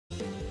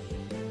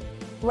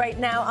Right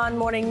now on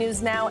Morning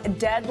News Now,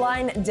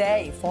 deadline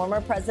day. Former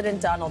President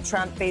Donald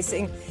Trump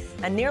facing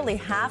a nearly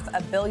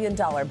 $500 million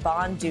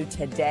bond due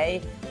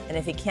today. And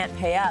if he can't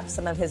pay up,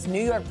 some of his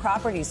New York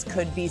properties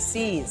could be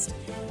seized.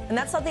 And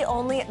that's not the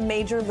only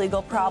major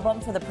legal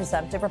problem for the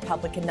presumptive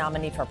Republican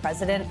nominee for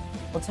president.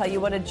 We'll tell you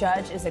what a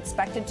judge is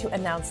expected to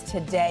announce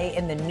today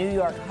in the New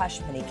York hush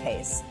money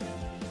case.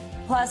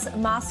 Plus,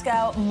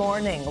 Moscow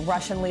mourning.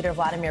 Russian leader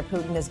Vladimir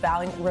Putin is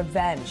vowing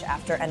revenge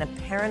after an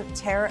apparent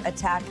terror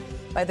attack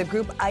by the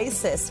group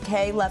ISIS.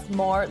 K left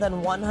more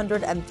than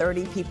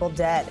 130 people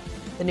dead.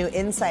 The new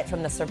insight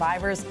from the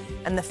survivors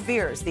and the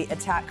fears the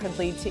attack could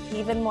lead to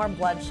even more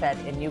bloodshed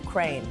in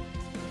Ukraine.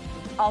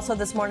 Also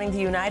this morning,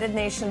 the United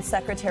Nations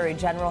Secretary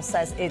General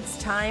says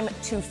it's time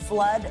to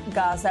flood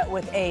Gaza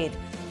with aid,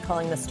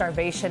 calling the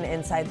starvation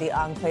inside the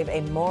enclave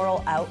a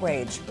moral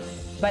outrage.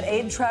 But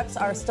aid trucks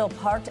are still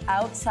parked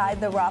outside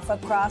the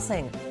Rafah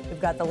crossing. We've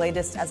got the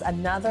latest as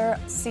another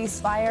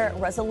ceasefire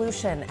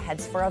resolution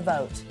heads for a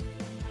vote.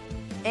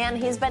 And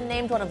he's been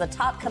named one of the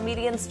top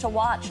comedians to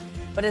watch,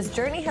 but his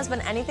journey has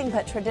been anything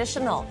but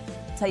traditional.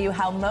 I'll tell you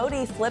how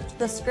Modi flipped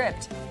the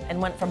script and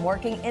went from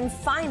working in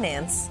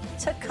finance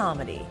to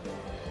comedy.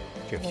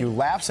 A few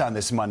laughs on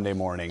this Monday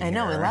morning. I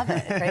know, we love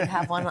it. Great to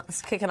have one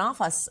kicking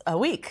off us a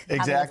week.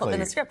 Exactly.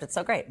 Flipping the script. It's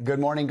so great. Good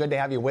morning. Good to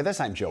have you with us.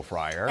 I'm Joe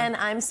Fryer. And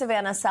I'm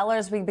Savannah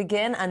Sellers. We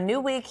begin a new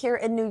week here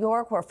in New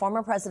York where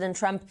former President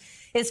Trump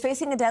is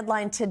facing a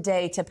deadline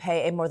today to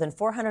pay a more than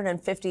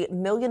 $450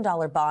 million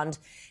bond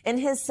in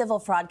his civil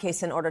fraud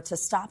case in order to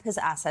stop his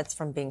assets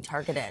from being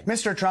targeted.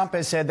 Mr. Trump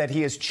has said that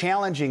he is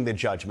challenging the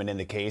judgment in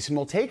the case and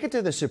will take it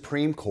to the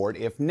Supreme Court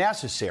if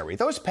necessary.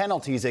 Those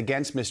penalties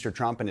against Mr.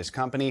 Trump and his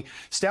company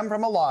stem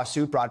from a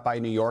lawsuit brought by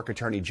New York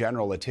Attorney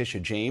General Letitia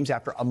James.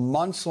 After a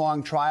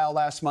months-long trial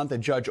last month, a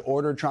judge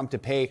ordered Trump to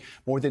pay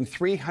more than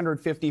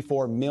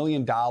 $354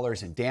 million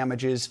in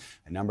damages,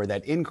 a number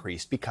that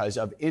increased because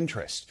of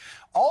interest.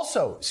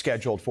 Also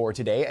scheduled for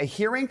today, a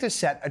hearing to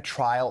set a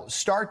trial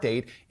start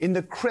date in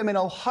the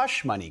criminal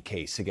hush money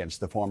case against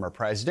the former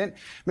president.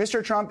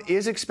 Mr. Trump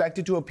is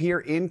expected to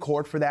appear in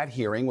court for that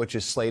hearing, which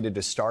is slated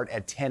to start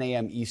at 10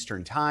 a.m.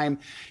 Eastern time.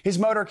 His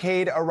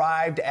motorcade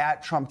arrived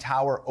at Trump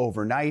Tower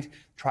overnight.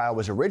 Trial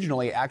was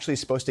originally actually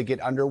supposed to get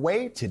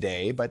underway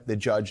today, but the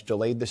judge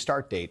delayed the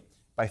start date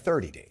by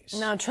 30 days.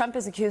 Now, Trump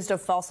is accused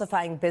of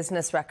falsifying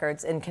business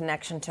records in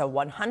connection to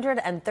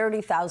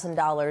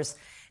 $130,000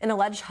 in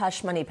alleged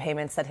hush money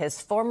payments that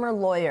his former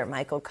lawyer,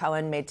 Michael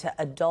Cohen, made to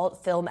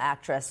adult film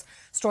actress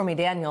Stormy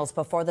Daniels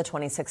before the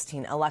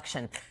 2016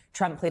 election.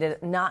 Trump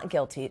pleaded not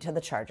guilty to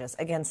the charges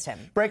against him.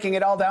 Breaking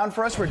it all down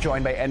for us, we're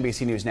joined by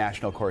NBC News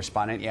national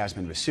correspondent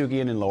Yasmin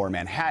Vasugian in Lower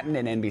Manhattan,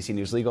 and NBC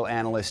News legal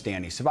analyst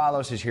Danny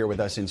Savalos is here with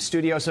us in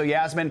studio. So,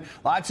 Yasmin,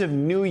 lots of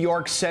New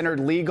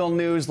York-centered legal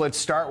news. Let's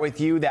start with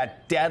you.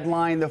 That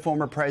deadline the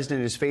former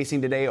president is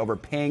facing today over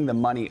paying the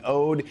money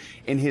owed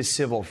in his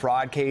civil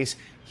fraud case.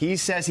 He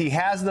says he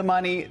has the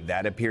money.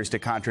 That appears to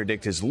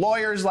contradict his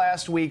lawyers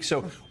last week.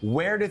 So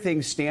where do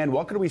things stand?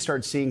 What could we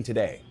start seeing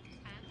today?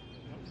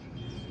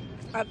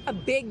 A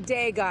big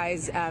day,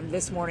 guys,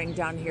 this morning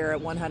down here at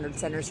 100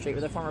 Center Street,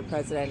 where the former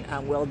president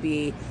will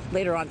be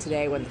later on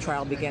today when the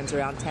trial begins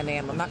around 10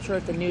 a.m. I'm not sure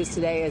if the news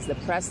today is the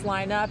press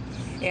lineup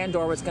and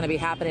or what's going to be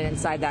happening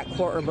inside that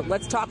courtroom. But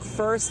let's talk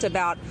first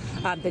about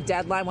the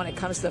deadline when it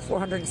comes to the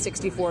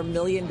 $464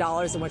 million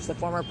in which the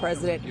former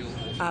president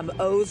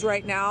owes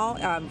right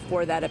now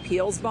for that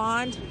appeals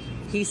bond.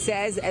 He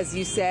says, as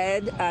you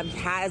said,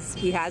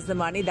 he has the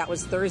money. That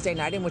was Thursday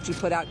night, in which he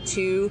put out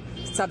two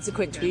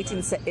subsequent tweets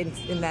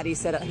in that he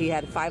said he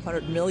had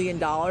 $500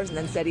 million and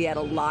then said he had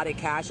a lot of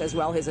cash as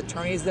well. His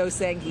attorneys, though,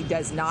 saying he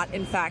does not,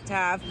 in fact,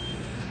 have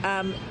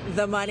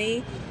the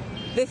money.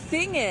 The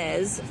thing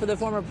is, for the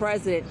former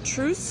president,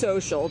 Truth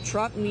Social,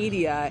 Trump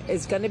Media,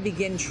 is going to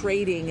begin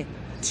trading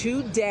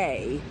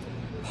today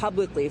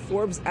publicly.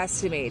 Forbes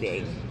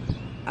estimating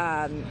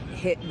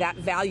that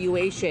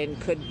valuation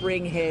could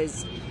bring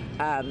his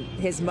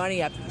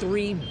money up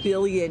 $3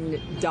 billion.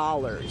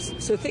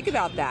 So think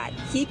about that.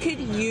 He could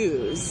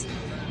use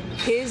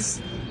his,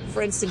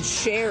 for instance,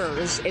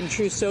 shares in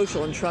Truth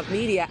Social and Trump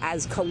Media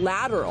as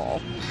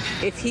collateral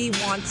if he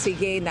wants to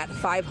gain that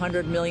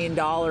 $500 million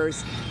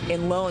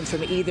in loans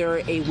from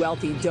either a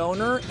wealthy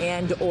donor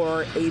and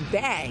or a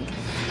bank.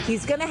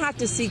 He's going to have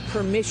to seek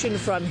permission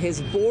from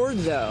his board,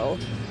 though,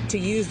 to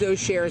use those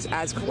shares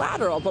as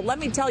collateral. But let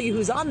me tell you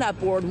who's on that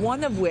board,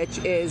 one of which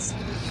is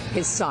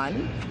his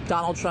son,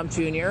 Donald Trump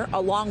Jr.,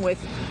 along with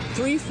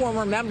three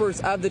former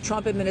members of the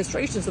Trump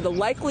administration. So the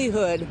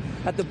likelihood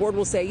that the board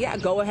will say, yeah,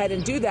 go ahead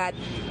and do that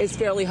is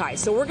fairly high.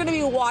 So we're going to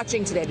be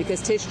watching today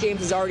because Tish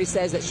James has already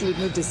says that she would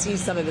move to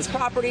seize some of his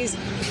properties.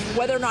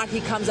 Whether or not he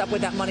comes up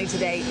with that money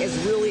today is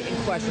really in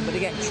question. But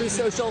again, Truth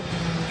Social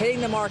hitting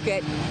the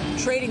market,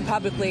 trading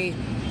publicly.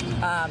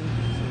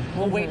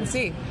 We'll wait and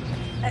see.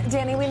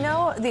 Danny, we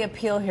know the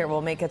appeal here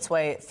will make its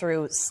way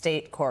through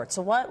state court.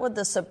 So what would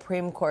the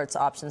Supreme Court's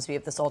options be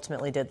if this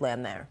ultimately did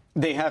land there?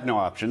 They have no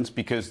options,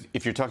 because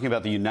if you're talking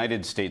about the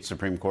United States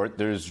Supreme Court,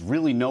 there's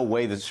really no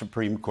way the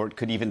Supreme Court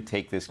could even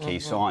take this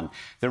case on.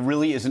 There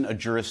really isn't a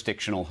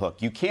jurisdictional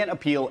hook. You can't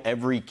appeal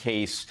every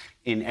case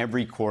in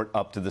every court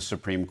up to the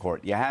Supreme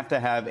Court. You have to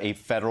have a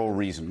federal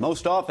reason.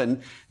 Most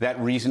often, that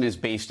reason is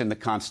based in the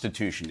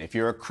Constitution. If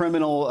you're a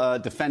criminal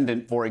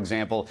defendant, for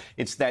example,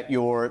 it's that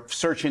your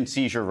search and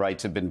seizure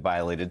rights have been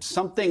violated,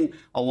 something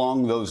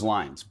along those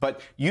lines.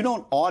 But you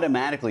don't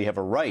automatically have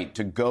a right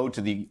to go to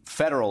the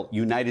federal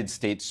United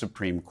States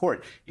Supreme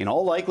Court. In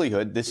all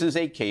likelihood, this is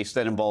a case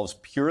that involves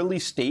purely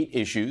state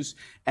issues,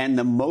 and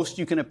the most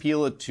you can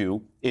appeal it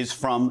to is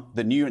from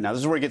the New York. Now,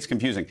 this is where it gets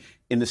confusing.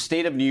 In the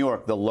state of New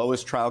York, the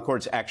lowest trial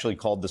court is actually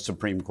called the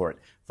Supreme Court.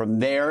 From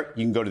there,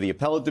 you can go to the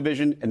appellate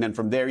division, and then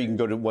from there, you can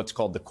go to what's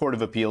called the Court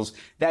of Appeals.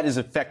 That is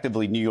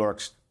effectively New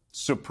York's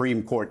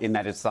Supreme Court, in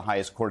that it's the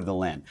highest court of the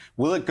land.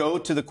 Will it go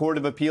to the Court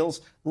of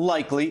Appeals?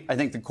 Likely. I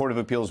think the Court of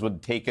Appeals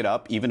would take it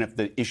up, even if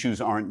the issues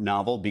aren't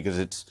novel, because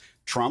it's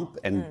Trump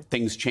and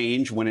things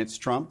change when it's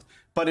Trump.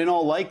 But in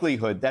all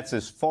likelihood, that's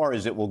as far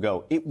as it will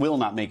go. It will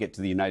not make it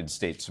to the United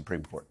States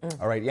Supreme Court.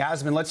 All right,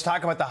 Yasmin, let's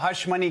talk about the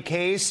hush money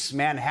case.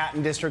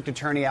 Manhattan District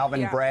Attorney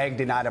Alvin Bragg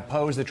did not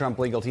oppose the Trump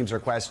legal team's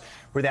request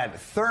for that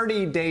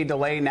 30-day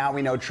delay. Now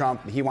we know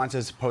Trump, he wants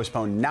us to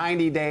postpone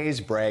 90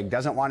 days. Bragg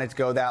doesn't want it to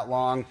go that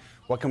long.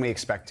 What can we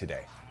expect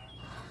today?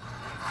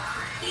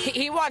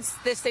 He wants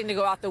this thing to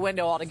go out the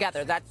window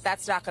altogether.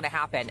 That's not going to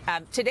happen.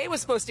 Today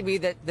was supposed to be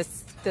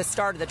the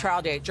start of the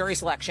trial date, jury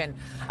selection,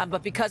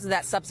 but because of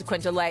that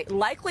subsequent delay,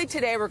 likely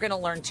today we're going to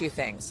learn two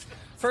things.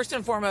 First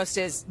and foremost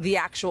is the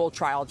actual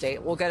trial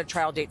date. We'll get a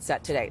trial date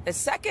set today. The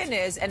second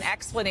is an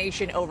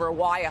explanation over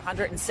why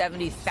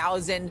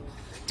 170,000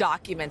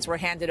 documents were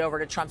handed over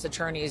to Trump's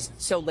attorneys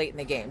so late in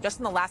the game, just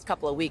in the last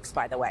couple of weeks,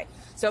 by the way.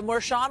 So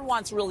Merchan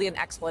wants really an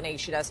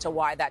explanation as to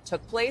why that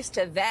took place,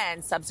 to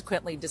then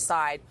subsequently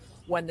decide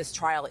when this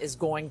trial is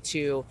going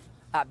to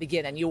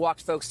begin. And you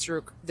walked folks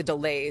through the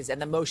delays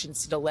and the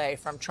motions to delay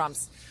from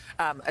Trump's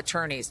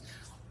attorneys.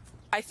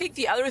 I think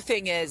the other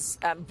thing is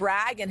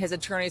Bragg and his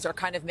attorneys are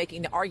kind of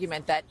making the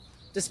argument that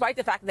despite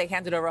the fact that they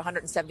handed over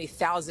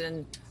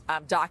 170,000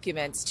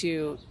 documents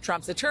to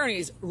Trump's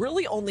attorneys,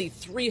 really only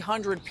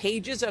 300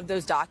 pages of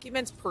those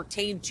documents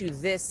pertain to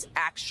this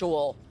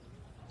actual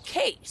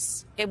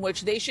case, in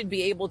which they should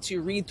be able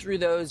to read through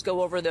those,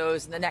 go over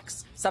those in the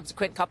next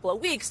subsequent couple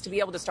of weeks to be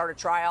able to start a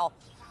trial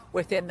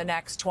within the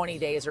next 20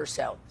 days or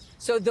so.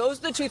 So those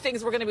are the two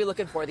things we're going to be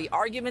looking for. The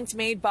arguments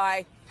made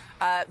by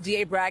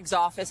DA Bragg's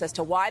office as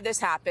to why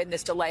this happened,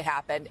 this delay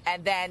happened,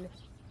 and then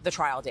the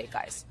trial date,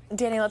 guys.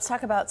 Danny, let's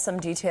talk about some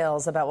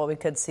details about what we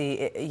could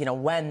see,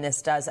 when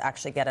this does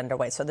actually get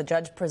underway. So the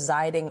judge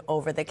presiding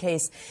over the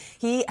case,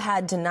 he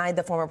had denied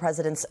the former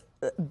president's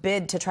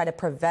bid to try to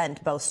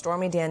prevent both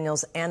Stormy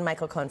Daniels and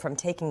Michael Cohen from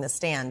taking the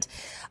stand.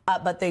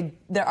 But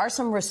there are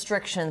some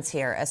restrictions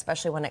here,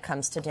 especially when it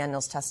comes to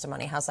Daniels'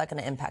 testimony. How's that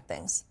going to impact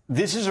things?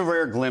 This is a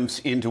rare glimpse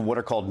into what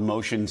are called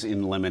motions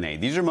in limine.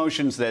 These are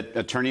motions that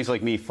attorneys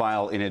like me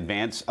file in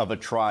advance of a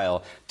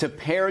trial to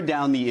pare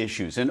down the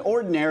issues. And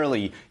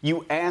ordinarily,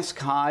 you ask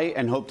high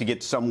and hope to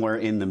get somewhere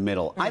in the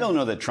middle. I don't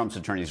know that Trump's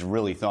attorneys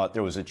really thought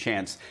there was a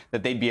chance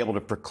that they'd be able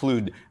to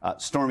preclude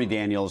Stormy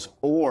Daniels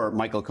or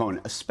Michael Cohen,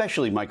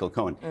 especially Michael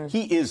Cohen.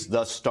 He is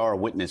the star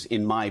witness,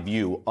 in my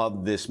view,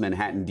 of this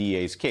Manhattan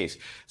DA's case.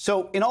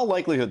 So in all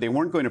likelihood, they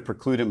weren't going to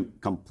preclude him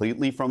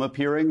completely from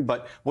appearing.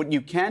 But what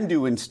you can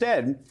do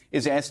instead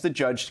is ask the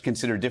judge to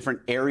consider different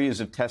areas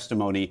of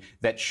testimony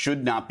that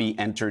should not be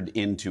entered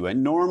into.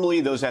 And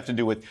normally those have to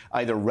do with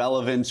either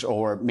relevance,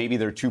 or maybe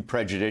they're too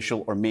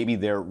prejudicial, or maybe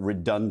they're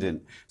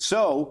redundant.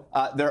 So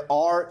there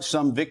are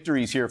some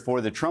victories here for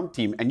the Trump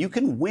team, and you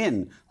can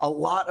win a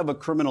lot of a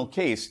criminal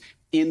case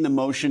in the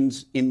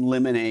motions in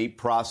limine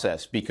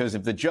process, because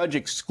if the judge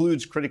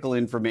excludes critical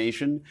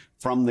information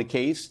from the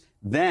case,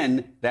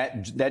 then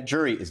that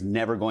jury is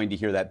never going to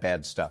hear that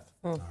bad stuff.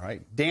 All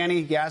right. Danny,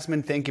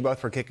 Yasmin, thank you both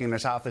for kicking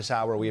us off this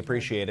hour. We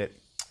appreciate it.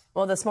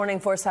 Well, this morning,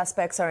 4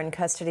 suspects are in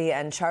custody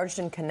and charged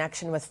in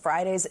connection with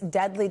Friday's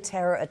deadly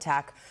terror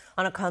attack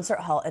on a concert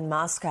hall in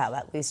Moscow.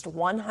 At least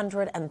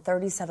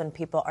 137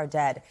 people are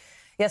dead.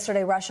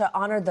 Yesterday, Russia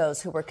honored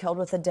those who were killed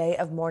with a day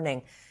of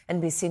mourning.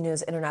 NBC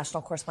News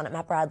international correspondent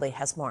Matt Bradley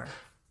has more.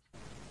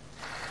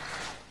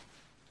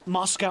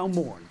 Moscow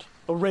mourned.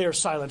 A rare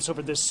silence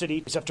over this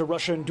city is after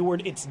Russia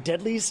endured its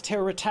deadliest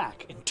terror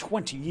attack in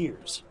 20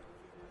 years.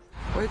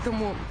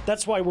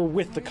 That's why we're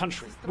with the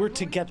country. We're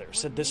together,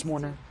 said this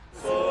mourner.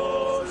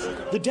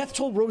 The death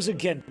toll rose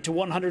again to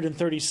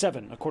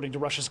 137, according to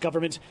Russia's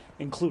government,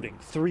 including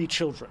 3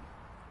 children.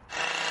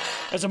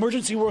 As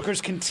emergency workers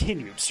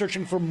continued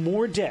searching for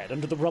more dead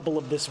under the rubble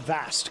of this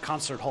vast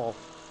concert hall,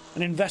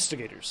 and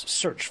investigators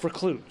searched for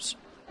clues.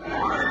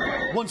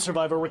 One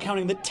survivor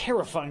recounting the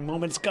terrifying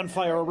moments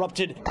gunfire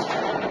erupted,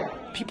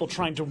 people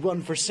trying to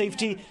run for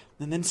safety,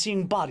 and then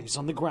seeing bodies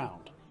on the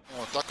ground.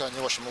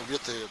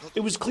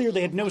 It was clear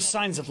they had no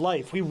signs of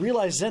life. We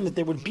realized then that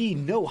there would be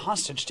no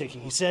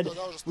hostage-taking. He said,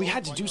 we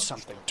had to do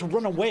something, to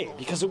run away,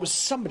 because it was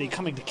somebody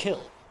coming to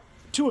kill.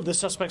 2 of the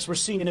suspects were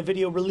seen in a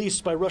video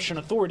released by Russian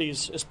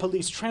authorities as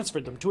police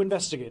transferred them to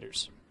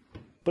investigators.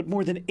 But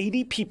more than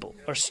 80 people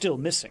are still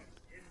missing.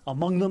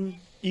 Among them,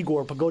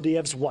 Igor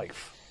Pogodiev's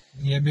wife.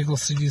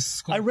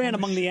 I ran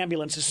among the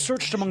ambulances,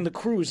 searched among the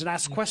crews, and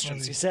asked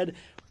questions, he said,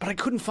 but I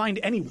couldn't find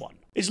anyone.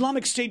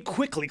 Islamic State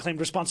quickly claimed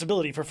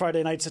responsibility for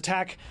Friday night's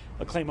attack,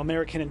 a claim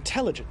American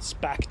intelligence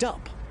backed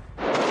up.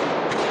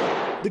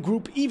 The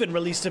group even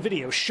released a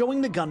video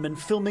showing the gunmen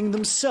filming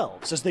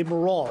themselves as they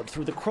marauded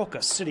through the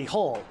Crocus City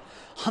Hall,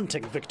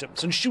 hunting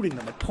victims and shooting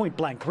them at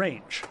point-blank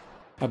range.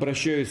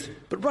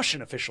 But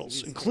Russian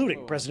officials,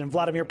 including President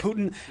Vladimir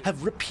Putin,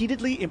 have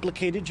repeatedly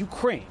implicated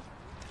Ukraine.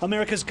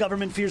 America's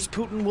government fears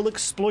Putin will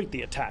exploit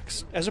the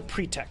attacks as a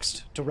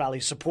pretext to rally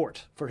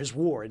support for his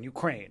war in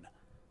Ukraine.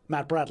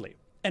 Matt Bradley,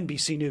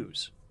 NBC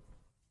News.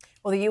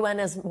 Well, the UN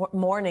is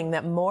warning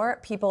that more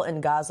people in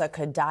Gaza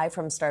could die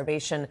from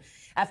starvation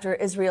after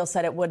Israel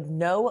said it would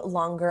no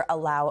longer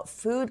allow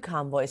food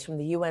convoys from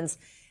the UN's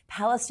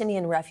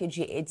Palestinian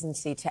Refugee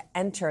Agency to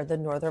enter the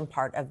northern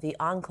part of the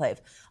enclave.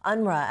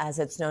 UNRWA, as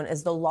it's known,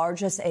 is the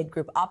largest aid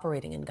group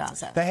operating in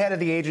Gaza. The head of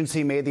the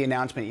agency made the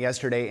announcement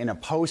yesterday in a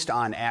post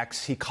on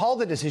X. He called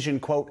the decision,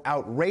 quote,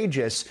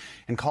 outrageous,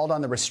 and called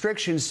on the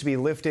restrictions to be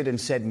lifted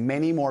and said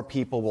many more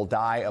people will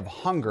die of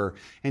hunger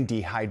and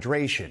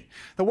dehydration.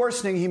 The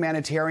worsening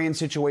humanitarian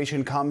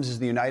situation comes as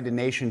the United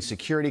Nations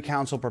Security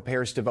Council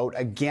prepares to vote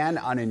again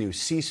on a new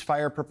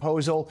ceasefire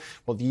proposal.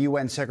 Well, the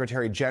UN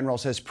Secretary General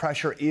says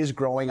pressure is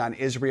growing on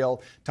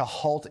Israel to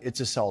halt its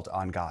assault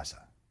on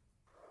Gaza.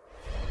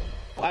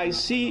 I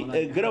see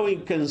a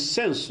growing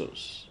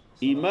consensus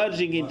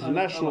emerging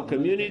international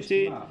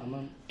community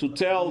to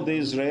tell the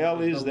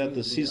Israelis that the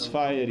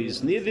ceasefire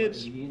is needed.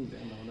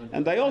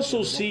 And I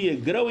also see a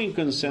growing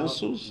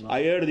consensus.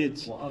 I heard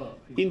it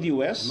in the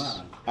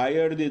US. I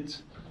heard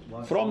it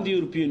from the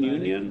European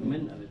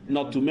Union,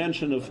 not to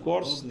mention, of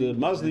course, the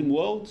Muslim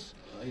world.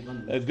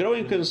 A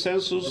growing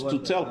consensus to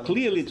tell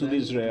clearly to the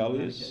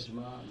Israelis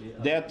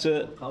that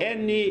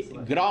any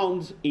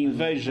ground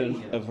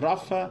invasion of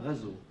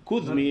Rafah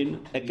could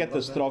mean a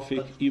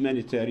catastrophic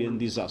humanitarian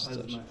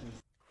disaster.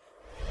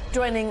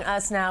 Joining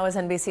us now is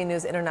NBC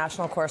News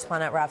international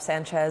correspondent Raf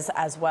Sanchez,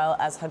 as well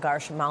as Hagar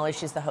Shamali.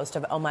 She's the host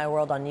of Oh My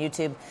World on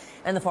YouTube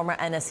and the former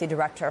NSC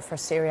director for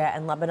Syria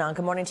and Lebanon.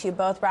 Good morning to you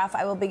both. Raf,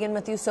 I will begin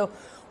with you. So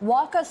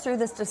walk us through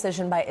this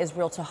decision by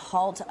Israel to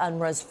halt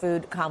UNRWA's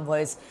food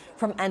convoys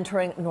from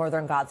entering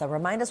northern Gaza.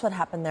 Remind us what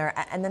happened there,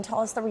 and then tell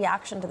us the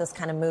reaction to this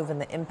kind of move and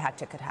the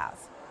impact it could have.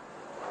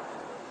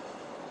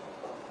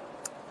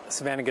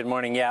 Savannah, good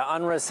morning. Yeah,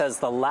 UNRWA says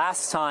the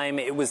last time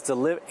it was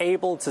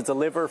able to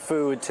deliver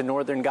food to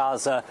northern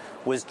Gaza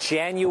was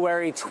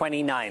January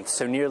 29th,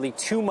 so nearly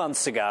 2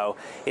 months ago.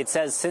 It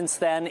says since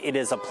then it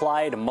has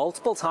applied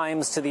multiple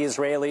times to the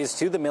Israelis,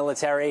 to the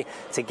military,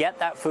 to get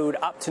that food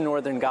up to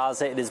northern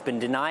Gaza. It has been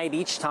denied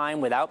each time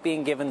without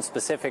being given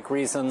specific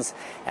reasons.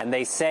 And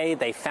they say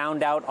they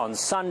found out on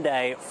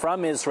Sunday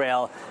from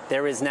Israel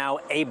there is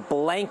now a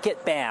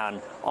blanket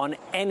ban on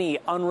any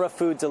UNRWA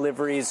food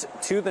deliveries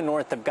to the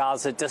north of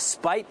Gaza,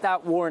 despite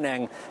that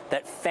warning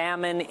that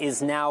famine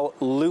is now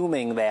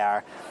looming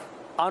there.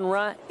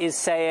 UNRWA is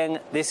saying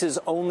this is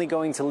only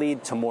going to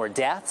lead to more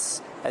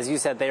deaths. As you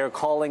said, they are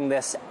calling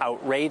this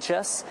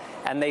outrageous,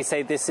 and they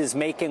say this is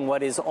making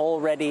what is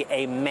already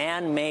a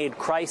man-made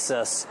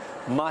crisis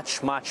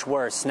much, much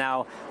worse.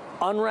 Now,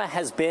 UNRWA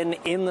has been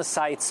in the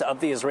sights of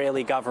the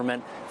Israeli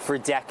government for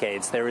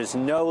decades. There is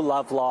no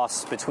love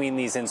lost between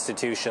these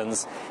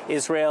institutions.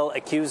 Israel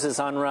accuses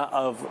UNRWA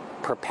of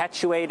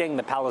perpetuating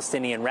the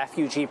Palestinian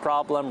refugee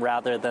problem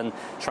rather than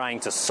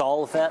trying to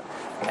solve it.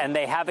 And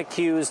they have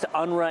accused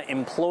UNRWA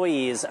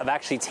employees of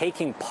actually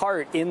taking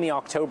part in the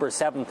October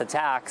 7th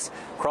attacks,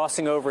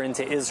 crossing over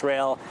into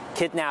Israel,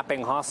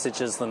 kidnapping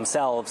hostages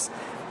themselves.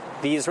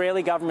 The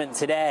Israeli government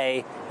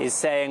today is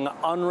saying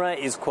UNRWA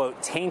is,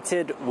 quote,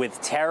 tainted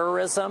with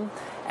terrorism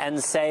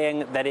and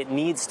saying that it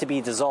needs to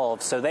be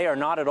dissolved. So they are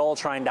not at all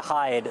trying to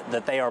hide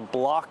that they are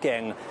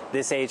blocking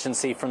this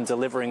agency from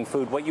delivering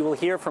food. What you will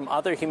hear from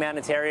other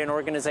humanitarian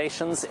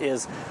organizations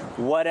is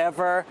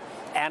whatever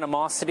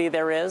animosity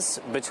there is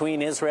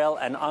between Israel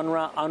and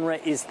UNRWA,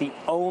 UNRWA is the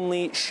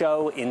only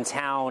show in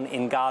town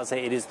in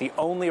Gaza. It is the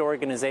only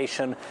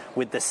organization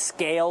with the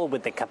scale,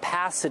 with the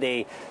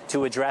capacity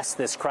to address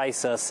this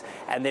crisis,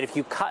 and that if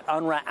you cut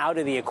UNRWA out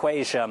of the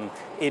equation,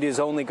 it is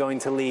only going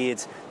to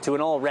lead to an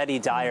already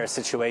dire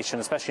situation,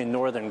 especially in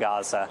northern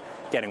Gaza,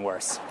 getting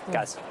worse.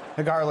 Guys.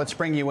 Hagar, let's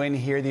bring you in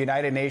here. The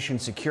United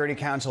Nations Security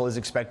Council is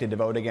expected to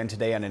vote again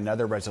today on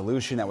another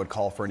resolution that would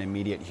call for an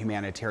immediate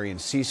humanitarian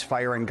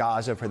ceasefire in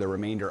Gaza for the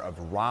remainder of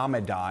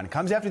Ramadan. It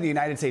comes after the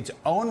United States'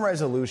 own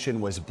resolution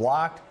was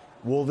blocked.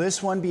 Will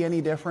this one be any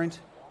different?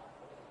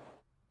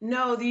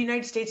 No, the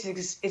United States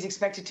is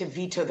expected to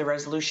veto the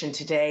resolution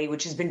today,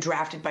 which has been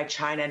drafted by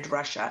China and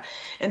Russia.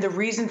 And the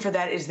reason for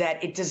that is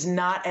that it does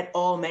not at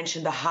all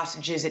mention the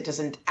hostages. It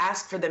doesn't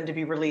ask for them to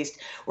be released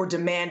or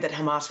demand that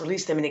Hamas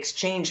release them in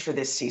exchange for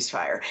this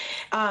ceasefire.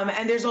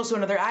 And there's also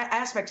another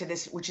aspect to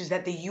this, which is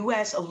that the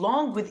U.S.,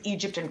 along with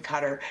Egypt and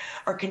Qatar,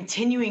 are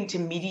continuing to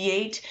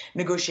mediate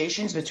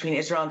negotiations between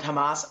Israel and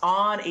Hamas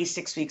on a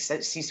 6-week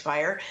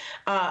ceasefire.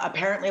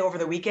 Apparently, over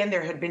the weekend,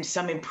 there had been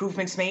some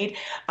improvements made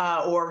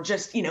or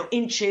just,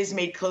 inches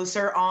made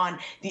closer on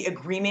the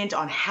agreement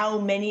on how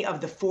many of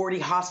the 40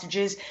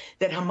 hostages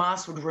that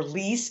Hamas would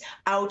release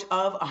out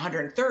of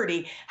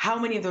 130, how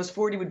many of those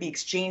 40 would be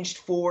exchanged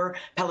for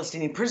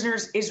Palestinian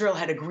prisoners. Israel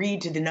had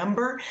agreed to the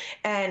number,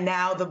 and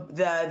now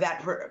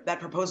that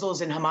proposal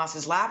is in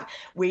Hamas's lap,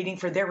 waiting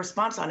for their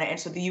response on it. And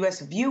so the U.S.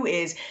 view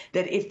is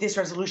that if this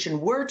resolution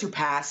were to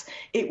pass,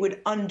 it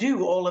would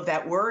undo all of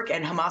that work,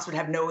 and Hamas would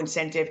have no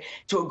incentive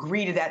to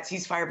agree to that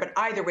ceasefire. But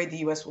either way, the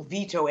U.S. will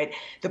veto it.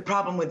 The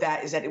problem with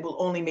that is that it will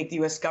only make the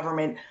U.S.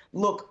 government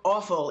look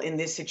awful in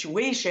this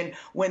situation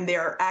when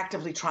they're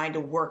actively trying to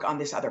work on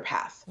this other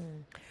path.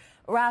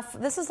 Raf,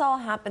 this is all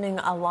happening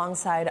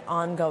alongside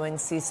ongoing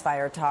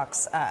ceasefire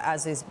talks,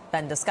 as we've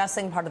been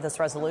discussing, part of this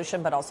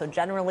resolution, but also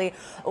generally.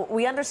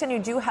 We understand you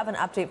do have an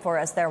update for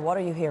us there. What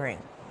are you hearing?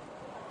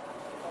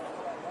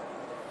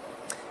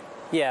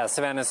 Yeah,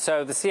 Savannah.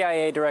 So the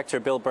CIA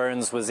Director Bill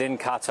Burns was in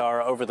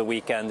Qatar over the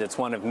weekend. It's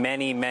one of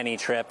many, many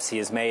trips he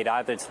has made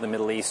either to the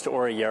Middle East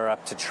or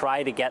Europe to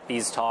try to get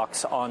these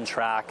talks on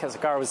track. As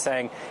Agar was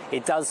saying,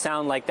 it does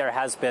sound like there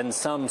has been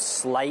some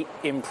slight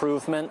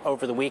improvement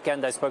over the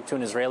weekend. I spoke to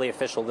an Israeli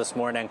official this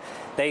morning.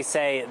 They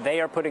say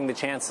they are putting the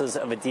chances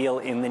of a deal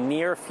in the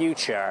near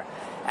future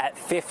at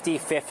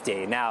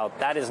 50-50. Now,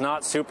 that is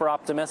not super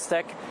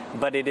optimistic,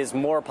 but it is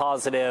more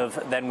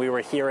positive than we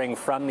were hearing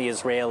from the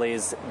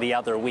Israelis the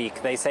other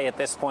week. They say at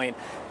this point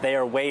they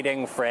are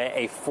waiting for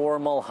a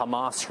formal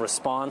Hamas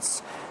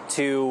response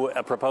to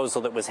a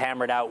proposal that was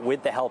hammered out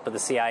with the help of the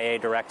CIA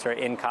director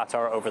in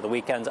Qatar over the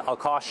weekend. I'll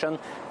caution,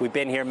 we've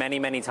been here many,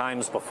 many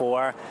times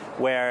before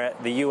where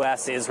the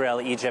U.S.,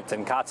 Israel, Egypt,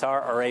 and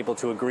Qatar are able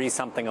to agree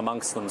something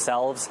amongst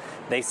themselves.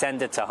 They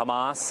send it to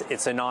Hamas.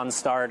 It's a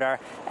non-starter,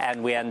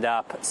 and we end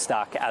up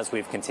stuck as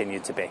we've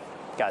continued to be.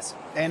 Guys.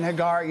 And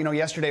Hagar,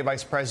 yesterday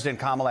Vice President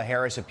Kamala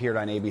Harris appeared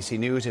on ABC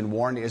News and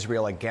warned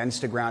Israel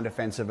against a ground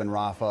offensive in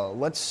Rafah.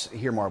 Let's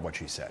hear more of what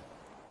she said.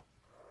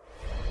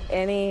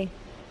 Any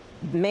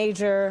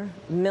major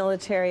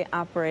military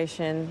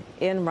operation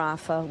in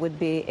Rafah would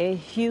be a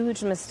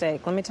huge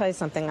mistake. Let me tell you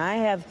something. I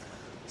have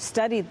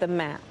studied the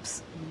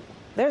maps.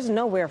 There's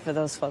nowhere for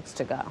those folks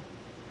to go.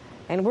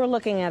 And we're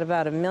looking at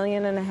about 1.5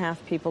 million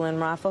people in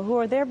Rafah who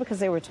are there because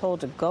they were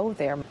told to go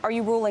there. Are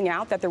you ruling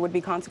out that there would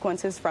be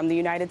consequences from the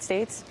United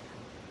States?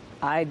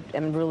 I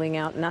am ruling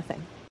out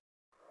nothing.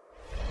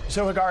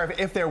 So, Hagar,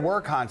 if there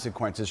were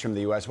consequences from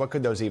the U.S., what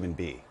could those even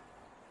be?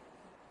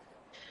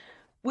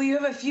 Well, you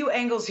have a few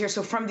angles here.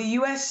 So from the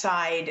U.S.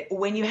 side,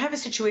 when you have a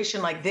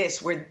situation like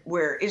this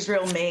where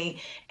Israel may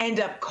end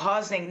up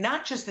causing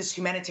not just this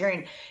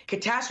humanitarian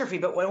catastrophe,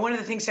 but one of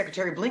the things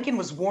Secretary Blinken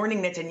was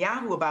warning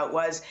Netanyahu about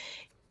was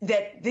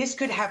that this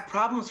could have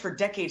problems for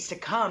decades to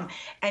come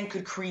and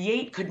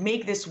could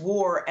make this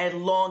war a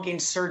long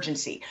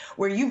insurgency,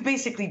 where you've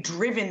basically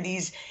driven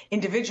these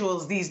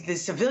individuals,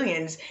 these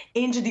civilians,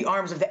 into the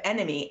arms of the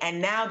enemy, and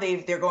now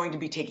they're going to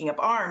be taking up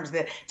arms.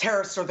 The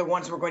terrorists are the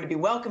ones who are going to be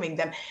welcoming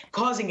them,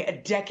 causing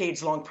a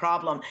decades-long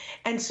problem.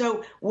 And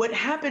so what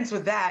happens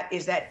with that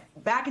is that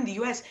back in the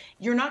U.S.,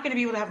 you're not going to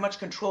be able to have much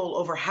control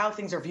over how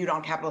things are viewed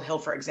on Capitol Hill,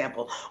 for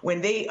example.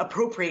 When they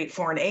appropriate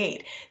foreign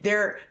aid,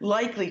 they're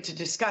likely to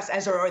discuss,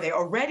 or they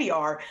already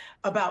are,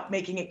 about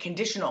making it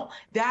conditional.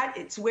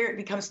 It's where it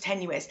becomes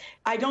tenuous.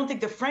 I don't think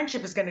the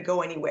friendship is going to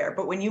go anywhere,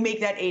 but when you make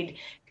that aid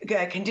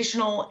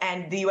conditional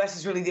and the U.S.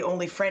 is really the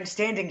only friend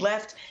standing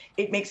left,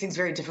 it makes things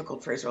very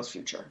difficult for Israel's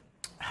future.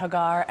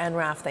 Hagar and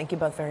Raf, thank you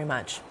both very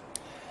much.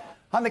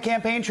 On the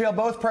campaign trail,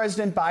 both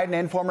President Biden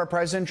and former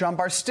President Trump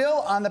are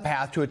still on the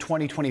path to a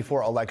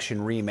 2024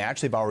 election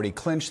rematch. They've already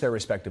clinched their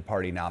respective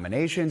party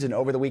nominations, and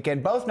over the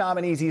weekend, both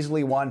nominees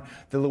easily won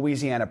the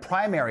Louisiana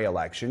primary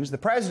elections. The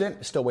president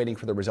is still waiting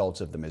for the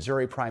results of the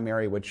Missouri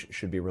primary, which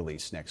should be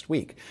released next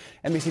week.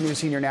 NBC News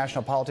senior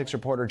national politics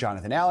reporter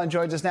Jonathan Allen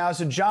joins us now.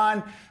 So,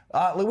 John,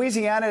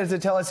 Louisiana, does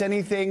it tell us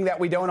anything that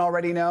we don't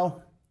already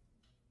know?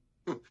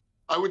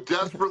 I would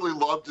desperately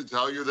love to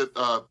tell you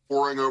that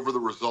poring over the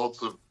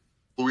results of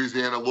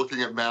Louisiana,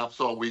 looking at maps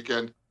all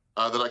weekend,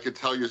 that I could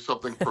tell you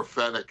something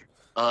prophetic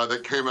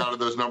that came out of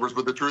those numbers.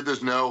 But the truth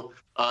is, no,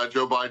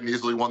 Joe Biden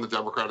easily won the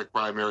Democratic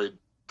primary.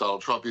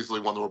 Donald Trump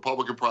easily won the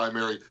Republican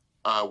primary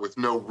with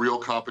no real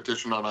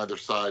competition on either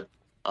side.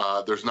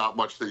 There's not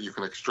much that you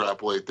can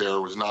extrapolate there.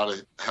 It was not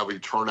a heavy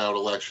turnout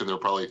election. There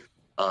were probably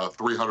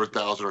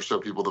 300,000 or so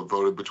people that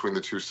voted between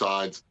the two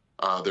sides.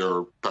 There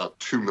are about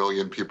 2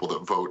 million people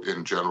that vote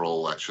in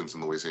general elections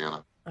in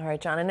Louisiana. All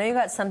right, John, I know you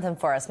got something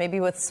for us, maybe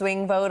with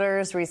swing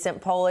voters, recent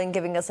polling,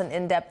 giving us an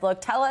in-depth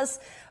look. Tell us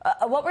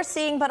what we're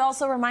seeing, but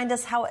also remind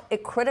us how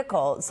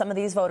critical some of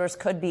these voters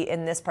could be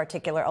in this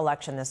particular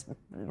election, this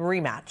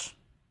rematch.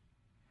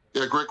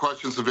 Yeah, great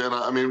question,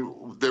 Savannah. I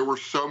mean, there were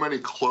so many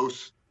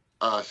close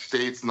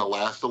states in the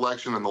last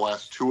election and the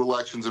last two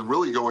elections, and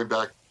really going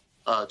back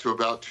to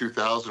about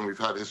 2000, we've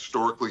had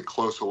historically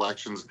close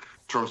elections in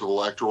terms of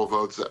electoral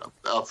votes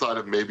outside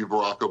of maybe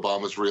Barack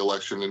Obama's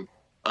reelection and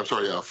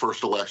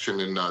first election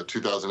in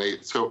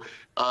 2008. So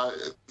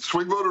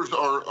swing voters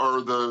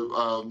are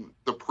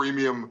the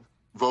premium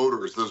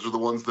voters. Those are the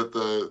ones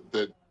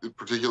that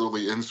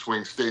particularly in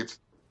swing states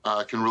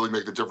can really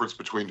make the difference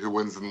between who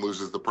wins and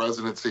loses the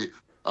presidency.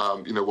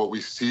 What we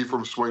see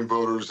from swing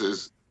voters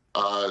is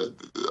a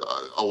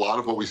lot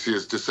of what we see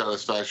is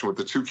dissatisfaction with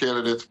the two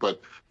candidates. But,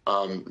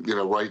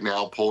 right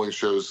now polling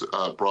shows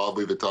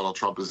broadly that Donald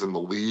Trump is in the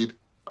lead.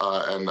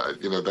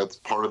 And that's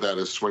part of that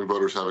is swing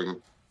voters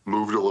having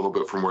moved a little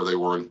bit from where they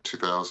were in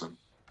 2000.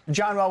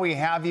 John, while we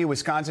have you,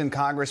 Wisconsin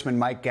Congressman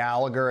Mike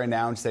Gallagher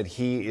announced that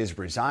he is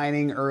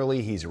resigning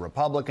early. He's a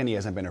Republican. He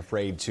hasn't been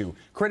afraid to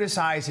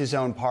criticize his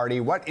own party.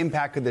 What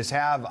impact could this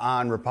have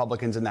on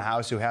Republicans in the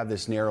House who have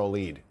this narrow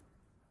lead?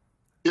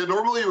 Yeah,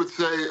 normally you would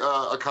say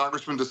a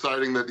congressman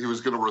deciding that he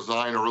was going to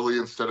resign early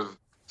instead of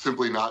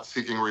simply not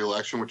seeking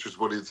re-election, which is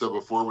what he had said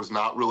before, was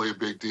not really a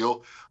big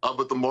deal.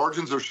 But the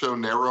margins are so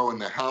narrow in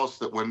the House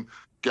that when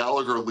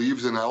Gallagher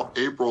leaves in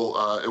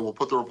April, it will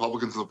put the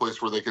Republicans in a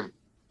place where they can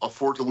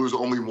afford to lose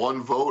only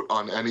one vote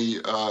on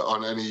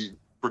any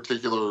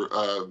particular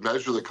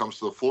measure that comes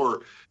to the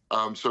floor.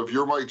 So if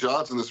you're Mike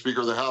Johnson, the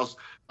Speaker of the House,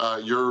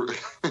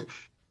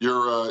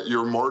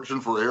 your margin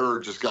for error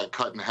just got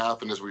cut in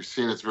half, and as we've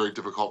seen, it's very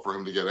difficult for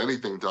him to get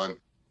anything done.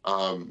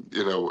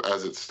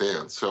 As it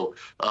stands. So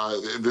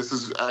this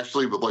is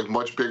actually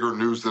much bigger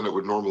news than it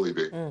would normally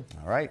be. All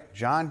right,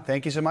 John,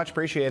 thank you so much.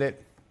 Appreciate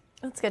it.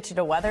 Let's get you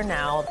to weather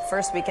now. The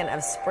first weekend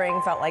of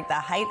spring felt like the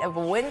height of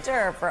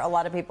winter for a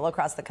lot of people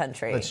across the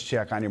country. Let's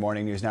check on your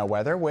Morning News Now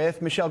weather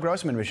with Michelle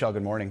Grossman. Michelle,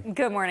 good morning.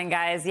 Good morning,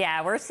 guys.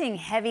 Yeah, we're seeing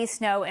heavy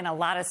snow in a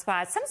lot of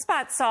spots. Some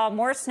spots saw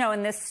more snow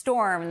in this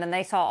storm than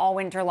they saw all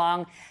winter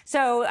long.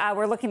 So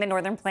we're looking at the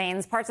northern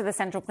plains, parts of the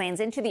central plains,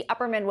 into the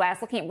upper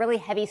Midwest, looking at really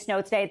heavy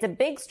snow today. It's a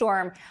big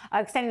storm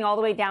extending all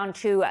the way down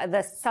to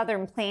the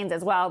southern plains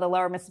as well, the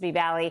lower Mississippi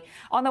Valley.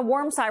 On the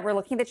warm side, we're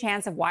looking at the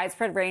chance of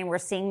widespread rain. We're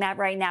seeing that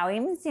right now.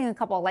 Even seeing a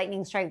couple of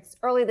lightning strikes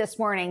early this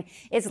morning.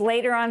 It's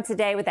later on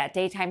today with that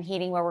daytime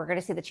heating where we're going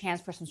to see the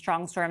chance for some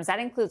strong storms. That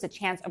includes a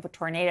chance of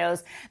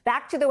tornadoes.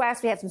 Back to the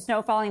west, we have some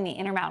snow falling in the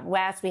Intermountain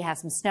West. We have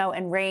some snow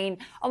and rain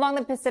along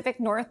the Pacific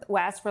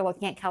Northwest. We're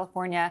looking at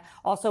California,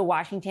 also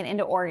Washington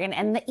into Oregon,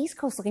 and the East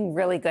Coast looking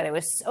really good. It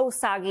was so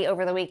soggy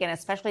over the weekend,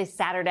 especially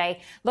Saturday,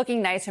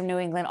 looking nice from New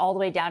England all the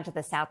way down to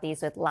the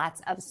southeast with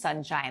lots of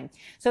sunshine.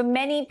 So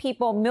many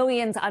people,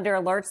 millions under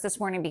alerts this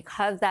morning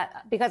because of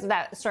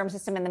that storm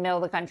system in the middle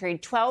of the country.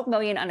 12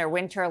 million under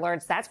winter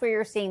alerts. That's where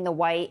you're seeing the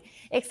white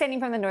extending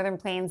from the northern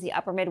plains, the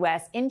upper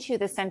Midwest into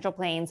the central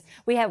plains.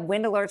 We have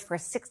wind alerts for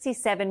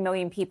 67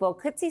 million people.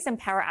 Could see some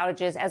power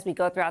outages as we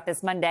go throughout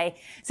this Monday.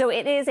 So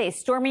it is a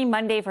stormy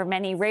Monday for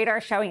many. Radar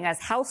showing us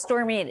how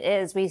stormy it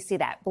is. We see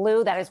that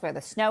blue. That is where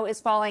the snow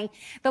is falling.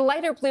 The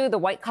lighter blue, the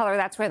white color,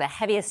 that's where the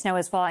heaviest snow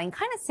is falling.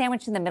 Kind of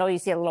sandwiched in the middle. You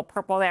see a little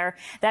purple there.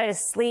 That is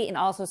sleet and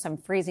also some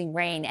freezing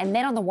rain. And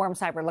then on the warm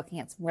side, we're looking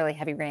at some really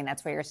heavy rain.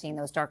 That's where you're seeing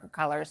those darker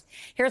colors.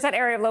 Here's that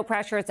area of low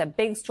pressure. It's a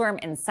big storm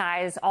in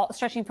size, all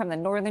stretching from the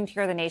northern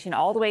tier of the nation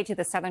all the way to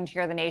the southern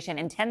tier of the nation.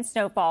 Intense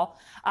snowfall,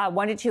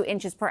 1 to 2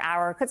 inches per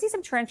hour. Could see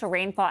some torrential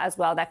rainfall as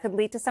well. That could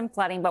lead to some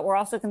flooding, but we're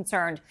also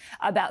concerned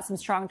about some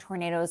strong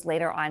tornadoes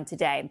later on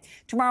today.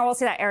 Tomorrow, we'll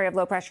see that area of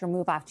low pressure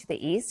move off to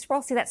the east.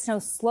 We'll see that snow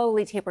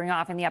slowly tapering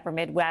off in the upper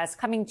Midwest,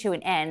 coming to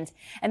an end.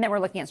 And then we're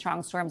looking at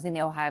strong storms in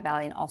the Ohio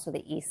Valley and also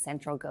the east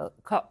central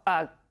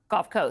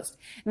Gulf Coast.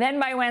 And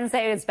then by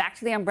Wednesday, it's back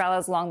to the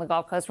umbrellas along the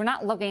Gulf Coast. We're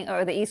not looking,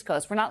 or the East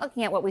Coast. We're not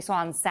looking at what we saw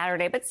on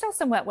Saturday, but still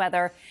some wet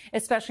weather,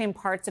 especially in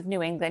parts of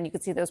New England. You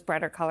can see those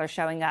brighter colors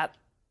showing up.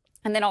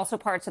 And then also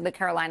parts of the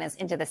Carolinas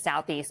into the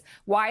southeast.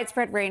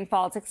 Widespread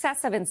rainfall. It's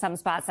excessive in some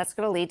spots. That's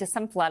going to lead to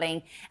some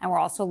flooding. And we're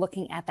also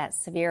looking at that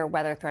severe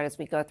weather threat as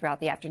we go throughout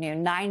the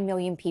afternoon. 9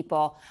 million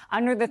people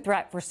under the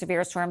threat for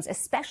severe storms,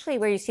 especially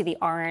where you see the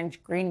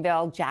orange,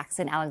 Greenville,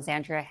 Jackson,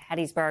 Alexandria,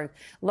 Hattiesburg,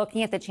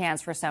 looking at the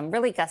chance for some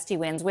really gusty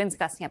winds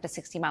gusting up to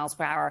 60 miles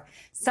per hour,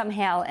 some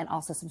hail, and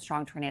also some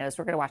strong tornadoes.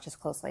 We're going to watch this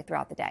closely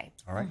throughout the day.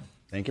 All right.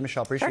 Thank you,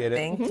 Michelle. Appreciate it.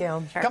 Thank you.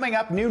 Sure. Coming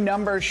up, new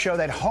numbers show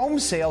that home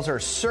sales are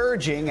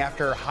surging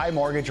after high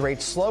mortgage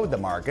rates slowed the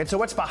market. So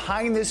what's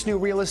behind this new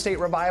real estate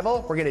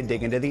revival? We're going to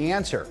dig into the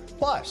answer.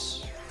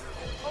 Plus,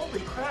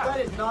 holy crap. That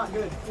is not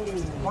good.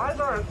 Why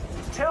is our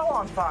tail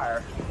on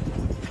fire?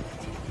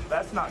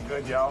 That's not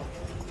good, y'all.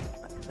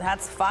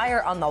 That's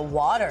fire on the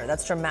water.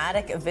 That's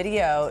dramatic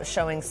video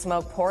showing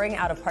smoke pouring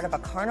out of part of a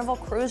Carnival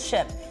cruise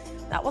ship.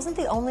 That wasn't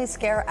the only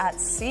scare at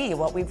sea.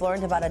 What we've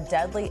learned about a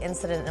deadly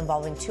incident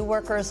involving 2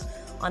 workers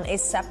on a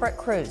separate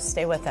cruise.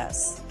 Stay with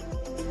us.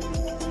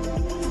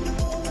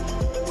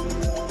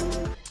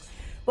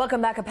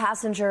 Welcome back. A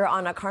passenger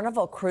on a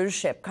Carnival cruise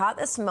ship caught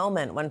this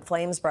moment when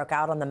flames broke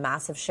out on the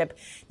massive ship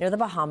near the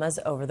Bahamas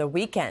over the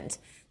weekend.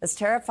 This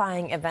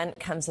terrifying event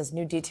comes as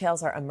new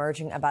details are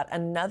emerging about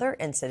another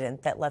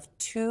incident that left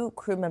 2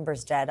 crew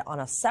members dead on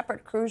a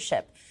separate cruise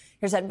ship.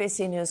 Here's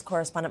NBC News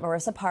correspondent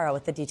Marissa Parra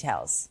with the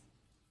details.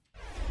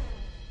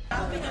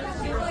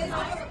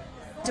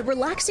 A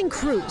relaxing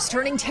cruise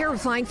turning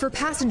terrifying for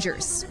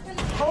passengers.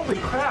 Holy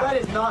crap, that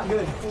is not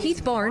good.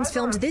 Keith Barnes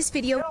filmed this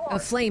video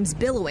of flames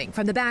billowing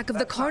from the back of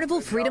the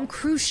Carnival Freedom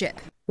cruise ship.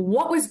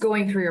 What was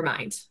going through your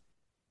mind?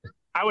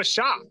 I was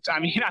shocked. I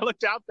mean, I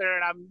looked out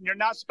there and you're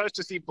not supposed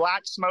to see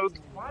black smoke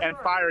and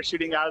fire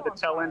shooting out of the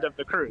tail end of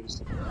the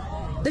cruise.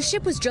 The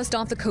ship was just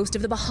off the coast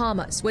of the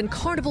Bahamas when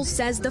Carnival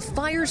says the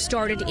fire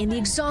started in the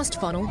exhaust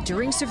funnel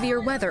during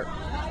severe weather.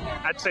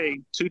 I'd say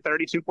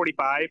 2:30,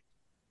 2:45.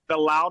 The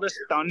loudest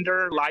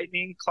thunder,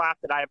 lightning clap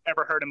that I have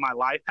ever heard in my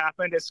life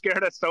happened. It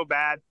scared us so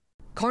bad.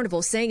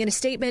 Carnival saying in a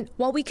statement,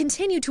 while we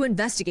continue to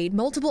investigate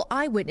multiple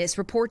eyewitness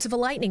reports of a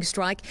lightning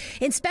strike,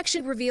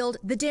 inspection revealed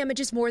the damage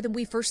is more than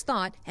we first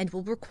thought and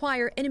will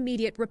require an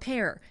immediate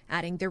repair,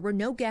 adding there were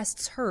no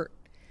guests hurt.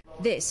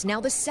 This now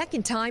the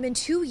second time in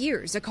 2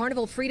 years a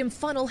Carnival Freedom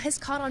funnel has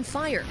caught on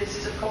fire. This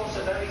is, of course,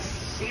 a very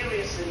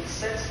serious and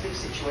sensitive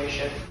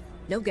situation.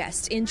 No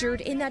guests injured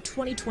in that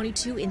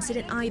 2022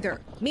 incident either.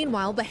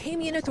 Meanwhile,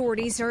 Bahamian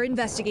authorities are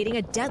investigating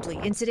a deadly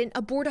incident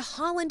aboard a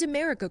Holland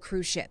America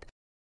cruise ship.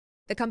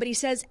 The company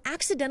says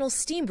accidental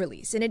steam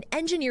release in an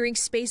engineering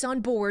space on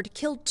board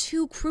killed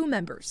 2 crew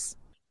members.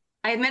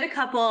 I met a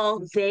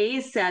couple.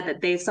 They said that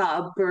they saw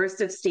a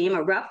burst of steam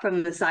erupt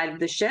from the side of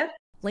the ship.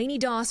 Lainey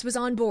Doss was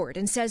on board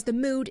and says the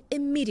mood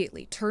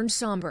immediately turned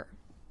somber.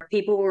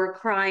 People were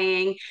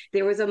crying.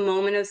 There was a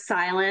moment of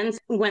silence.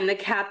 When the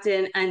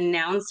captain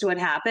announced what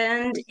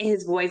happened,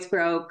 his voice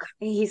broke.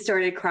 He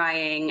started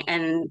crying,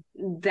 and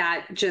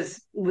that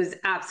just was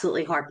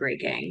absolutely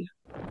heartbreaking.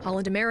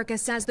 Holland America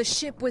says the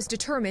ship was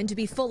determined to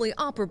be fully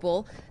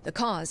operable. The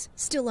cause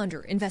still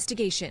under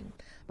investigation.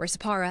 Marissa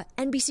Parra,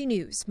 NBC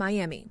News,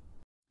 Miami.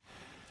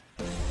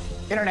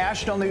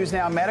 International news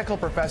now. Medical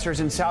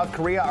professors in South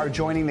Korea are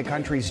joining the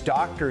country's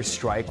doctors'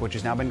 strike, which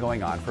has now been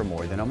going on for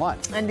more than a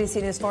month.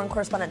 NBC News foreign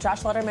correspondent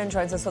Josh Letterman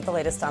joins us with the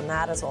latest on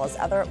that, as well as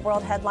other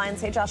world headlines.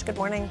 Hey, Josh, good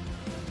morning.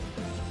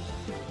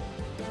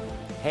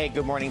 Hey,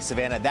 good morning,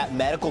 Savannah. That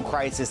medical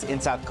crisis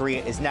in South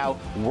Korea is now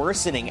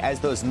worsening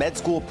as those med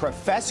school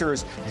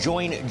professors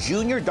join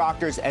junior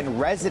doctors and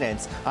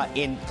residents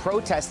in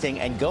protesting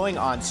and going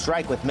on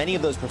strike, with many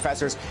of those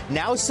professors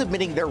now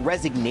submitting their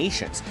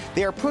resignations.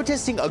 They are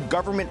protesting a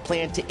government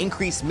plan to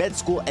increase med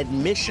school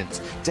admissions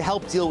to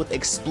help deal with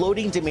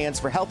exploding demands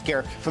for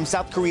healthcare from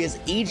South Korea's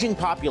aging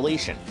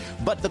population.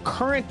 But the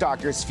current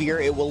doctors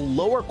fear it will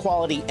lower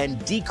quality and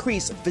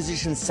decrease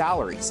physician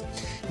salaries.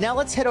 Now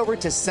let's head over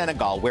to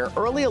Senegal, where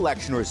early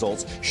election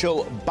results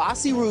show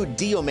Bassirou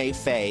Diomaye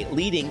Faye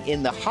leading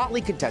in the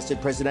hotly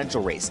contested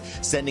presidential race,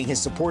 sending his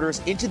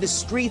supporters into the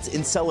streets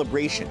in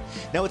celebration.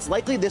 Now, it's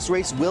likely this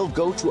race will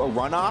go to a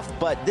runoff,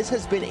 but this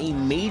has been a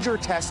major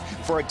test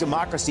for a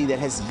democracy that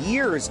has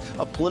years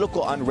of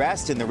political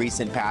unrest in the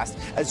recent past,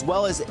 as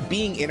well as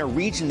being in a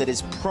region that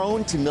is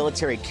prone to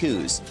military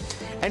coups.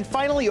 And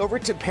finally, over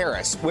to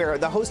Paris, where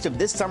the host of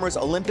this summer's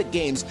Olympic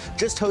Games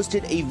just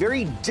hosted a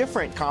very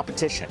different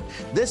competition.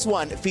 This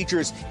one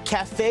features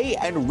cafe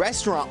and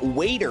restaurant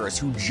waiters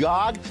who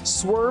jog,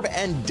 swerve,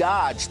 and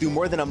dodge through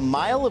more than a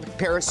mile of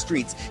Paris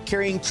streets,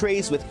 carrying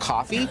trays with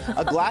coffee,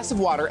 a glass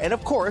of water, and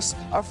of course,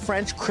 a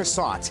French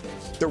croissant.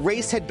 The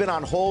race had been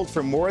on hold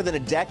for more than a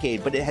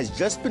decade, but it has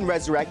just been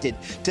resurrected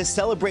to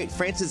celebrate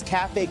France's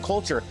cafe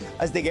culture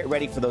as they get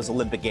ready for those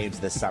Olympic Games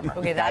this summer.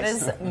 Okay, that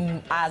is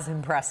as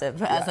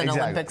impressive as an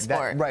Olympic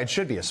sport. Right, it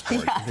should be a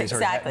sport. Yeah,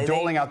 exactly.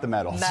 Doling out the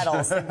medals.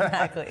 Medals,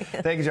 exactly.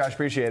 Thank you, Josh.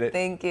 Appreciate it.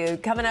 Thank you.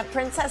 Coming up,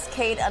 Princess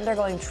Kate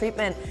undergoing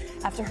treatment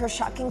after her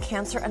shocking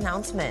cancer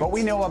announcement. What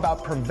we know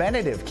about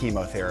preventative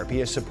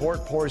chemotherapy as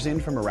support pours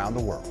in from around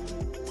the world.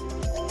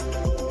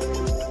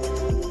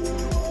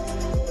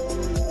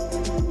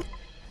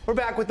 We're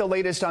back with the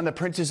latest on the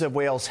Princess of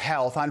Wales'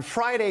 health. On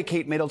Friday,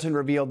 Kate Middleton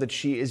revealed that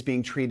she is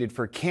being treated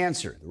for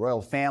cancer. The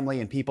royal family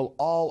and people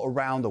all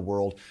around the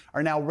world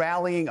are now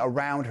rallying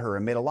around her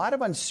amid a lot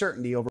of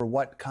uncertainty over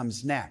what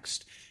comes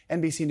next.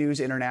 NBC News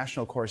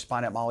international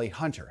correspondent Molly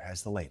Hunter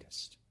has the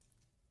latest.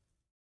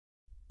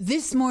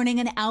 This morning,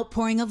 an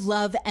outpouring of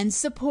love and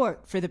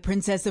support for the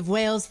Princess of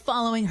Wales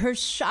following her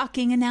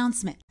shocking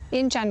announcement.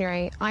 In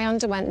January, I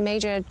underwent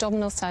major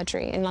abdominal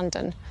surgery in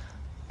London,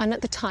 and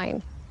at the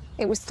time,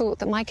 it was thought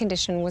that my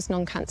condition was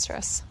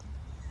non-cancerous.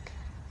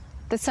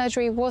 The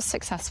surgery was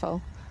successful.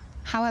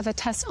 However,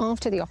 tests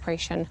after the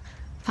operation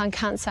found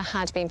cancer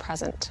had been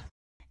present.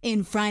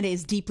 In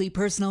Friday's deeply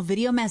personal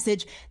video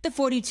message, the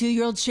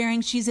 42-year-old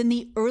sharing she's in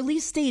the early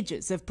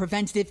stages of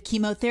preventative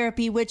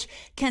chemotherapy, which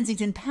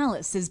Kensington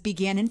Palace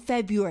began in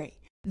February.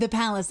 The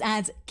palace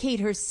adds Kate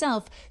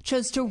herself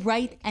chose to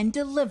write and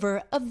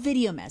deliver a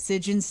video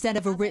message instead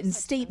of a written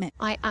statement.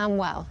 I am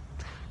well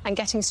and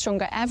getting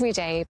stronger every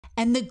day.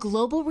 And the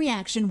global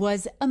reaction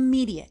was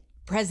immediate.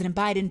 President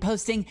Biden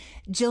posting,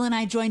 "Jill and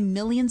I join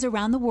millions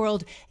around the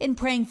world in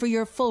praying for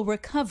your full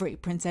recovery,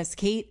 Princess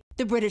Kate."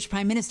 The British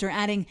Prime Minister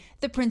adding,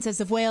 "The Princess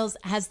of Wales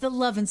has the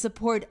love and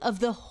support of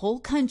the whole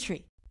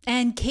country."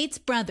 And Kate's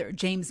brother,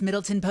 James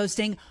Middleton,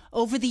 posting,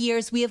 "Over the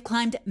years, we have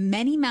climbed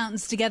many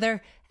mountains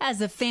together. As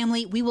a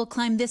family, we will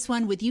climb this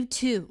one with you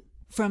too."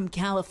 From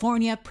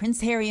California,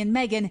 Prince Harry and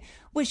Meghan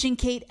wishing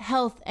Kate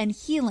health and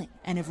healing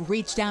and have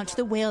reached out to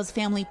the Wales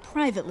family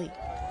privately.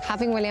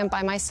 Having William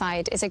by my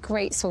side is a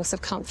great source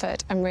of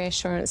comfort and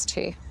reassurance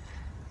too,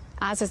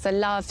 as is the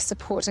love,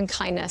 support and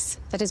kindness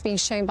that has been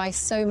shown by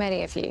so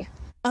many of you.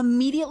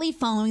 Immediately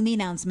following the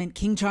announcement,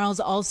 King Charles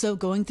also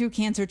going through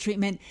cancer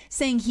treatment,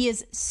 saying he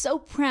is so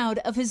proud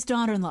of his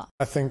daughter-in-law.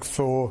 I think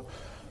for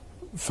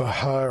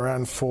her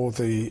and for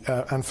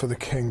the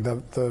king,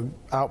 the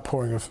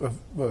outpouring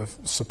of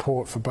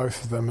support for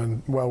both of them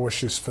and well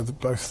wishes for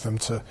both of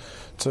them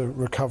to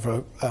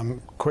recover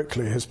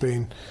quickly has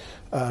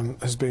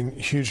been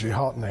hugely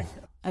heartening.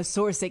 A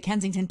source at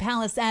Kensington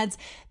Palace adds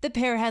the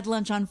pair had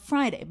lunch on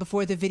Friday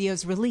before the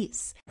video's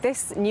release.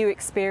 This new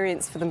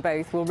experience for them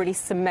both will really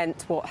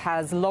cement what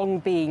has long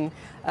been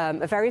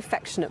a very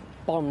affectionate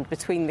bond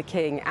between the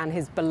king and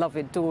his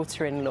beloved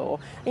daughter-in-law.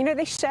 You know,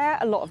 they share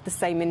a lot of the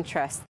same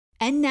interests.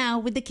 And now,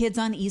 with the kids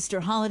on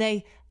Easter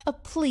holiday, a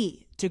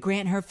plea to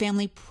grant her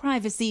family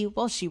privacy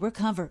while she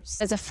recovers.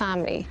 As a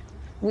family,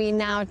 we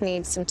now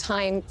need some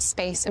time,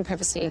 space and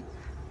privacy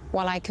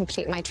while I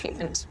complete my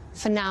treatment.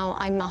 For now,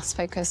 I must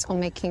focus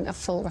on making a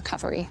full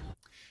recovery.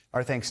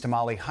 Our thanks to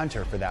Molly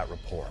Hunter for that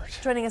report.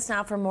 Joining us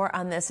now for more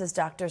on this is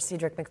Dr.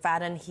 Cedric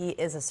McFadden. He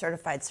is a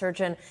certified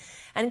surgeon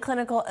and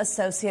clinical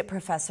associate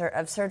professor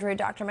of surgery.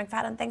 Dr.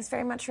 McFadden, thanks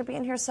very much for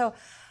being here. So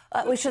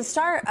we should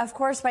start, of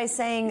course, by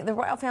saying the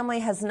royal family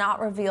has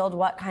not revealed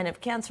what kind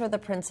of cancer the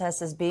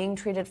princess is being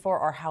treated for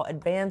or how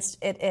advanced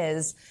it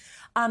is.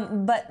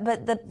 But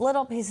the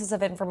little pieces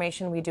of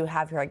information we do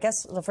have here, I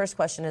guess the first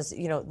question is,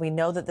 you know, we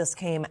know that this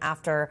came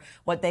after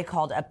what they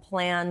called a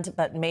planned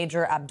but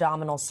major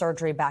abdominal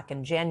surgery back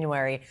in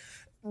January.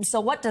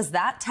 So what does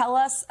that tell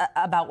us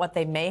about what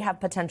they may have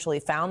potentially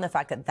found, the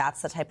fact that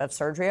that's the type of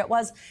surgery it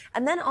was?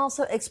 And then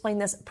also explain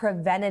this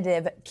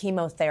preventative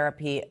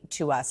chemotherapy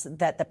to us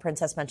that the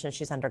princess mentioned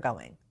she's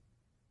undergoing.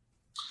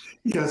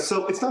 Yeah,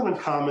 so it's not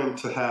uncommon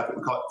to have what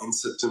we call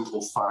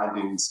incidental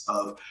findings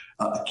of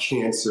a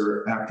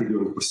cancer after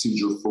doing a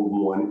procedure for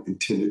one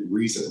intended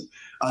reason.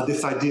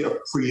 This idea of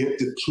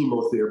preemptive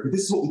chemotherapy,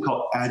 this is what we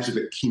call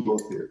adjuvant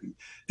chemotherapy.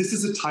 This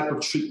is a type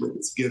of treatment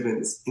that's given,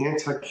 it's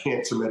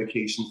anti-cancer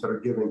medications that are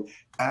given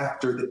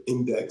after the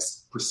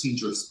index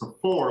procedure is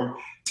performed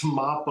to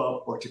mop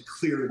up or to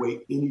clear away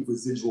any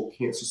residual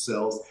cancer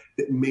cells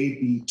that may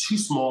be too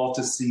small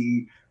to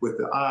see with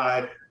the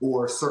eye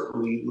or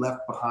certainly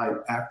left behind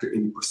after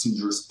any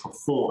procedure is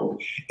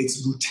performed.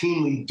 It's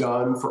routinely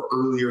done for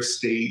earlier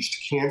staged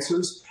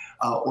cancers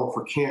or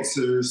for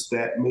cancers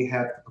that may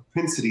have the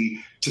propensity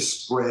to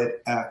spread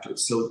after.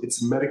 So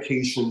it's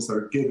medications that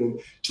are given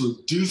to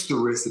reduce the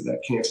risk that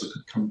that cancer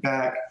could come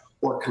back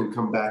or can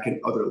come back in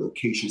other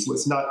locations. So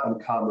it's not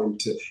uncommon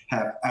to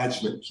have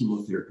adjuvant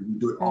chemotherapy. We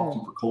do it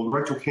often for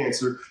colorectal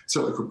cancer,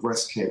 certainly for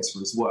breast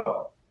cancer as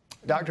well.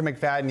 Dr.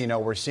 McFadden, you know,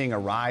 we're seeing a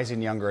rise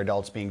in younger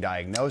adults being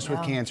diagnosed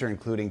with cancer,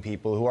 including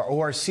people who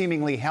are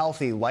seemingly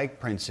healthy, like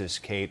Princess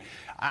Kate.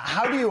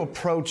 How do you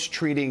approach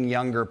treating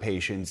younger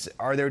patients?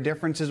 Are there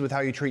differences with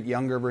how you treat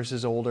younger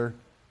versus older?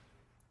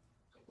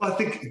 Well, I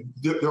think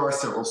there are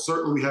several.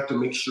 Certainly, we have to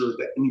make sure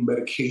that any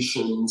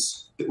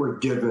medications that we're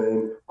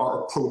given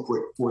are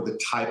appropriate for the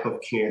type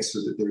of cancer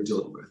that they're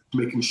dealing with,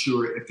 making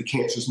sure if the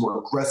cancer is more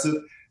aggressive,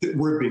 that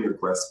we're being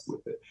aggressive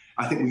with it.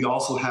 I think we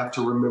also have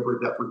to remember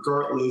that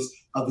regardless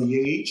of the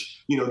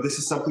age, you know, this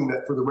is something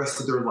that for the rest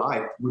of their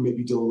life, we may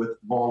be dealing with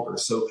longer.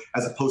 So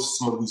as opposed to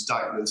someone who's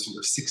diagnosed in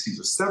their 60s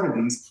or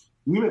 70s,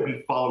 we may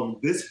be following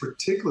this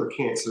particular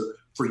cancer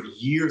for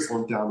years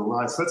on down the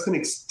line. So that's going to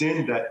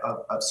extend that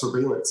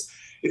surveillance.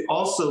 It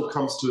also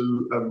comes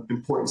to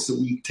importance that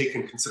we take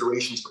in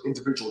considerations for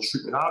individual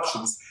treatment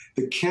options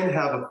that can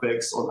have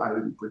effects on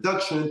either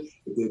reproduction,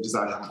 if they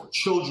desire to have more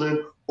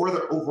children, or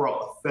their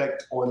overall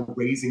effect on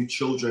raising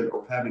children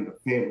or having a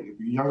family. If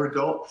you're a younger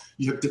adult,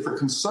 you have different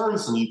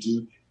concerns than you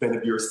do than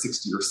if you're a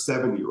 60 or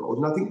 70-year-old.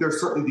 And I think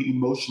there's certainly the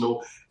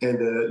emotional and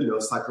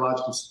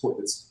psychological support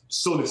that's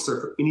so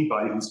necessary for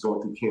anybody who's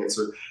going through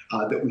cancer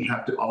that we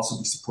have to also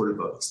be supportive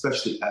of,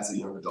 especially as a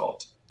young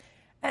adult.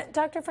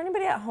 Doctor, for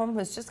anybody at home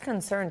who's just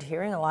concerned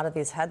hearing a lot of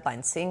these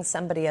headlines, seeing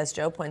somebody, as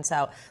Joe points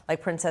out,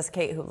 like Princess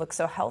Kate, who looks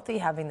so healthy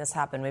having this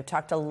happen. We've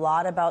talked a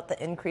lot about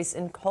the increase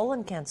in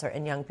colon cancer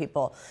in young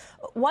people.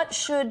 What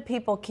should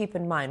people keep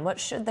in mind? What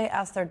should they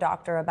ask their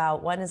doctor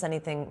about? When does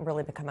anything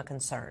really become a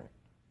concern?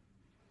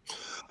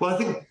 Well, I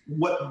think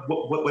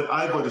what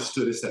I've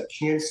understood is that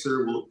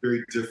cancer will look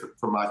very different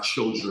for my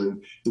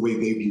children, the way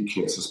they view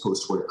cancer as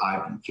opposed to the way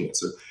I view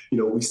cancer. You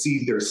know, we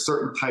see there are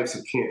certain types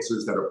of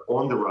cancers that are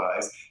on the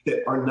rise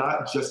that are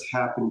not just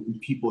happening in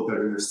people that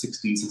are in their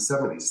 60s and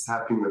 70s. It's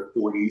happening in their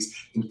 40s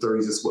and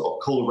 30s as well.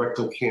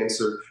 Colorectal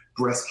cancer,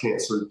 breast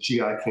cancer, GI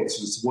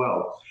cancers as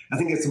well. I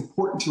think it's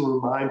important to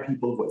remind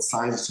people of what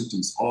signs and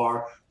symptoms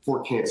are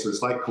for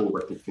cancers like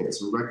colorectal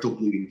cancer, rectal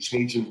bleeding,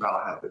 changing bowel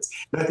habits.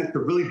 And I think the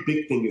really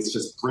big thing is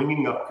just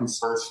bringing up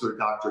concerns to their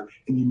doctor,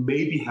 and you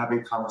may be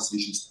having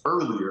conversations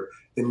earlier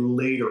than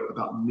later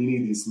about many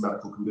of these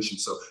medical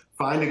conditions. So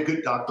find a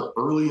good doctor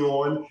early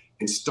on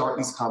and start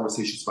these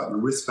conversations about your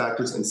risk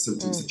factors and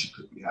symptoms that you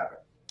could be having.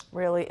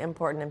 Really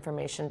important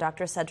information.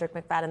 Dr. Cedric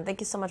McFadden,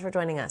 thank you so much for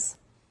joining us.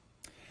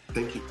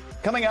 Thank you.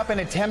 Coming up, an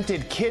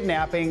attempted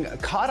kidnapping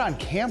caught on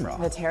camera.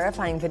 The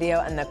terrifying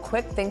video and the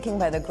quick thinking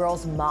by the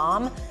girl's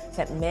mom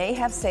that may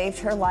have saved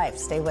her life.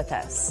 Stay with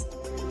us.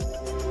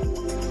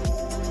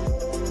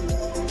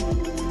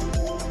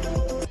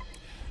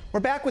 We're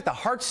back with the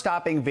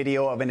heart-stopping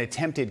video of an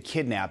attempted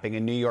kidnapping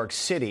in New York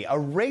City. A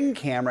Ring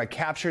camera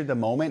captured the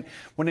moment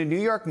when a New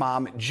York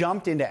mom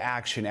jumped into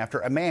action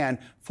after a man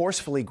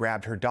forcefully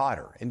grabbed her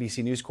daughter.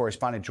 NBC News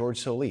correspondent George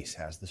Solis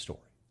has the story.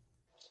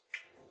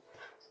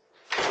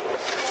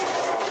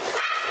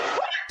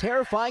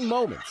 Terrifying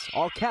moments,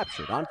 all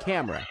captured on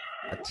camera.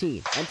 A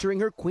teen entering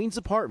her Queens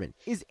apartment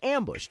is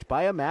ambushed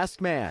by a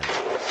masked man.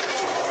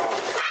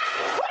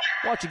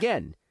 Watch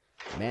again.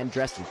 A man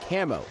dressed in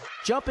camo,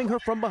 jumping her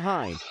from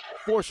behind,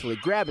 forcefully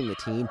grabbing the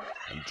teen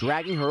and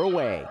dragging her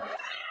away.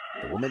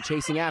 The woman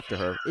chasing after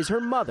her is her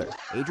mother,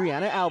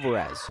 Adriana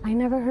Alvarez. I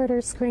never heard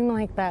her scream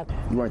like that.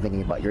 You weren't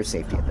thinking about your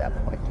safety at that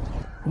point?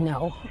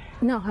 No,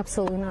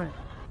 absolutely not.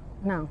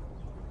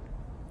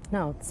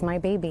 No, it's my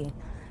baby.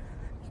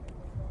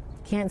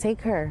 Can't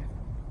take her.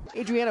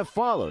 Adriana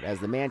followed as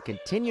the man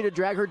continued to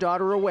drag her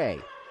daughter away,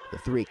 the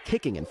three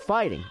kicking and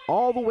fighting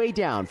all the way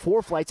down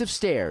 4 flights of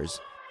stairs.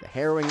 The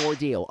harrowing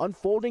ordeal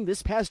unfolding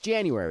this past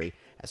January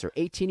as her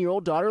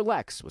 18-year-old daughter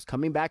Lex was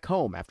coming back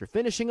home after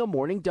finishing a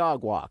morning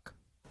dog walk.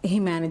 He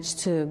managed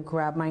to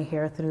grab my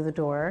hair through the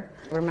door.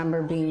 I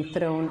remember being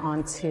thrown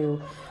onto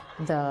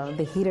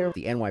the heater.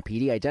 The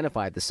NYPD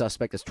identified the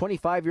suspect as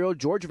 25-year-old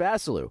George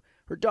Vasilou,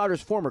 her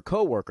daughter's former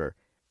co-worker.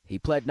 He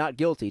pled not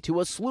guilty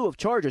to a slew of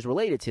charges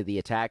related to the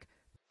attack,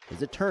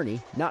 his attorney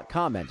not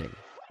commenting.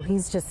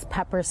 He's just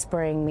pepper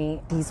spraying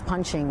me. He's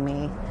punching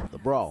me. The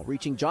brawl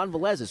reaching John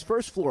Velez's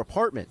first-floor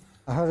apartment.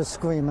 I heard her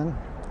screaming.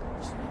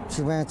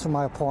 She ran to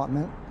my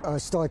apartment. I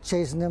started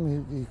chasing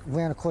him. He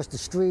ran across the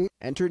street.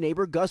 Enter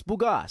neighbor Gus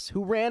Bugas,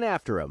 who ran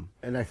after him.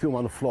 And I threw him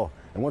on the floor.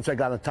 And once I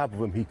got on top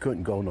of him, he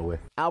couldn't go nowhere.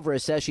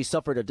 Alvarez says she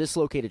suffered a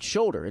dislocated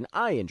shoulder and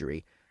eye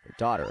injury. Her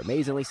daughter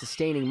amazingly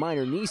sustaining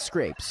minor knee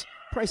scrapes.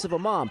 Price of a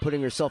mom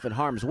putting herself in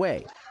harm's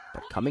way,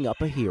 but coming up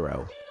a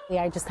hero.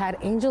 I just had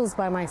angels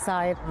by my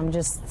side. I'm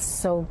just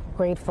so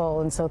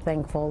grateful and so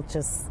thankful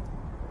just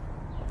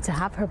to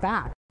have her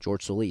back.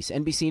 George Solis,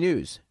 NBC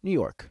News, New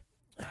York.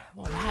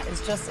 Well, that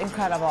is just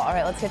incredible. All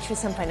right, let's get you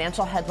some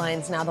financial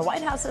headlines now. The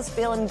White House is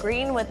feeling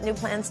green with new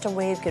plans to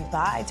wave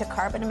goodbye to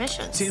carbon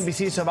emissions.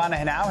 CNBC's Savannah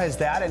Hanau has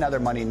that and other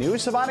money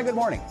news. Savannah, good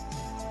morning.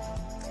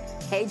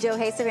 Hey, Joe.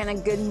 Hey, Savannah.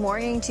 Good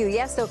morning to you.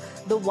 Yes, so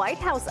the White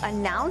House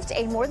announced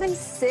a more than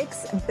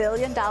 $6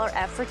 billion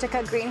effort to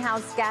cut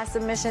greenhouse gas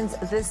emissions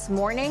this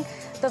morning.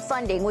 The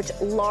funding, which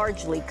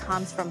largely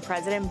comes from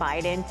President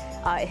Biden,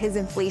 his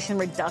Inflation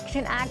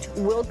Reduction Act,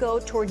 will go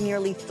toward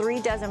nearly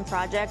 36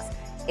 projects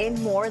in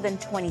more than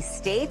 20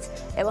 states.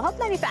 It will help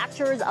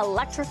manufacturers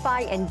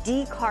electrify and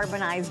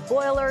decarbonize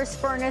boilers,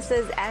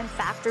 furnaces, and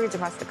factories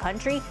across the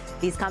country.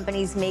 These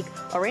companies make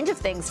a range of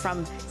things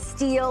from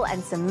steel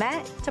and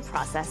cement to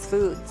processed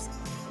foods.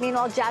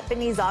 Meanwhile,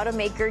 Japanese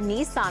automaker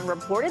Nissan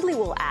reportedly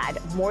will add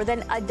more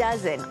than a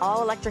dozen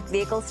all-electric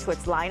vehicles to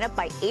its lineup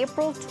by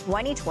April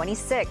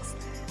 2026.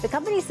 The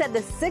company said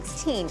the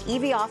 16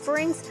 EV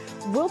offerings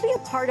will be a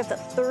part of the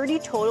 30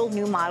 total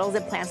new models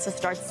it plans to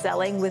start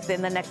selling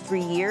within the next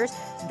 3 years.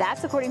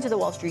 That's according to the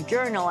Wall Street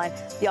Journal. And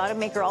the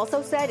automaker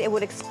also said it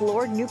would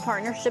explore new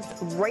partnerships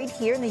right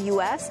here in the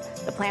U.S.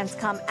 The plans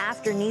come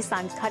after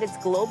Nissan cut its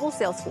global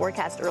sales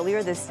forecast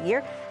earlier this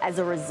year as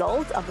a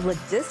result of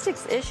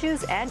logistics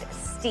issues and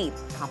steep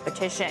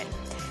competition.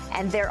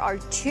 And there are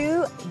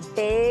two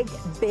big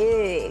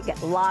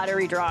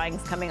lottery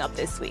drawings coming up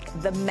this week.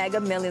 The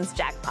Mega Millions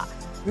jackpot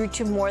grew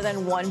to more than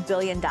 $1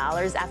 billion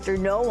after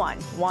no one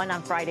won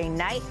on Friday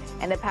night.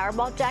 And the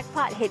Powerball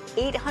jackpot hit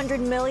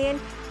 $800 million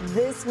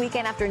this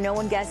weekend after no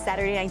one guessed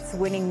Saturday night's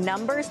winning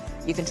numbers.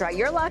 You can try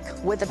your luck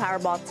with the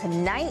Powerball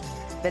tonight.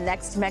 The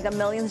next Mega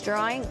Millions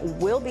drawing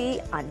will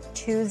be on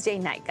Tuesday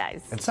night,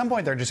 guys. At some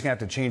point, they're just going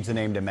to have to change the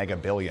name to Mega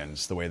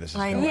Billions, the way this is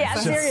going. Yeah,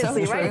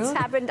 seriously, right? It's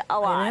happened a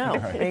lot. I know.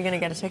 Are you going to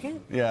get a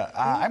ticket? Yeah,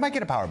 I might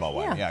get a Powerball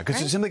one. Yeah,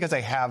 simply because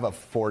I have a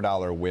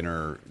 $4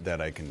 winner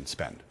that I can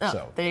spend. Oh,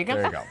 so there you go.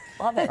 There you go.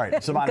 Love it. All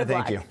right, Savannah,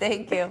 thank you.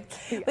 Thank you.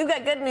 We've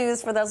got good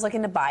news for those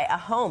looking to buy a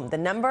home. The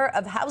number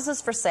of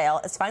houses for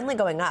sale is finally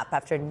going up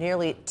after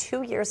nearly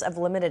 2 years of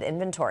limited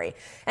inventory.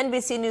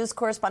 NBC News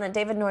correspondent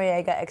David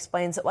Noriega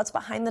explains what's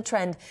behind the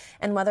trend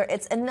and whether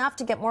it's enough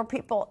to get more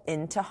people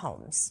into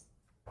homes.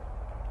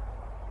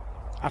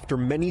 After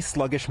many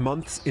sluggish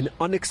months, an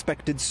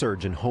unexpected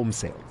surge in home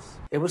sales.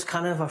 It was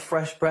kind of a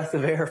fresh breath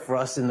of air for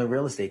us in the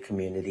real estate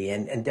community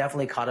and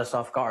definitely caught us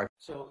off guard.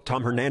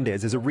 Tom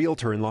Hernandez is a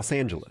realtor in Los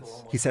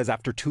Angeles. He says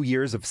after 2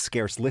 years of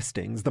scarce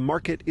listings, the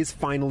market is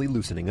finally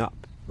loosening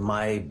up.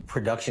 My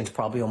production's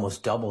probably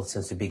almost doubled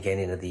since the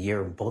beginning of the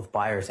year, both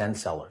buyers and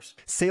sellers.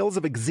 Sales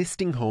of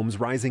existing homes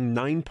rising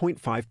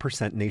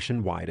 9.5%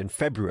 nationwide in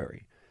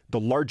February, the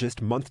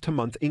largest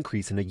month-to-month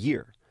increase in a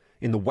year.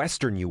 In the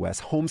western U.S.,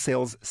 home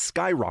sales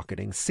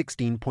skyrocketing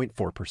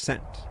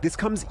 16.4%. This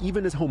comes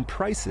even as home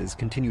prices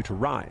continue to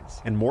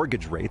rise, and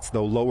mortgage rates,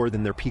 though lower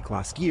than their peak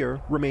last year,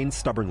 remain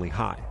stubbornly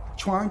high.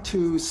 Trying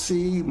to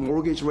see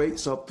mortgage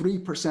rates of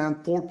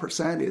 3%,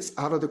 4% is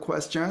out of the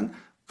question.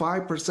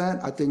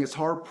 5%, I think it's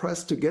hard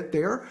pressed to get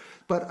there.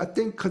 But I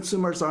think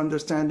consumers are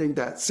understanding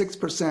that 6%,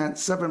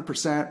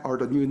 7% are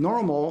the new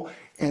normal,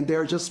 and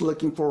they're just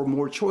looking for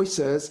more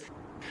choices.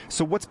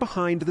 So what's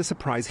behind the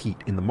surprise heat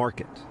in the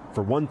market?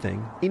 For one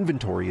thing,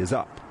 inventory is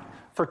up.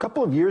 For a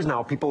couple of years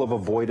now, people have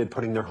avoided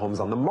putting their homes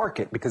on the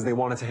market because they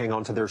wanted to hang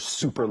on to their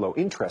super low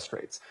interest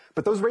rates.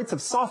 But those rates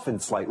have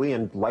softened slightly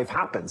and life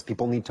happens.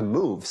 People need to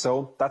move,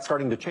 so that's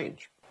starting to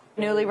change.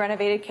 Newly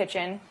renovated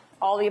kitchen,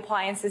 all the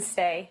appliances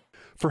stay.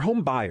 For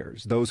home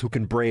buyers, those who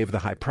can brave the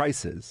high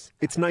prices,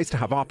 it's nice to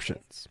have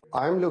options.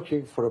 I'm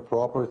looking for a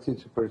property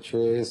to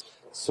purchase.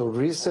 So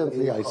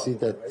recently I see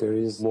that there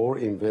is more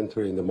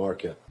inventory in the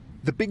market.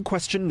 The big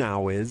question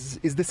now is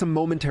this a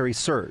momentary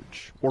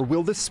surge, or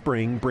will this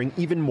spring bring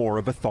even more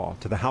of a thaw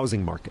to the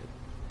housing market?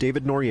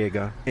 David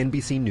Noriega,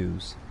 NBC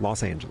News,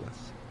 Los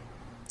Angeles.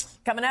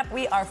 Coming up,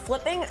 we are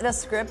flipping the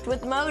script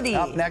with Modi.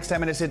 Up next, I'm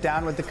going to sit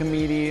down with the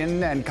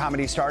comedian and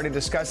comedy star to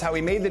discuss how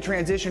he made the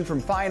transition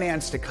from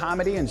finance to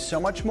comedy and so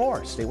much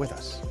more. Stay with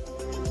us.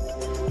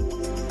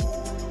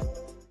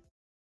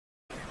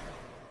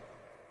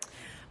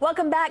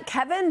 Welcome back.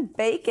 Kevin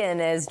Bacon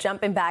is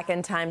jumping back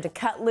in time to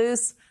cut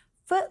loose.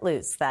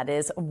 Footloose, that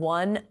is,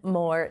 one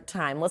more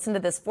time. Listen to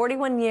this.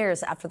 41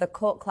 years after the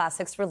cult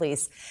classic's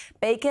release,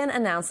 Bacon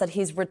announced that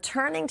he's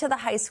returning to the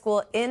high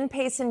school in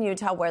Payson,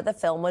 Utah, where the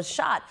film was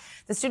shot.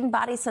 The student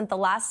body spent the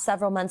last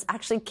several months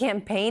actually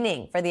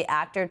campaigning for the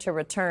actor to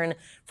return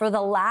for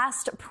the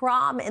last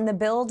prom in the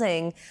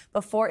building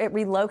before it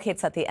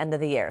relocates at the end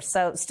of the year.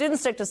 So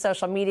students took to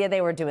social media.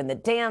 They were doing the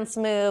dance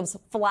moves,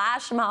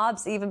 flash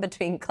mobs even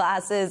between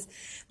classes.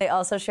 They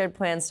also shared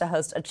plans to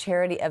host a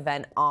charity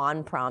event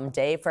on prom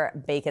day for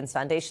Bacon's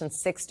foundation,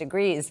 6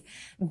 Degrees.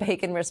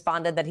 Bacon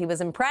responded that he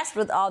was impressed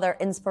with all their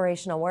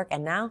inspirational work,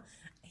 and now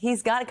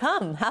he's got to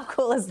come. How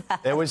cool is that?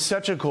 It was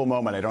such a cool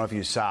moment. I don't know if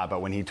you saw,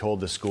 but when he told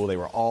the school they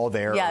were all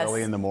there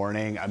early in the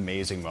morning,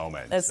 amazing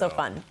moment. It's so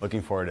fun.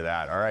 Looking forward to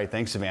that. All right,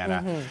 thanks,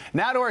 Savannah.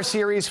 Now to our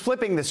series,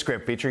 Flipping the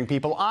Script, featuring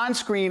people on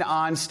screen,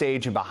 on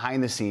stage, and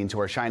behind the scenes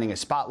who are shining a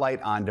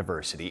spotlight on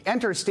diversity.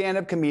 Enter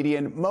stand-up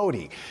comedian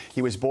Modi.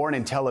 He was born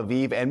in Tel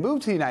Aviv and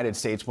moved to the United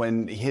States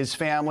with his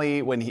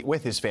family when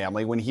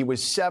he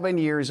was 7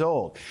 years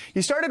old.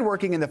 He started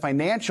working in the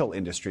financial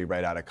industry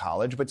right out of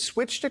college, but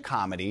switched to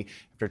comedy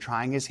after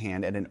trying his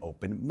hand at an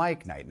open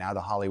mic night. Now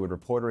the Hollywood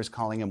Reporter is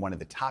calling him one of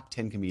the top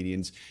 10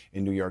 comedians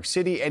in New York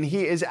City, and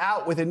he is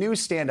out with a new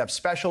stand-up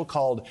special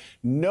called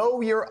Know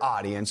Your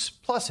Audience,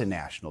 plus a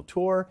national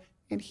tour.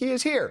 And he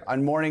is here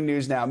on Morning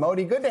News Now.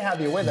 Modi, good to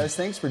have you with us.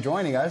 Thanks for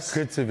joining us.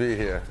 Good to be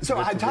here. So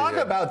I talk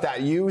about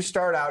that. You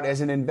start out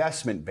as an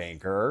investment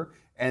banker,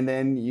 and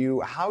then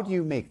how do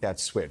you make that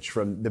switch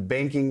from the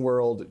banking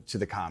world to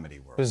the comedy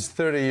world? It was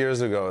 30 years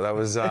ago. That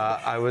was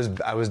I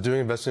was doing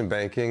investment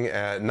banking,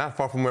 not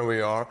far from where we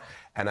are,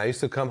 and I used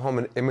to come home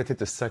and imitate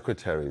the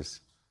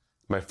secretaries.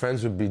 My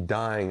friends would be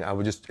dying. I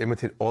would just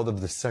imitate all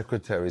of the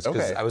secretaries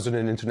because I was in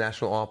an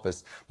international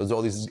office. There's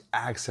all these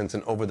accents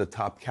and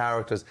over-the-top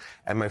characters.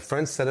 And my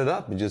friends set it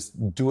up and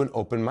just do an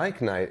open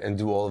mic night and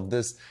do all of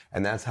this.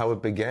 And that's how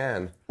it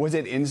began. Was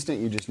it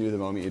instant? You just knew the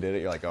moment you did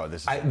it? You're like, oh,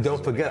 this is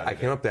Don't forget, I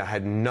came up there. I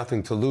had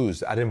nothing to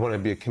lose. I didn't want to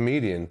be a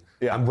comedian.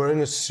 Yeah. I'm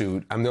wearing a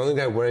suit. I'm the only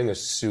guy wearing a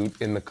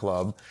suit in the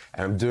club.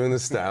 And I'm doing the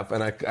stuff.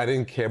 And I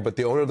didn't care. But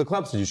the owner of the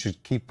club said you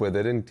should keep with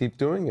it and keep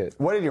doing it.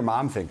 What did your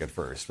mom think at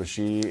first? Was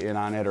she in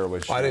on it or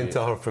was she... I didn't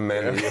tell her for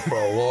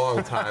a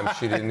long time.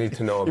 She didn't need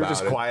to know about it. You were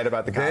just quiet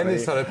about the comedy. Then it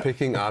started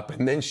picking up,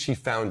 and then she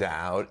found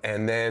out,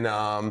 and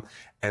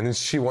then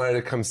she wanted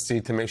to come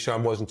see to make sure I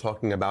wasn't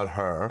talking about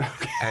her.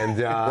 And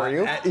were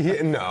you?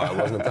 No, I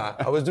wasn't.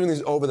 I was doing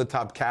these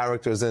over-the-top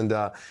characters, and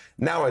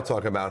now I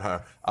talk about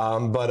her. I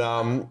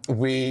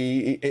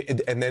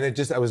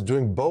was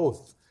doing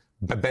both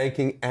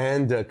banking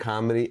and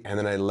comedy, and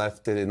then I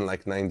left it in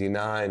like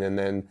 '99, and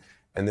then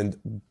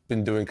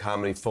been doing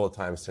comedy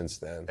full-time since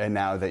then. And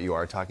now that you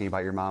are talking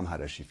about your mom, how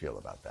does she feel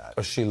about that?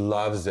 Oh, she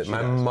loves it.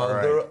 My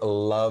mother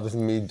loves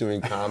me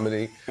doing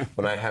comedy.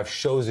 When I have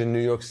shows in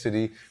New York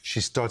City, she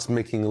starts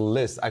making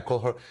lists. I call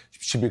her,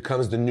 she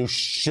becomes the new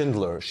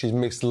Schindler. She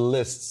makes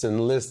lists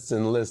and lists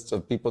and lists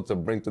of people to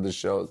bring to the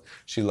shows.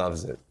 She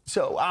loves it.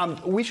 So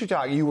we should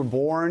talk. You were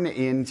born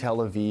in Tel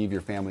Aviv. Your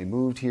family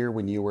moved here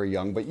when you were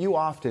young, but you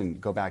often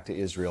go back to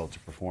Israel to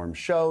perform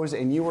shows,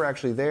 and you were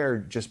actually there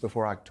just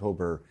before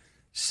October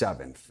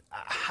 7th.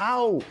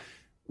 I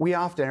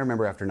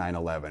remember after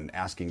 9/11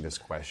 asking this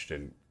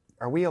question,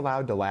 Are we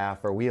allowed to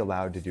laugh? Are we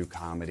allowed to do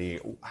comedy?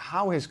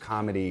 How has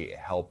comedy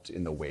helped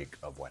in the wake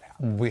of what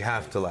happened? We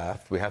have to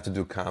laugh. We have to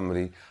do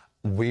comedy.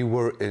 We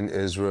were in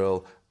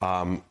Israel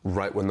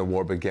right when the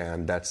war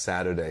began, that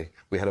Saturday.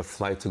 We had a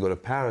flight to go to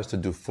Paris to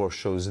do 4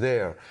 shows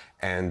there.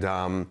 And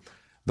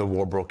the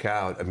war broke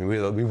out. I mean,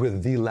 we were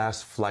the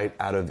last flight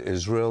out of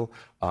Israel.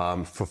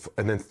 And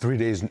then 3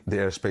 days, the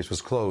airspace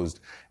was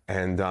closed.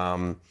 And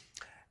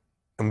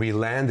we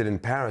landed in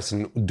Paris,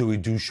 and do we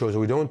do shows or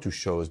we don't do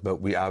shows? But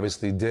we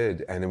obviously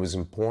did, and it was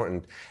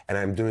important. And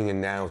I'm doing it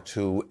now,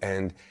 too.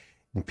 And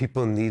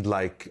people need,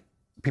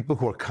 people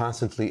who are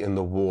constantly in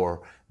the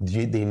war,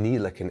 they need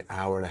like an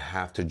hour and a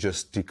half to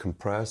just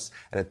decompress.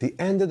 And at the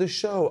end of the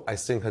show, I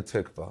sing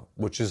Hatikva,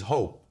 which is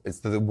hope.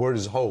 The word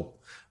is hope.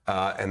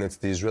 And it's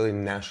the Israeli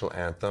national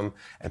anthem.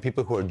 And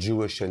people who are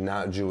Jewish and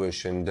not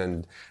Jewish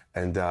and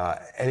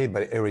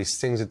everybody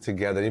sings it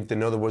together. Even if they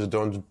know the words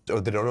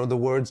or they don't know the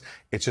words,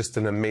 it's just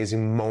an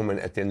amazing moment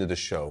at the end of the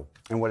show.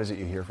 And what is it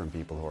you hear from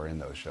people who are in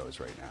those shows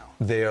right now?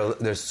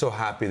 They're so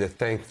happy. They're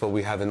thankful.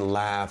 We haven't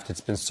laughed.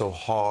 It's been so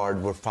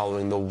hard. We're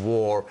following the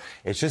war.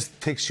 It just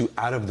takes you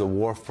out of the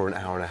war for an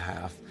hour and a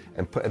half,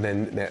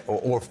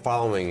 or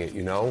following it.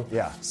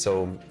 Yeah.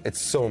 So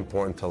it's so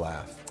important to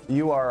laugh.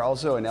 You are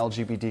also an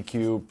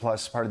LGBTQ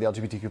plus part of the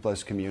LGBTQ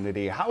plus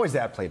community. How has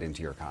that played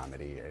into your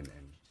comedy?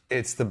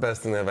 It's the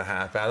best thing that ever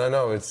happened. I don't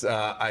know. It's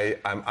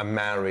I'm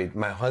married.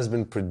 My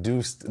husband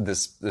produced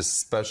this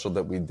special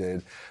that we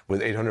did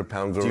with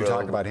 800-pound gorilla. Do you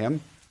talk about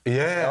him?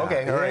 Yeah.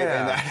 Okay. All right.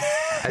 Yeah.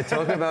 I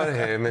talk about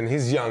him, and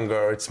he's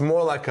younger. It's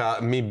more like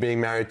me being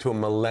married to a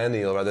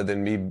millennial rather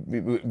than me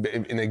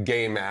in a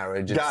gay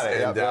marriage. Got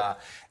it.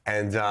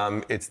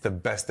 And it's the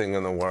best thing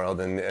in the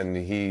world. And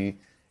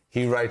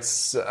he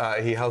writes.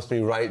 He helps me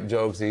write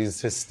jokes.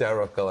 He's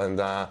hysterical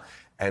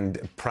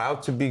and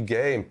proud to be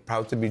gay and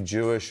proud to be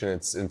Jewish, and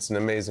it's an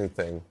amazing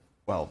thing.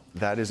 Well,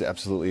 that is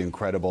absolutely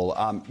incredible.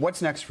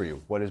 What's next for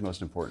you? What is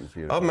most important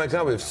for you? Oh my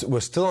God, we're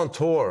still on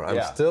tour.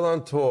 I'm still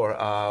on tour.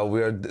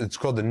 It's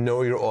called the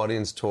Know Your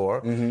Audience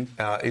Tour.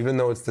 Mm-hmm. Even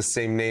though it's the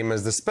same name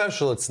as the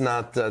special, it's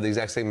not the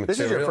exact same material.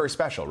 This is your first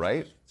special,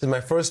 right? This is my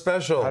first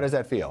special. How does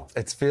that feel?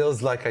 It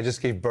feels like I just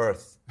gave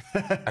birth.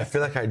 I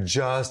feel like I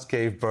just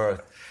gave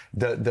birth.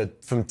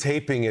 From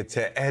taping it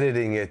to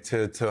editing it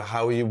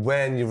to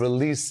when you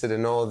release it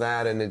and all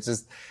that, and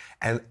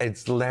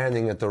it's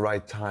landing at the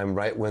right time,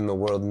 right when the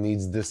world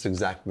needs this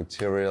exact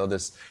material,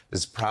 this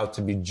proud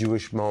to be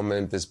Jewish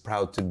moment, this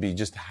proud to be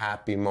just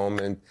happy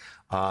moment.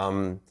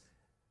 The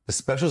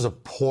special is a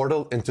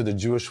portal into the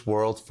Jewish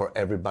world for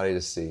everybody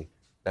to see.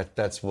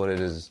 That's what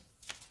it is.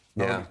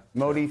 Yeah.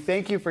 Modi,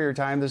 thank you for your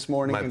time this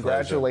morning. My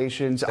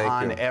Congratulations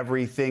on you.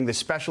 everything. The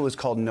special is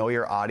called Know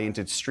Your Audience.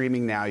 It's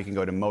streaming now. You can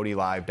go to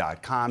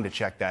modilive.com to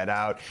check that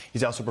out.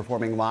 He's also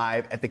performing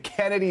live at the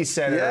Kennedy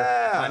Center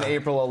on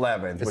April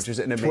 11th, which is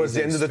an amazing towards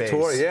the end of the space.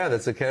 tour. Yeah,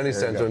 that's the Kennedy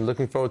Center. And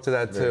looking forward to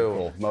that, Very too.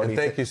 Cool. Modi, and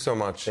thank you so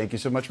much. Thank you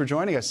so much for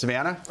joining us.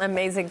 Savannah?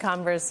 Amazing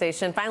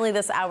conversation. Finally,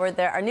 this hour,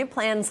 there are new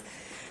plans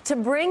to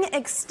bring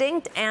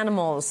extinct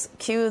animals,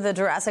 cue the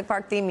Jurassic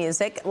Park theme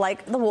music,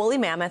 like the woolly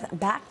mammoth,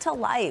 back to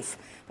life.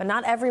 But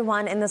not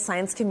everyone in the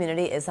science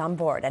community is on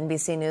board.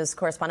 NBC News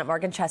correspondent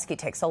Morgan Chesky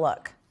takes a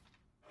look.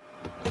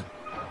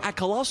 At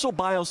Colossal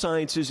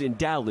Biosciences in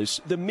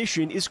Dallas, the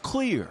mission is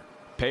clear.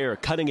 Pair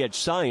cutting-edge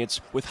science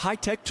with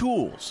high-tech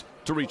tools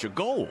to reach a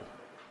goal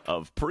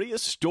of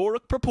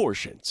prehistoric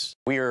proportions.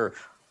 We're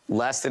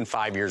less than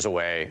 5 years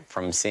away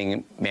from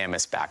seeing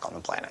mammoths back on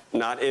the planet.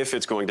 Not if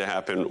it's going to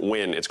happen,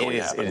 when it's going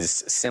to happen. It is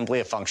simply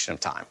a function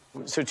of time.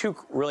 So two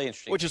really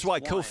interesting Which is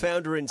why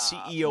co-founder and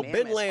CEO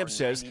Ben Lamb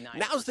says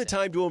now's the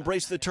time to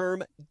embrace the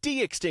term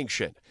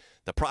de-extinction,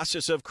 the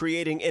process of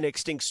creating an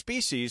extinct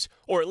species,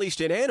 or at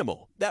least an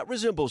animal, that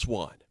resembles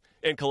one.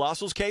 In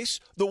Colossal's case,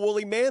 the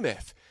woolly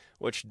mammoth,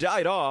 which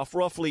died off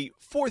roughly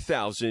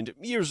 4,000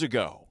 years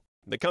ago.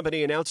 The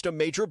company announced a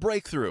major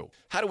breakthrough,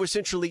 how to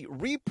essentially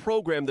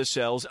reprogram the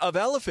cells of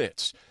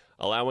elephants,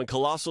 allowing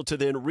Colossal to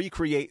then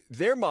recreate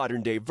their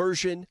modern-day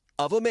version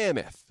of a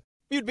mammoth.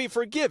 You'd be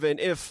forgiven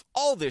if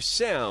all this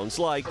sounds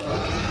like...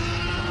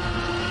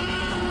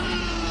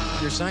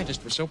 Your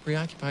scientists were so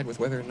preoccupied with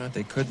whether or not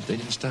they could, they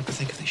didn't stop to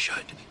think if they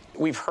should.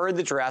 We've heard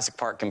the Jurassic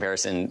Park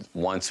comparison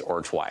once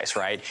or twice,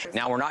 right?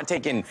 Now, we're not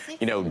taking,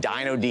 dino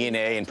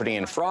DNA and putting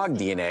in frog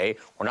DNA.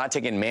 We're not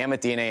taking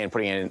mammoth DNA and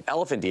putting in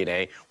elephant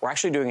DNA. We're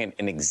actually doing it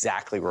in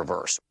exactly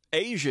reverse.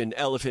 Asian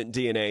elephant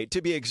DNA,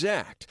 to be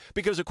exact,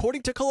 because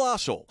according to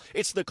Colossal,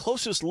 it's the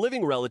closest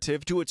living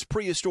relative to its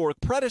prehistoric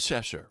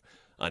predecessor,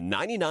 a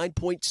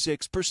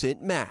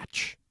 99.6%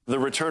 match. The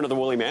return of the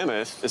woolly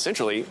mammoth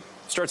essentially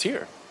starts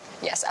here.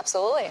 Yes,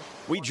 absolutely.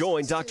 We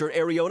joined Dr.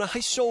 Ariona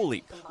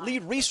Haisoli,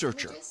 lead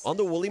researcher on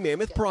the Woolly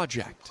Mammoth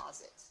Project.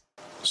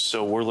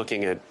 So we're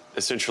looking at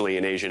essentially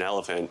an Asian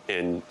elephant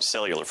in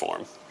cellular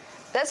form.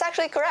 That's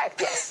actually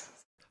correct, yes.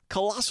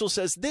 Colossal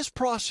says this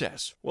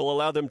process will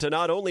allow them to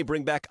not only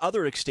bring back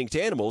other extinct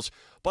animals,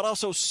 but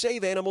also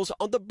save animals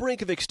on the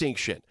brink of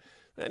extinction,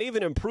 and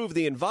even improve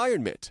the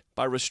environment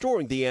by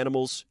restoring the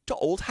animals to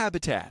old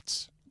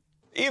habitats.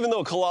 Even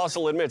though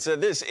Colossal admits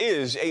that this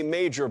is a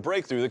major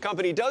breakthrough, the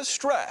company does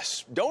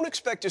stress don't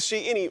expect to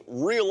see any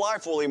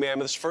real-life woolly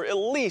mammoths for at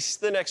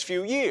least the next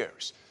few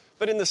years.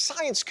 But in the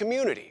science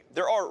community,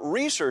 there are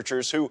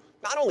researchers who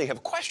not only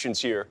have questions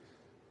here,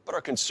 but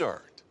are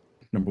concerned.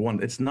 Number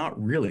one, it's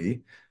not really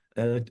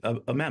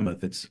a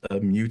mammoth. It's a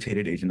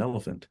mutated Asian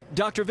elephant.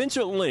 Dr.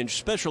 Vincent Lynch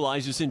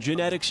specializes in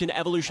genetics and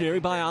evolutionary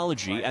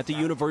biology at the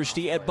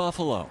University at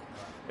Buffalo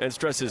and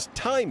stresses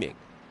timing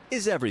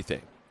is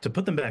everything. To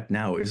put them back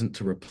now isn't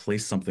to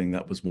replace something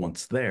that was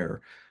once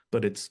there,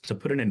 but it's to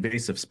put an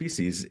invasive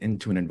species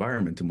into an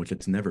environment in which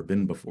it's never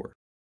been before.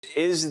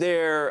 Is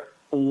there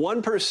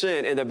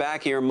 1% in the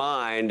back of your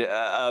mind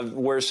of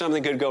where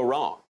something could go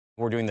wrong?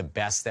 We're doing the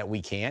best that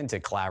we can to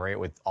collaborate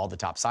with all the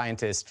top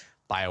scientists,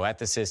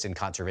 bioethicists, and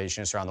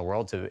conservationists around the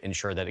world to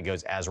ensure that it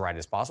goes as right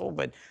as possible.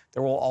 But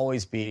there will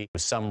always be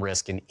some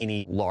risk in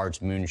any large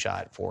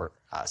moonshot for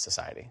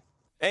society.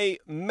 A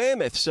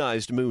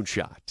mammoth-sized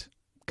moonshot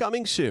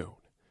coming soon.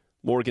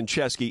 Morgan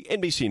Chesky,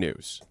 NBC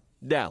News,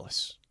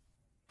 Dallas.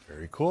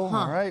 Very cool.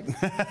 All right.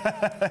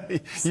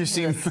 You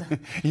seem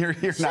you're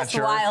not sure. It's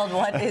wild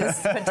what is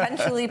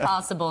potentially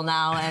possible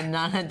now,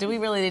 and do we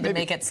really need to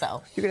make it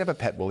so? You could have a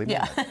pet woolly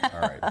mammoth. Yeah.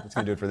 All right. That's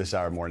going to do it for this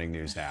hour of Morning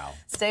News Now.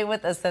 Stay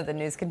with us, so the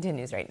news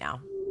continues right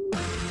now.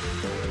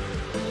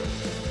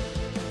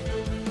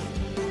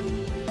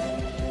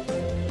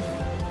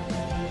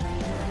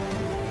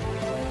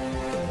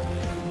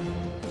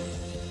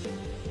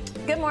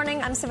 Good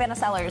morning. I'm Savannah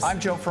Sellers. I'm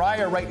Joe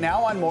Fryer. Right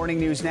now on Morning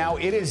News Now,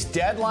 it is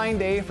deadline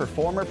day for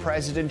former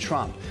President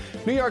Trump.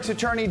 New York's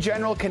Attorney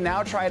General can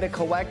now try to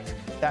collect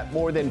that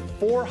more than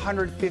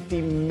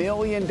 $450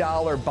 million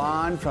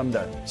bond from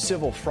the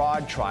civil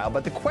fraud trial.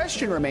 But the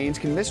question remains,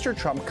 can Mr.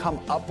 Trump come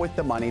up with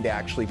the money to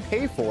actually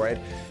pay for it?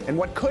 And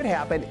what could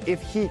happen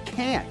if he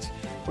can't?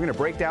 We're going to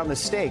break down the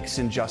stakes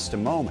in just a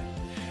moment.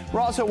 We're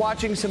also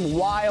watching some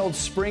wild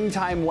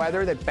springtime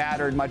weather that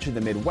battered much of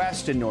the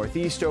Midwest and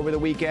Northeast over the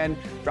weekend,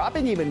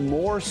 dropping even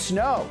more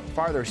snow.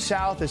 Farther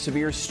south, the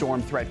severe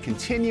storm threat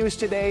continues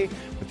today,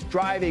 with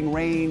driving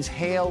rains,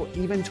 hail,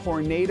 even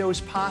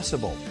tornadoes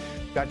possible.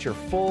 We've got your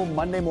full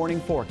Monday morning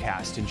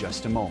forecast in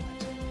just a moment.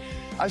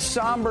 A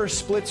somber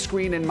split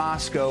screen in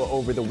Moscow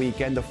over the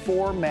weekend. The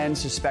 4 men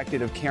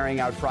suspected of carrying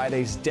out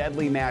Friday's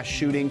deadly mass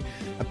shooting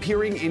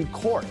appearing in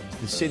court.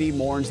 The city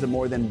mourns the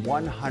more than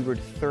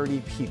 130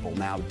 people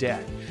now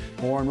dead.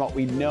 More on what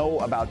we know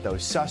about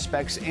those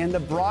suspects and the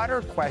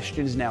broader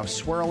questions now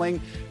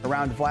swirling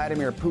around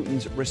Vladimir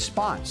Putin's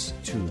response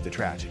to the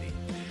tragedy.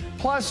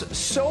 Plus,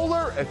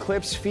 solar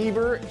eclipse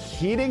fever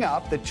heating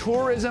up, the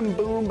tourism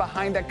boom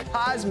behind a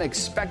cosmic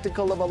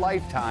spectacle of a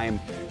lifetime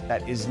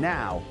that is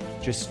now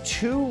just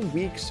 2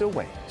 weeks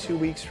away, 2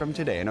 weeks from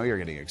today. I know you're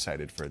getting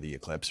excited for the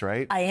eclipse,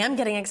 right? I am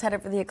getting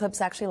excited for the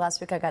eclipse. Actually, last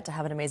week I got to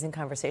have an amazing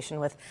conversation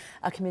with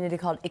a community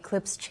called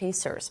Eclipse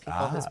Chasers,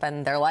 people who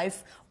spend their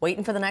life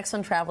waiting for the next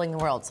one, traveling the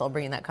world. So I'll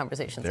bring you that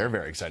conversation. They're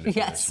very excited for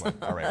this one.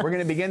 All right, we're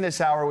going to begin this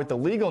hour with the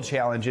legal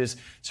challenges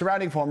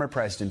surrounding former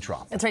President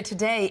Trump. That's right.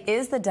 Today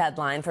is the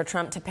deadline for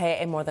Trump to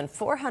pay a more than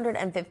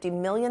 $450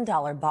 million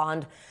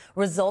bond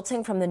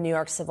resulting from the New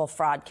York civil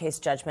fraud case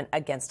judgment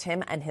against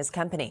him and his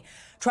company.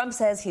 Trump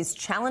says he's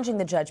challenging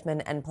the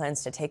judgment and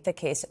plans to take the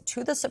case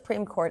to the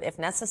Supreme Court if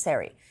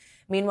necessary.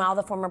 Meanwhile,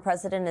 the former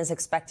president is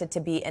expected to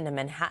be in a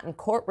Manhattan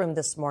courtroom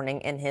this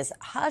morning in his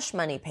hush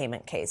money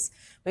payment case.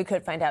 We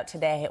could find out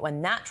today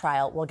when that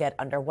trial will get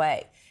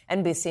underway.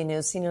 NBC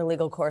News senior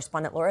legal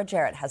correspondent Laura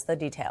Jarrett has the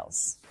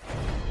details.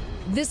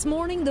 This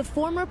morning, the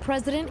former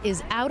president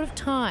is out of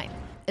time.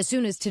 As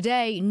soon as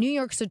today, New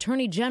York's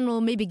Attorney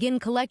General may begin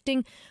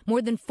collecting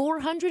more than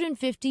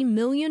 $450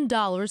 million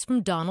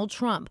from Donald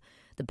Trump,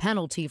 the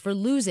penalty for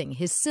losing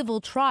his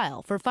civil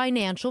trial for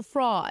financial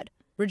fraud.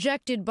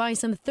 Rejected by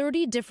some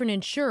 30 different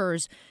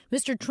insurers,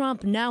 Mr.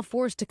 Trump now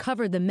forced to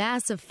cover the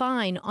massive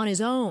fine on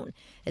his own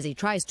as he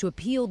tries to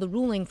appeal the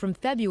ruling from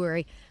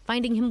February,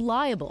 finding him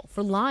liable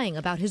for lying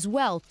about his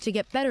wealth to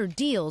get better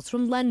deals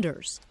from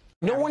lenders.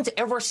 No one's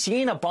ever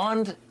seen a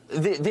bond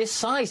this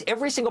size.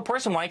 Every single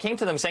person, when I came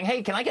to them saying,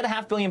 hey, can I get a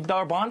 $500 million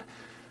bond?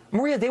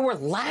 Maria, they were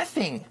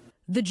laughing.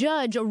 The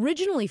judge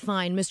originally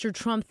fined Mr.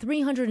 Trump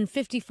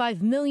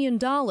 $355 million,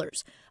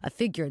 a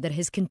figure that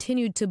has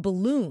continued to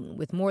balloon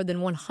with more than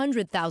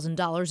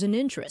 $100,000 in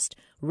interest,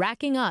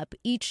 racking up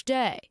each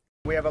day.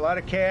 We have a lot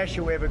of cash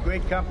and we have a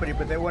great company,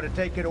 but they want to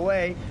take it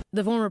away.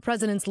 The former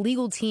president's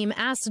legal team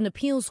asked an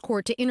appeals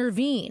court to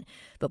intervene,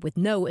 but with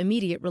no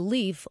immediate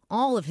relief,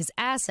 all of his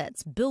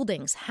assets,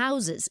 buildings,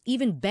 houses,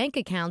 even bank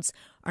accounts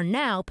are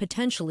now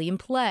potentially in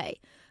play,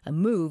 a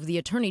move the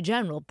attorney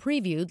general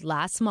previewed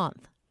last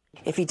month.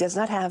 If he does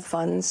not have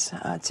funds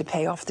to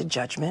pay off the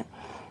judgment,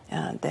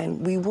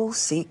 then we will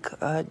seek,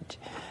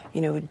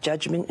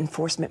 judgment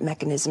enforcement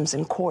mechanisms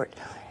in court,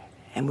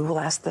 and we will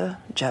ask the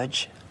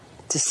judge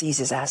to seize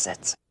his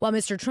assets. While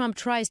Mr. Trump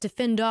tries to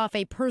fend off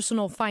a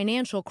personal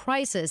financial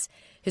crisis,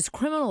 his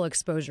criminal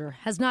exposure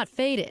has not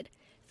faded.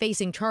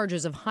 Facing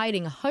charges of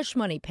hiding a hush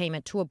money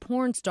payment to a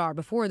porn star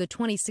before the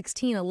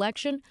 2016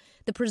 election,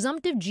 the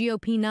presumptive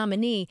GOP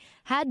nominee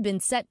had been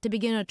set to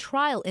begin a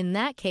trial in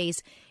that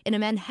case in a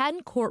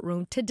Manhattan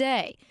courtroom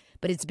today,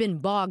 but it's been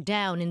bogged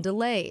down in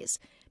delays.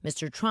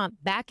 Mr. Trump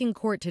back in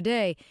court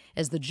today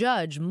as the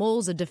judge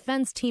mulls a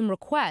defense team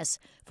request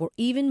for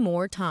even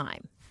more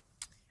time.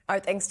 Our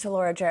thanks to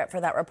Laura Jarrett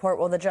for that report.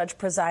 Well, the judge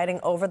presiding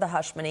over the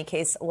hush money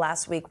case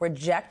last week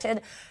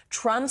rejected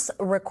Trump's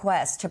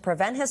request to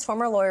prevent his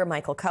former lawyer,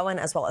 Michael Cohen,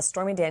 as well as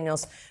Stormy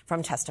Daniels,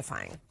 from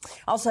testifying.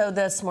 Also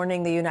this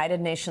morning, the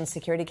United Nations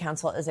Security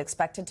Council is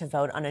expected to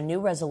vote on a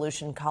new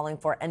resolution calling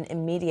for an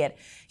immediate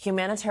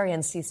humanitarian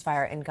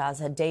ceasefire in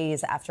Gaza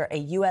days after a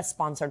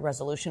U.S.-sponsored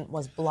resolution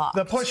was blocked.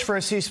 The push for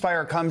a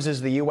ceasefire comes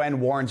as the UN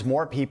warns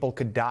more people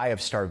could die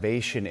of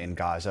starvation in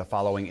Gaza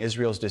following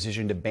Israel's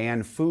decision to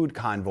ban food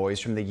convoys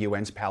from the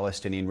UN's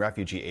Palestinian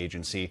Refugee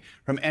Agency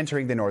from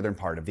entering the northern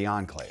part of the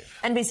enclave.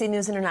 NBC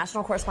News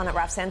international correspondent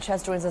Raf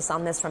Sanchez joins us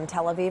on this from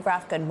Tel Aviv.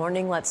 Raf, good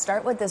morning. Let's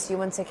start with this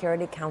UN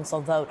Security Council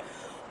vote.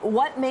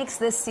 What makes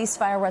this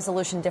ceasefire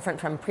resolution different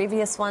from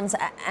previous ones,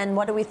 and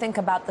what do we think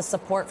about the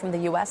support from the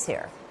U.S.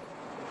 here?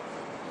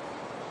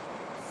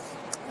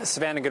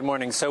 Savannah, good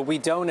morning. So we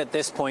don't at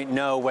this point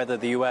know whether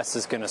the U.S.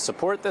 is going to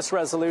support this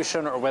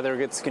resolution or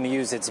whether it's going to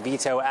use its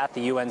veto at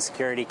the UN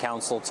Security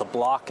Council to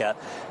block it.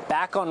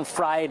 Back on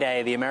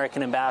Friday, the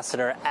American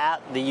ambassador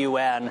at the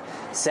UN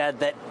said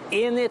that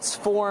in its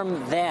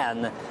form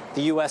then,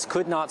 the U.S.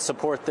 could not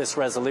support this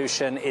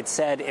resolution. It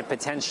said it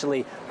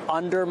potentially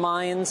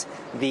undermines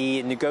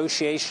the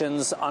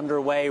negotiations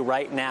underway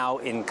right now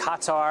in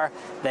Qatar,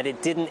 that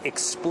it didn't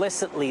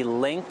explicitly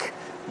link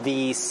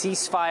the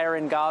ceasefire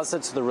in Gaza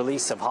to the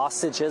release of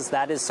hostages.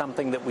 That is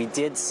something that we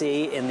did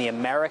see in the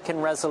American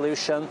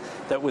resolution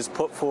that was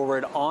put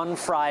forward on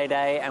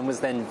Friday and was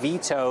then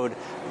vetoed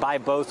by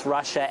both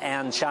Russia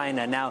and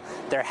China. Now,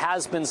 there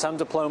has been some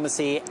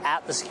diplomacy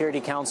at the Security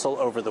Council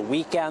over the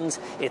weekend.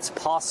 It's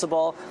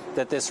possible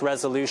that this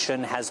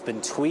resolution has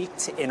been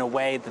tweaked in a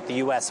way that the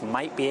U.S.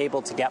 might be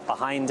able to get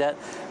behind it.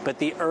 But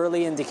the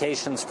early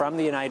indications from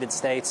the United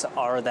States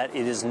are that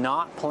it is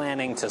not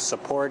planning to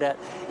support it.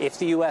 If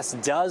the U.S.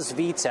 does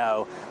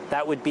veto,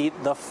 that would be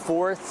the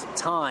fourth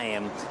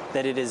time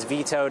that it has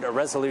vetoed a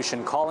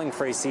resolution calling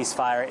for a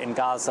ceasefire in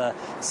Gaza,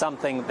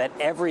 something that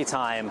every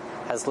time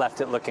has left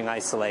it looking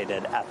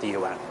isolated at the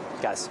UN.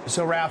 Guys.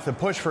 So, Raf, the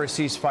push for a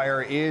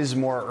ceasefire is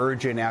more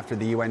urgent after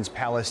the UN's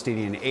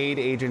Palestinian Aid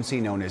Agency,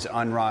 known as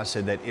UNRWA,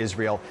 said that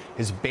Israel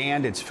has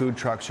banned its food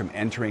trucks from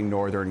entering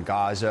northern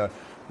Gaza.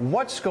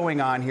 What's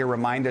going on here?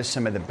 Remind us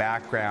some of the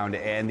background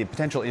and the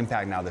potential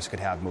impact now this could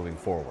have moving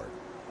forward.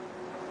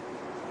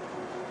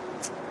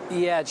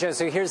 Yeah, Joe,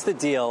 so here's the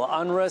deal.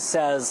 UNRWA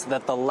says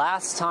that the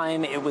last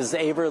time it was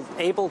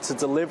able to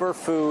deliver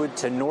food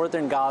to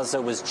northern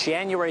Gaza was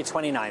January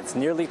 29th,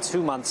 nearly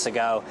 2 months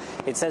ago.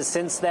 It says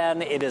since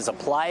then it has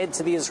applied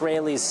to the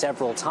Israelis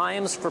several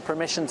times for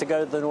permission to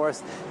go to the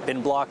north,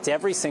 been blocked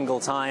every single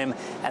time,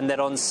 and that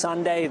on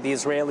Sunday the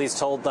Israelis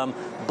told them,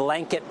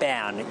 blanket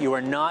ban. You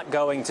are not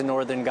going to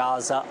northern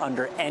Gaza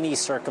under any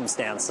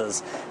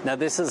circumstances. Now,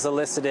 this has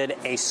elicited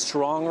a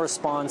strong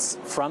response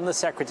from the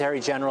Secretary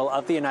General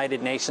of the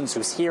United Nations,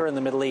 who's here in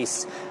the Middle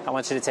East. I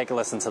want you to take a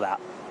listen to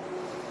that.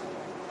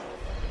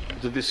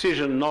 The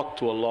decision not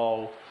to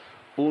allow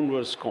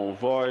UNRWA's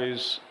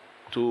convoys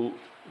to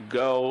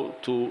go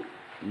to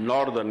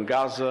northern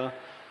Gaza,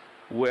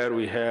 where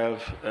we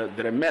have a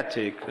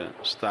dramatic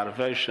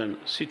starvation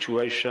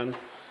situation,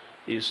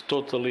 is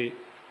totally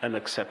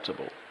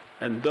unacceptable.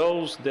 And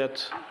those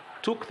that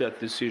took that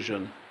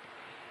decision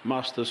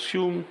must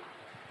assume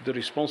the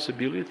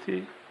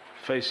responsibility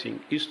facing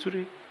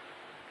history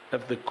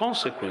of the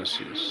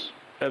consequences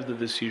of the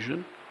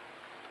decision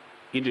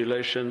in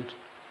relation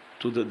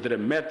to the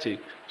dramatic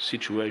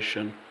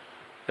situation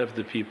of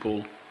the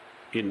people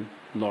in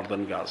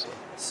northern Gaza.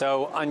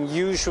 So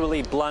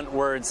unusually blunt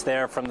words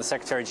there from the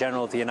Secretary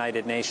General of the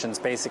United Nations,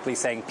 basically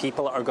saying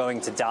people are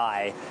going to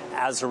die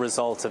as a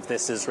result of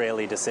this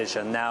Israeli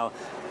decision. Now,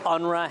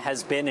 UNRWA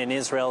has been in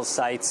Israel's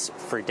sights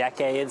for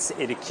decades.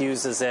 It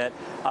accuses it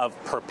of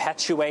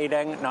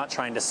perpetuating, not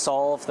trying to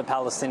solve the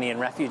Palestinian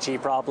refugee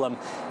problem,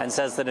 and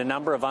says that a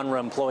number of UNRWA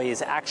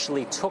employees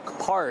actually took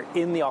part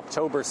in the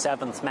October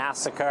 7th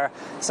massacre,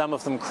 some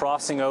of them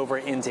crossing over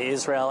into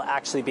Israel,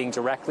 actually being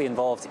directly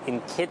involved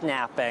in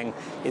kidnapping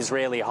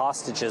Israeli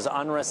hostages.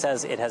 UNRWA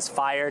says it has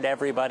fired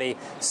everybody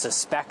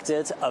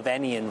suspected of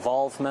any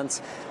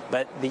involvement,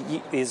 but the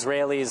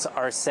Israelis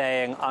are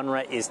saying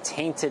UNRWA is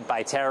tainted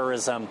by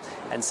terrorism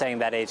and saying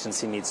that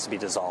agency needs to be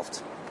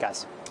dissolved.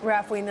 Guys.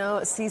 Raf, we know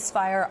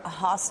ceasefire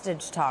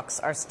hostage talks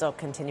are still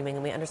continuing,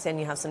 and we understand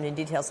you have some new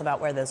details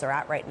about where those are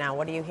at right now.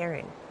 What are you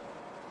hearing?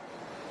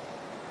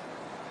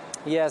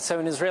 Yeah, so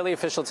an Israeli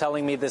official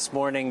telling me this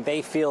morning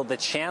they feel the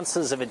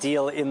chances of a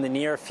deal in the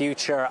near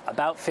future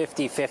about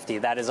 50-50.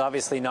 That is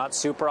obviously not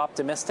super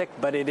optimistic,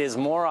 but it is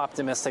more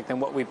optimistic than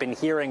what we've been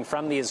hearing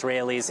from the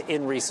Israelis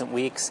in recent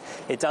weeks.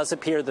 It does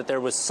appear that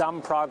there was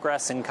some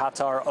progress in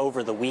Qatar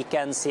over the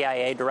weekend.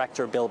 CIA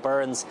Director Bill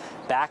Burns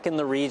back in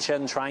the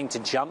region trying to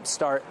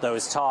jumpstart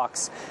those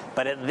talks.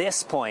 But at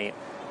this point,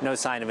 no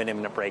sign of an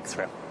imminent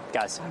breakthrough.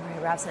 Guys. All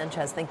right, Rob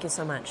Sanchez, thank you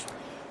so much.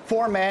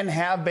 4 men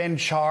have been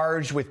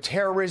charged with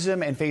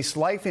terrorism and face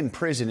life in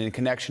prison in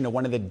connection to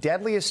one of the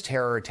deadliest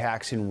terror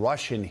attacks in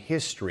Russian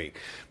history.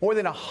 More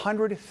than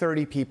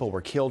 130 people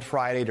were killed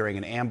Friday during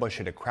an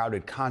ambush at a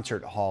crowded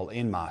concert hall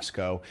in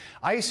Moscow.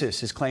 ISIS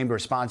has claimed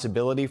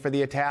responsibility for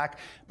the attack,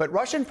 but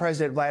Russian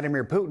President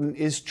Vladimir Putin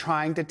is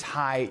trying to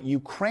tie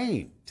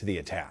Ukraine to the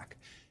attack.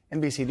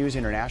 NBC News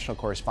International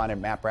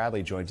correspondent Matt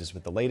Bradley joins us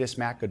with the latest.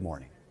 Matt, good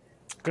morning.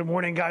 Good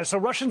morning, guys. So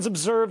Russians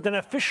observed an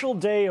official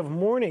day of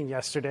mourning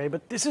yesterday,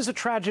 but this is a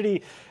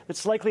tragedy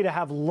that's likely to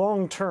have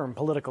long-term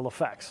political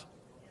effects.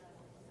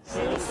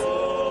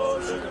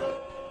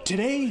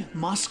 Today,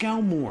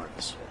 Moscow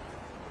mourns.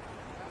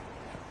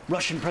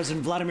 Russian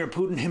President Vladimir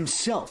Putin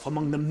himself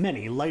among the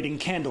many lighting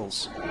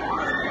candles.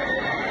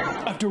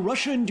 After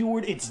Russia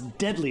endured its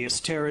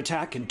deadliest terror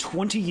attack in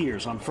 20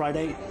 years on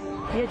Friday,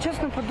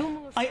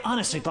 I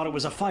honestly thought it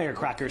was a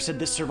firecracker, said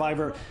this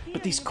survivor,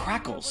 but these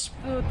crackles,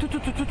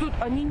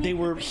 they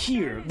were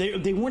here.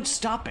 They weren't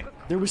stopping.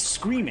 There was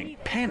screaming,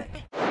 panic.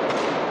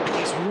 At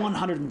least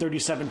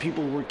 137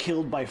 people were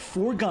killed by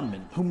 4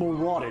 gunmen who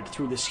marauded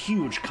through this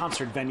huge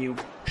concert venue,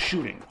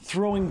 shooting,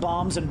 throwing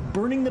bombs, and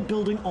burning the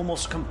building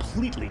almost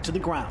completely to the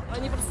ground.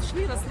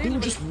 They were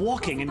just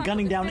walking and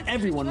gunning down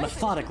everyone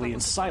methodically in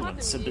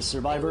silence, said the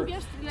survivor.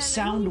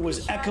 Sound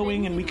was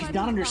echoing, and we could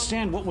not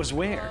understand what was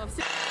where.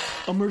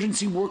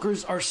 Emergency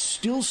workers are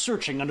still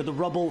searching under the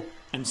rubble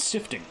and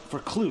sifting for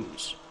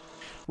clues.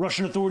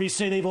 Russian authorities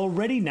say they've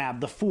already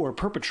nabbed the 4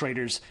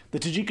 perpetrators. The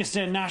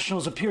Tajikistan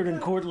nationals appeared in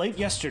court late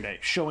yesterday,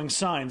 showing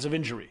signs of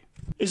injury.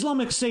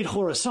 Islamic State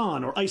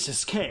Khorasan, or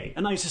ISIS-K,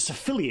 an ISIS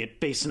affiliate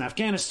based in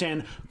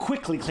Afghanistan,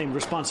 quickly claimed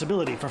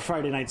responsibility for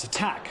Friday night's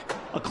attack,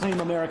 a claim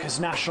America's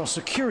National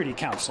Security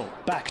Council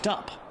backed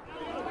up.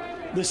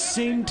 The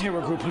same terror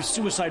group whose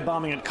suicide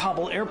bombing at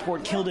Kabul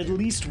airport killed at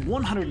least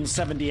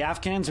 170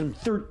 Afghans and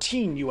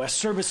 13 U.S.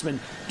 servicemen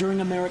during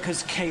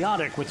America's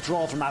chaotic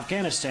withdrawal from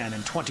Afghanistan in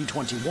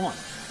 2021.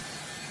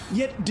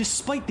 Yet,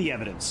 despite the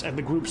evidence and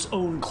the group's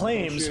own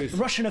claims,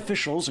 Russian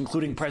officials,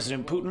 including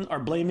President Putin, are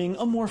blaming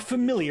a more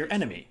familiar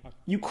enemy,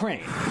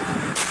 Ukraine,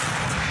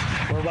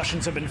 where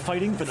Russians have been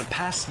fighting for the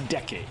past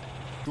decade.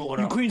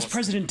 Ukraine's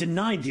president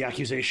denied the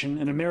accusation,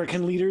 and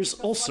American leaders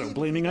also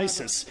blaming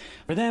ISIS.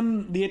 For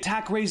them, the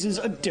attack raises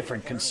a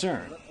different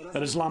concern,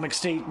 that Islamic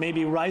State may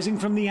be rising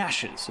from the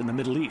ashes in the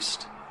Middle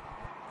East.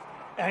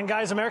 And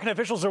guys, American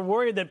officials are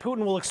worried that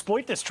Putin will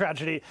exploit this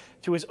tragedy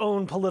to his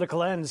own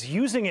political ends,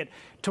 using it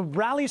to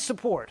rally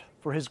support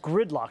for his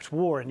gridlocked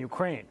war in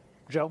Ukraine.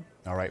 Joe?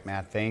 All right,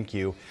 Matt, thank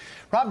you.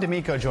 Rob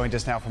D'Amico joined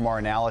us now for more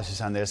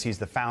analysis on this. He's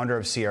the founder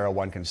of Sierra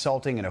One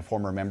Consulting and a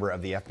former member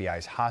of the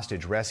FBI's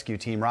hostage rescue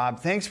team. Rob,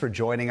 thanks for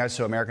joining us.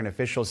 So American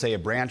officials say a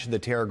branch of the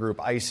terror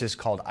group ISIS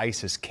called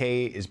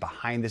ISIS-K is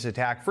behind this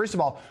attack. First of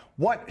all,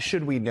 what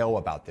should we know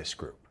about this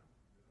group?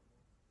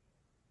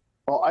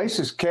 Well,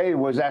 ISIS-K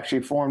was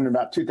actually formed in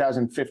about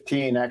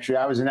 2015. Actually,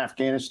 I was in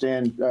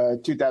Afghanistan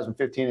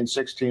 2015 and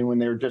 16 when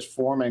they were just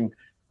forming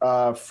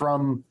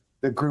from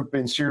the group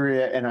in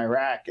Syria and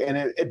Iraq. And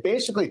it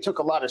basically took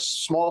a lot of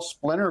small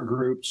splinter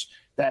groups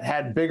that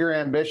had bigger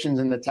ambitions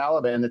than the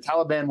Taliban. The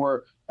Taliban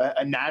were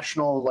a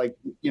national,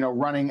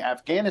 running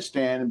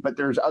Afghanistan, but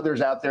there's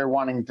others out there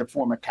wanting to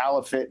form a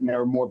caliphate, and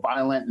they're more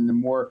violent and the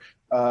more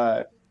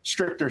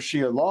stricter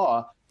Shia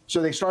law.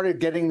 So they started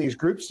getting these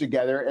groups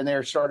together, and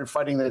they started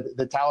fighting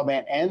the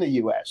Taliban and the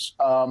U.S.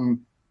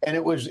 And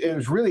it was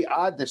really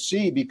odd to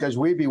see, because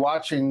we'd be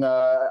watching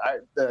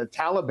the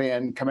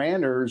Taliban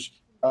commanders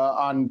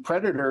on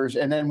Predators,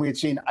 and then we'd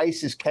seen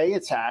ISIS-K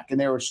attack, and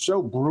they were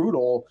so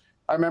brutal.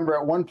 I remember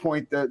at one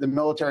point the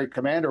military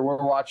commander, we're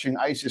watching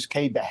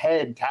ISIS-K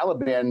behead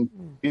Taliban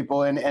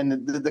people, and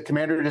the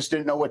commander just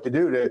didn't know what to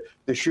do,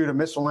 to shoot a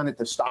missile in it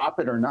to stop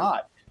it or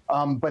not.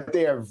 But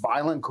they are a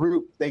violent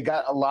group. They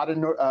got a lot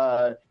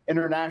of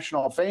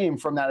international fame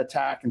from that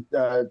attack in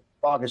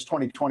August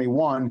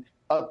 2021,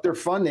 up their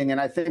funding. And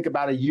I think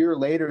about a year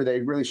later, they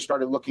really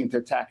started looking to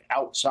attack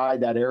outside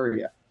that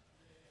area.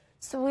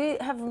 So we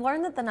have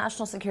learned that the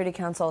National Security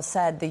Council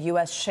said the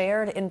U.S.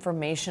 shared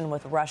information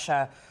with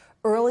Russia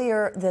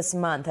earlier this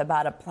month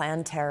about a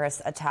planned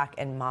terrorist attack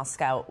in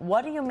Moscow.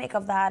 What do you make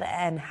of that,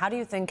 and how do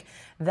you think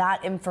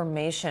that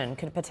information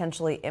could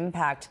potentially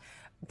impact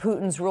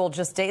Putin's rule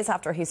just days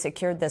after he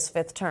secured this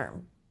 5th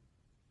term?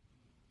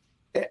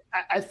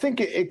 I think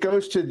it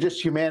goes to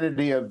just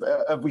humanity of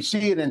we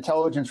see an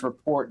intelligence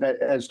report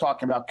that is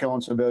talking about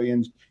killing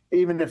civilians.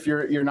 Even if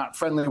you're not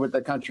friendly with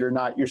the country or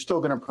not, you're still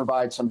going to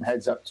provide some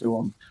heads up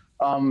to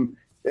them.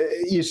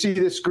 You see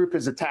this group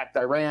has attacked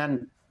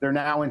Iran. They're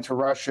now into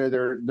Russia.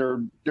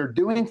 They're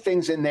doing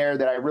things in there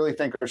that I really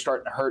think are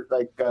starting to hurt,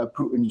 like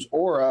Putin's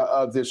aura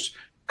of this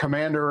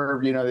commander,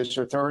 this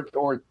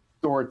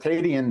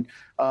authoritarian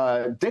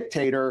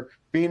dictator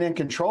being in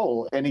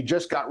control. And he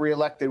just got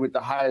reelected with the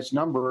highest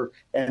number,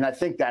 and I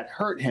think that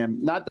hurt him.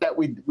 Not that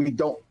we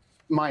don't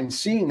mind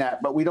seeing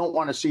that, but we don't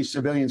want to see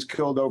civilians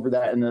killed over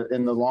that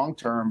in the long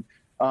term.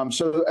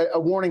 So a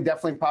warning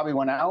definitely probably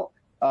went out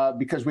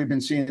because we've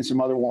been seeing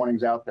some other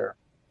warnings out there.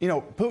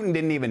 Putin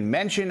didn't even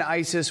mention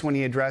ISIS when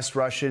he addressed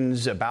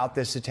Russians about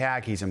this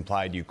attack. He's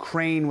implied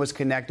Ukraine was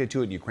connected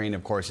to it. Ukraine,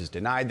 of course, has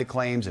denied the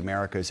claims.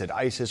 America said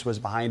ISIS was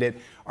behind it.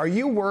 Are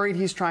you worried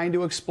he's trying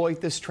to exploit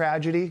this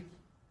tragedy?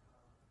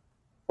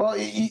 Well,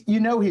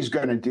 he's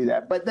going to do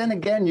that. But then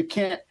again, you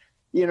can't,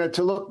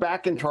 to look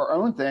back into our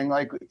own thing,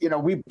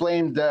 we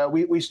blamed,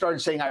 we started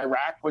saying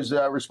Iraq was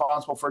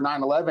responsible for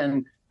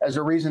 9/11 as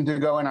a reason to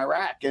go in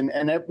Iraq. And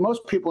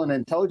most people in the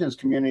intelligence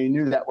community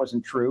knew that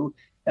wasn't true.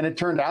 And it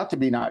turned out to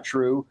be not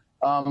true.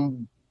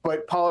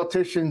 But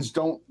politicians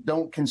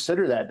don't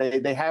consider that.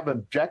 They have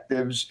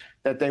objectives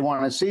that they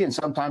want to see, and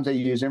sometimes they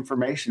use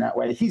information that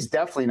way. He's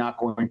definitely not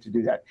going to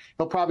do that.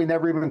 He'll probably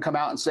never even come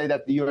out and say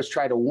that the U.S.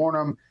 tried to warn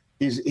him.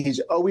 He's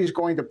always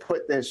going to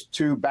put this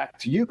back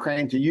to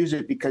Ukraine to use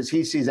it because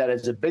he sees that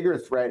as a bigger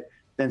threat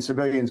than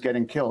civilians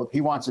getting killed. He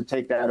wants to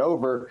take that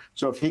over.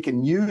 So if he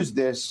can use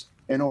this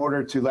in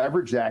order to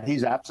leverage that,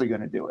 he's absolutely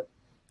going to do it.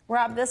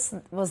 Rob, this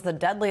was the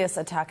deadliest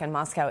attack in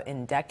Moscow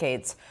in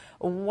decades.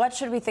 What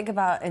should we think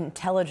about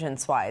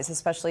intelligence-wise,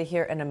 especially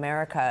here in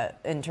America,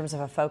 in terms of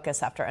a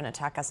focus after an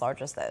attack as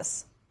large as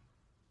this?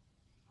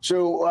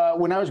 So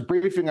when I was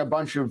briefing a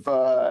bunch of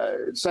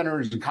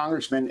senators and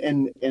congressmen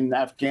in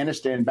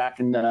Afghanistan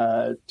back in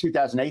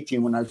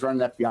 2018 when I was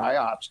running FBI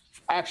ops,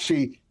 I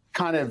actually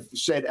kind of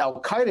said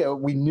Al-Qaeda,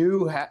 we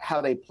knew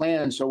how they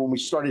planned. So when we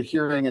started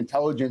hearing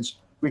intelligence,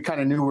 we kind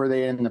of knew where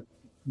they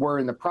were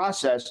in the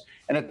process.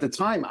 And at the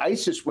time,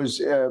 ISIS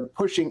was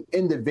pushing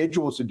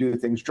individuals to do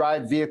things,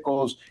 drive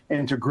vehicles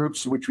into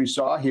groups, which we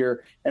saw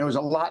here. And it was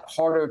a lot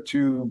harder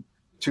to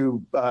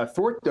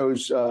thwart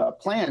those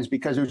plans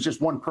because it was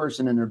just one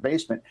person in their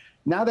basement.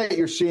 Now that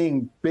you're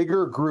seeing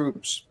bigger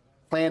groups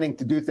planning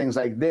to do things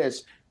like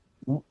this,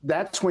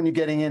 that's when you're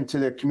getting into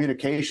the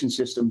communication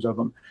systems of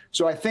them.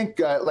 So I think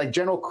like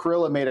General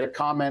Kurilla made a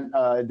comment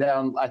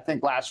down, I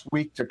think last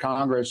week to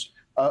Congress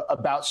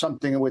about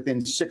something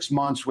within 6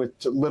 months with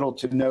little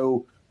to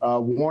no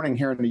warning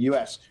here in the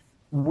U.S.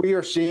 We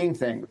are seeing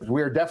things.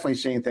 We are definitely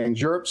seeing things.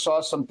 Europe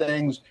saw some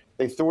things.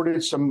 They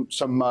thwarted some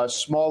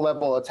small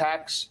level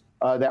attacks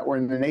that were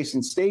in the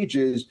nascent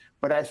stages.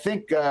 But I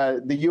think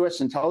the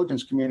U.S.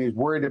 intelligence community is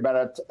worried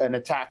about an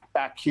attack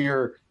back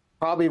here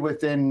probably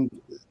within,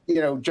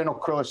 General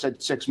Kurilla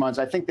said 6 months.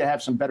 I think they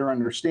have some better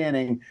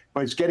understanding,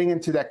 but it's getting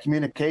into that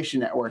communication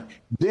network.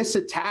 This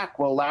attack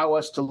will allow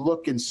us to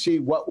look and see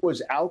what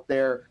was out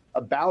there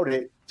about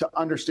it to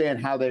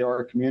understand how they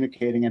are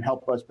communicating and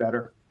help us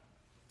better.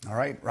 All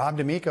right, Rob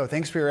D'Amico,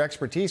 thanks for your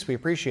expertise. We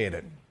appreciate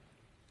it.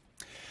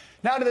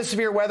 Now to the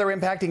severe weather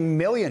impacting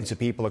millions of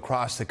people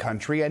across the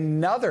country.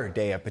 Another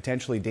day of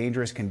potentially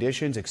dangerous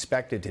conditions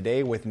expected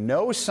today with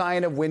no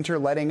sign of winter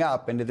letting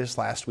up into this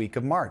last week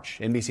of March.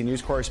 NBC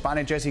News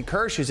correspondent Jesse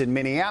Kirsch is in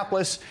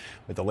Minneapolis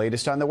with the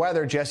latest on the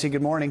weather. Jesse,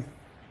 good morning.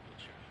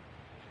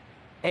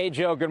 Hey,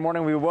 Joe, good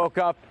morning. We woke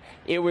up,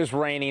 it was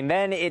raining,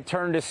 then it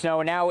turned to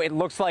snow. Now it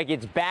looks like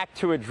it's back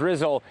to a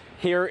drizzle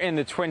here in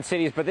the Twin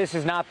Cities, but this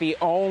is not the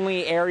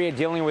only area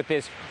dealing with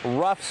this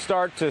rough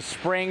start to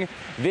spring.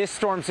 This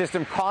storm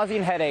system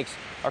causing headaches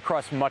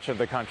across much of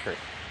the country.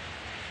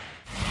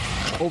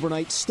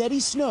 Overnight, steady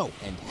snow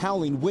and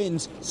howling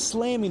winds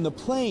slamming the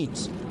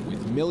plains,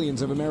 with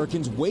millions of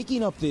Americans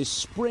waking up this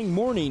spring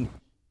morning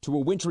to a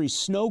wintry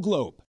snow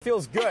globe.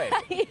 Feels good.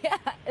 Yeah,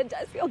 it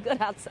does feel good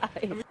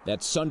outside.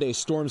 That Sunday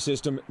storm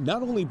system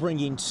not only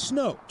bringing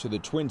snow to the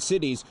Twin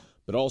Cities,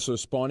 but also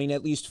spawning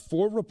at least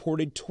 4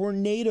 reported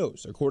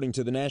tornadoes, according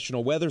to the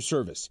National Weather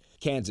Service.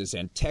 Kansas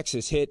and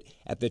Texas hit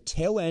at the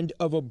tail end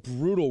of a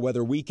brutal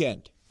weather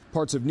weekend.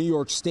 Parts of New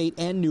York State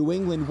and New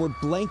England were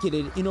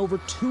blanketed in over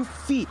 2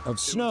 feet of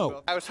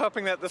snow. I was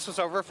hoping that this was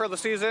over for the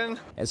season.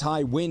 As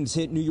high winds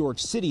hit New York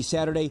City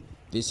Saturday,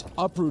 this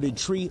uprooted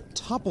tree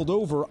toppled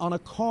over on a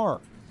car.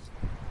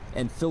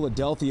 And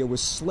Philadelphia was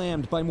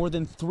slammed by more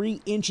than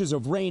 3 inches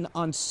of rain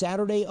on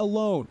Saturday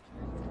alone.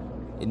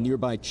 In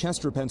nearby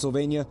Chester,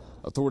 Pennsylvania,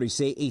 authorities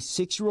say a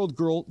 6-year-old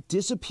girl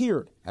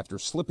disappeared after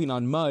slipping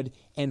on mud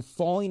and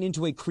falling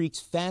into a creek's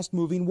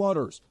fast-moving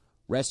waters.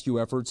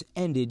 Rescue efforts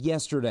ended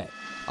yesterday.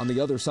 On the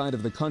other side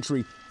of the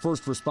country,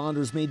 first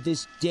responders made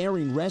this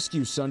daring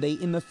rescue Sunday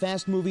in the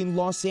fast-moving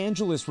Los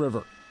Angeles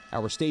River.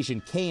 Our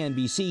station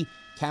KNBC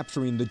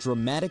capturing the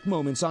dramatic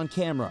moments on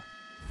camera.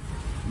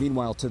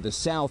 Meanwhile, to the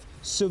south,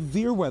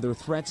 severe weather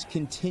threats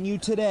continue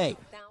today.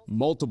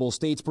 Multiple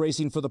states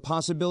bracing for the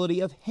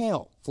possibility of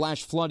hail,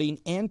 flash flooding,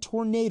 and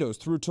tornadoes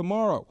through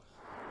tomorrow.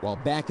 While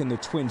back in the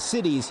Twin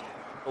Cities,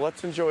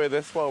 let's enjoy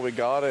this while we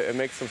got it and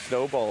make some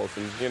snowballs,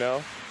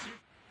 and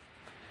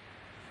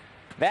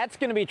That's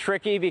going to be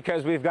tricky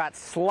because we've got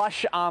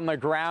slush on the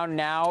ground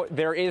now.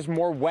 There is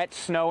more wet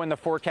snow in the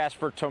forecast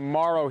for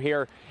tomorrow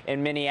here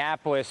in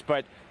Minneapolis,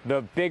 but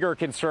the bigger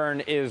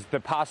concern is the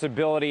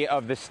possibility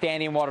of the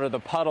standing water, the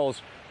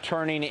puddles,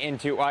 turning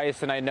into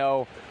ice. And I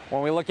know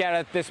when we look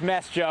at this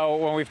mess, Joe,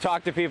 when we've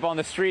talked to people on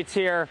the streets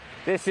here,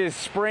 this is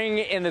spring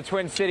in the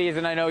Twin Cities,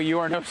 and I know you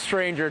are no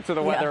stranger to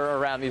the weather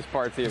around these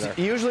parts either.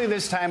 Usually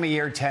this time of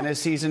year, tennis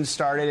season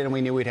started, and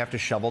we knew we'd have to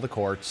shovel the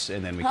courts,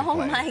 and then we could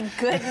play. Oh, my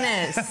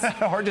goodness.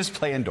 Or just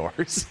play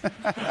indoors.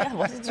 Yeah,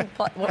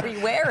 what were you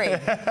wearing?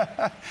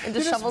 And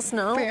just shovel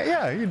snow?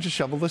 Yeah, you just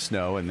shovel the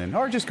snow, and then,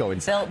 or just go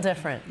inside. Built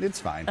different.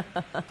 It's fine.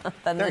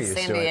 Than the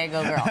San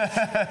Diego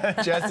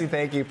girl. Jesse,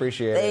 thank you.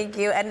 Appreciate it. Thank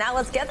you. And now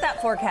let's get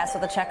that forecast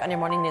with a check on your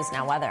Morning News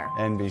Now weather.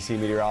 NBC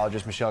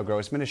meteorologist Michelle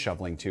Grossman is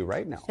shoveling too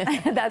right now.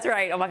 That's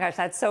right. Oh my gosh,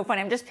 that's so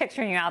funny. I'm just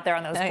picturing you out there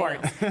on those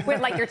courts with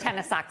like your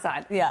tennis socks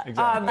on. Yeah.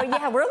 Exactly. But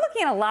yeah, we're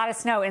looking at a lot of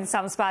snow in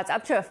some spots,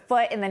 up to a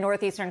foot in the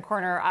northeastern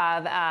corner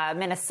of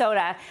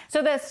Minnesota.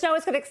 So the snow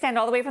is going to extend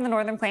all the way from the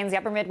northern plains, the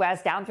upper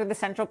Midwest, down through the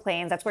central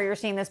plains. That's where you're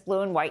seeing this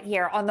blue and white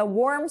here. On the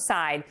warm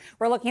side,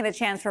 we're looking at the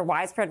chance for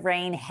widespread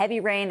rain, heavy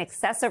rain,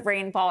 excessive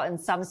rainfall in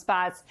some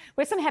spots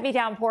with some heavy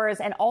downpours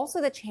and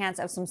also the chance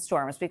of some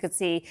storms. We could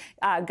see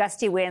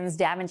gusty winds,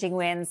 damaging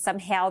winds, some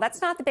hail.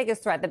 That's not the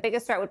biggest threat. The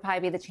biggest threat would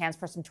probably be the chance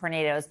for some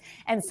tornadoes,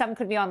 and some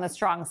could be on the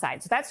strong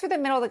side. So that's through the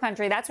middle of the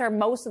country. That's where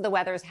most of the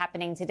weather is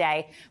happening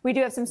today. We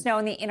do have some snow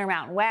in the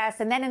Intermountain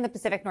West, and then in the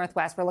Pacific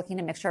Northwest, we're looking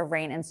at a mixture of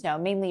rain and snow,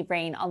 mainly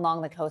rain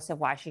along the coast of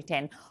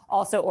Washington,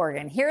 also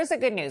Oregon. Here's the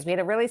good news. We had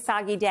a really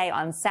soggy day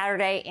on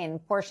Saturday in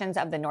portions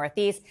of the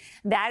Northeast.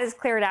 That is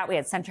cleared out. We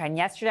had sunshine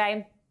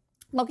yesterday.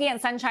 Looking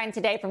at sunshine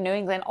today from New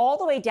England all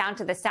the way down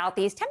to the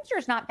southeast.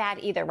 Temperatures not bad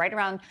either, right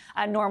around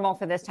normal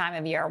for this time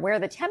of year. Where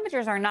the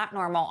temperatures are not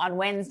normal on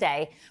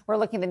Wednesday, we're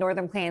looking at the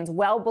northern plains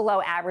well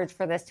below average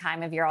for this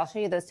time of year. I'll show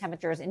you those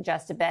temperatures in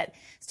just a bit.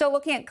 Still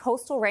looking at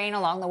coastal rain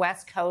along the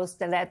west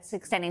coast, and that's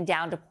extending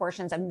down to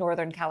portions of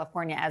northern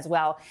California as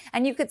well.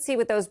 And you could see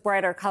with those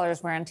brighter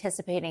colors, we're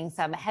anticipating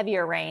some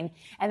heavier rain,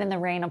 and then the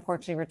rain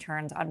unfortunately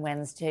returns on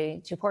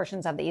Wednesday to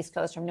portions of the east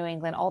coast from New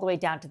England all the way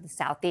down to the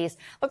southeast.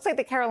 Looks like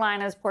the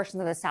Carolinas,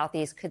 portions of the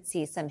southeast could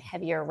see some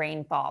heavier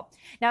rainfall.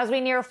 Now, as we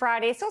near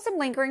Friday, still some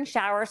lingering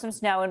showers, some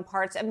snow in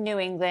parts of New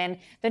England.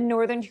 The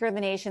northern tier of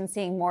the nation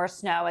seeing more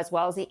snow, as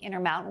well as the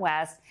Intermountain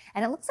West.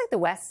 And it looks like the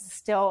west is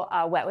still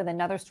wet with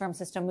another storm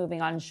system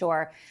moving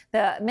onshore.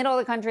 The middle of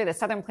the country, the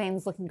southern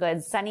plains looking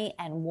good, sunny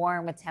and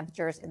warm with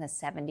temperatures in the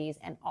 70s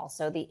and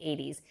also the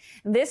 80s.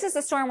 This is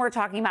the storm we're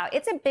talking about.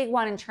 It's a big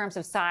one in terms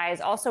of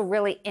size, also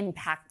really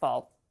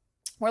impactful.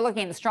 We're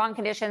looking at strong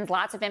conditions,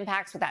 lots of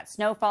impacts with that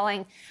snow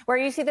falling. Where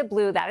you see the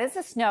blue, that is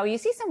the snow. You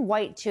see some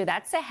white, too.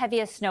 That's the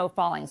heaviest snow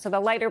falling. So the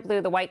lighter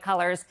blue, the white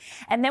colors.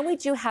 And then we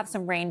do have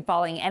some rain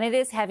falling, and it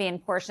is heavy in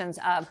portions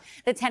of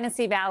the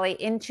Tennessee Valley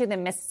into the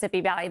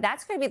Mississippi Valley.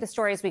 That's going to be the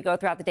story as we go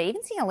throughout the day,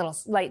 even seeing a little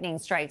lightning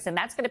strikes, and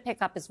that's going to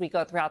pick up as we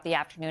go throughout the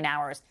afternoon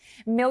hours.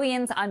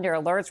 Millions under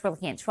alerts. We're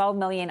looking at 12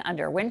 million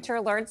under winter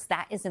alerts.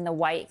 That is in the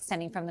white,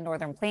 extending from the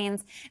northern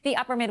plains, the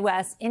upper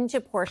Midwest into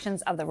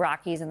portions of the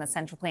Rockies and the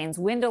central plains.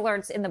 Wind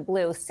alerts in the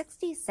blue.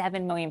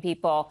 67 million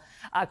people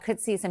could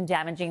see some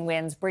damaging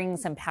winds, bringing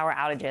some power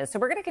outages. So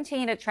we're going to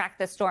continue to track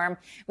the storm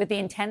with the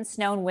intense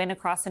snow and wind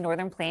across the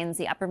northern plains,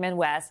 the upper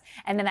Midwest,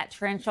 and then that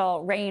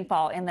torrential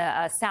rainfall in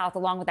the south,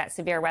 along with that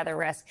severe weather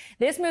risk.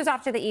 This moves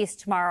off to the east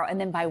tomorrow, and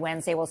then by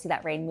Wednesday, we'll see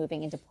that rain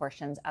moving into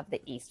portions of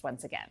the east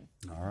once again.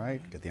 All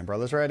right. Get the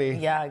umbrellas ready.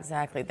 Yeah,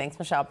 exactly. Thanks,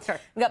 Michelle. Sure.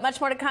 We've got much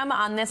more to come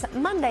on this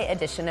Monday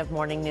edition of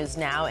Morning News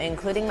Now,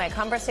 including my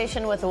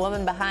conversation with a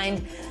woman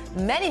behind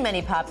many,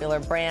 many popular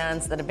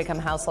brands that have become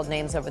household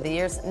names over the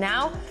years.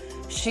 Now,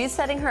 she's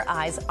setting her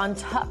eyes on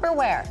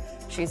Tupperware.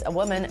 She's a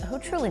woman who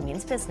truly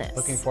means business.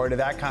 Looking forward to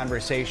that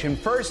conversation.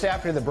 First,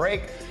 after the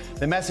break,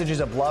 the messages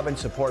of love and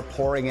support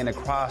pouring in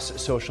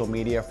across social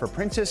media for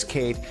Princess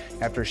Kate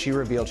after she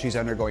revealed she's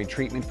undergoing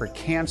treatment for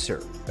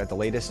cancer. Got the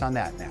latest on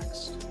that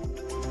next.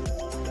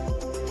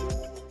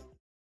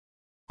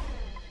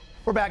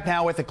 We're back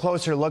now with a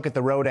closer look at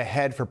the road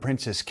ahead for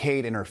Princess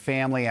Kate and her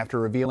family after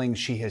revealing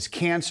she has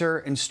cancer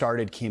and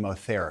started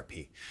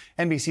chemotherapy.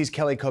 NBC's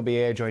Kelly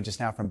Kobiea joins us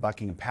now from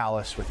Buckingham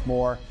Palace with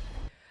more.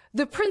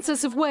 The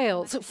Princess of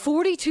Wales,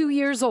 42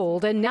 years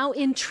old and now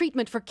in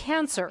treatment for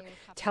cancer,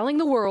 telling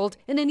the world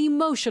in an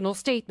emotional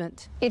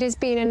statement. It has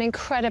been an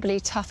incredibly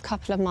tough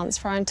couple of months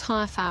for our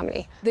entire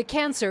family. The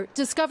cancer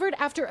discovered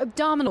after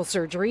abdominal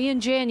surgery in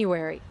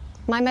January.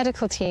 My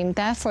medical team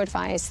therefore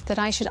advised that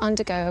I should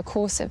undergo a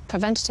course of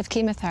preventative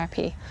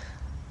chemotherapy,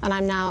 and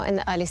I'm now in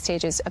the early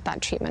stages of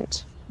that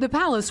treatment. The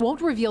palace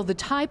won't reveal the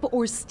type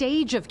or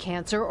stage of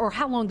cancer or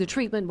how long the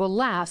treatment will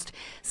last,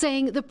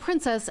 saying the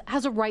princess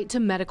has a right to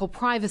medical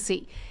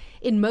privacy.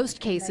 In most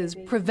cases,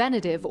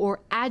 preventative or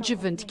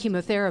adjuvant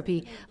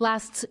chemotherapy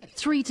lasts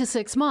 3 to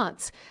 6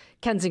 months.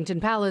 Kensington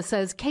Palace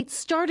says Kate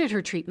started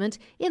her treatment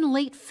in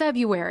late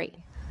February.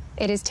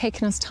 It has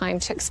taken us time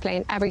to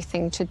explain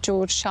everything to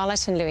George,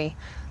 Charlotte and Louis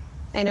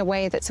in a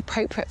way that's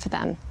appropriate for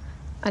them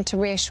and to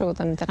reassure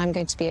them that I'm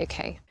going to be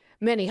okay.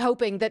 Many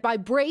hoping that by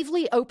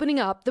bravely opening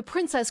up, the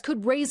princess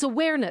could raise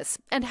awareness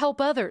and help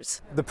others.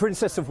 The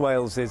Princess of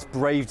Wales's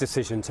brave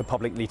decision to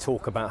publicly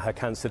talk about her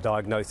cancer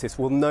diagnosis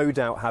will no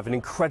doubt have an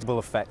incredible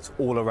effect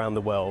all around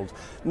the world,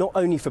 not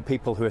only for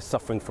people who are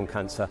suffering from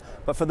cancer,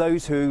 but for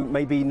those who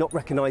may be not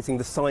recognising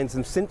the signs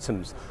and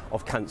symptoms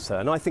of cancer.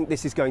 And I think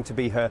this is going to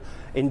be her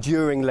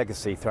enduring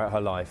legacy throughout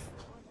her life.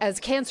 As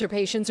cancer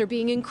patients are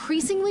being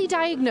increasingly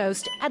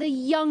diagnosed at a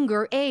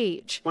younger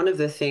age. One of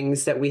the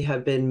things that we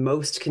have been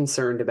most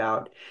concerned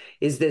about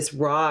is this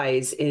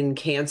rise in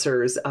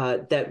cancers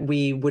that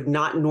we would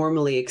not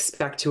normally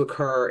expect to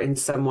occur in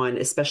someone,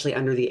 especially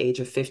under the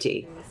age of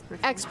 50.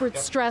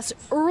 Experts stress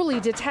early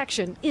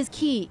detection is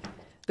key.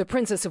 The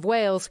Princess of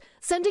Wales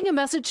sending a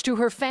message to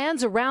her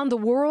fans around the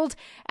world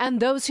and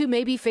those who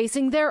may be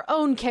facing their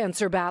own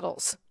cancer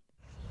battles.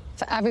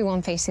 For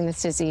everyone facing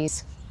this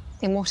disease,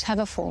 in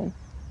whatever form,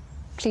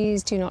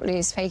 please do not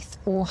lose faith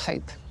or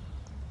hope.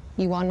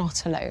 You are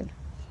not alone.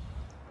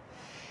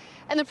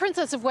 And the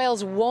Princess of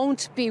Wales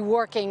won't be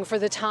working for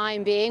the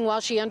time being while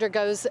she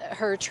undergoes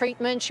her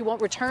treatment. She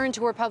won't return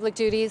to her public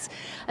duties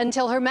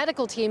until her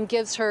medical team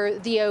gives her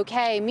the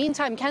okay.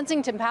 Meantime,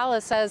 Kensington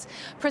Palace says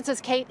Princess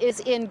Kate is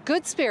in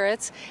good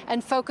spirits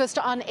and focused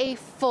on a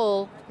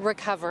full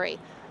recovery.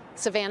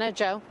 Savannah,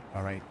 Joe.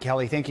 All right,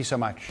 Kelly, thank you so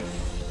much.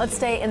 Let's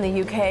stay in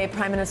the UK.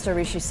 Prime Minister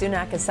Rishi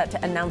Sunak is set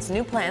to announce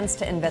new plans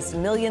to invest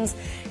millions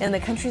in the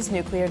country's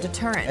nuclear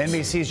deterrent.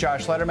 NBC's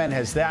Josh Letterman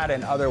has that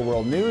and other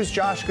world news.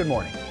 Josh, good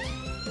morning.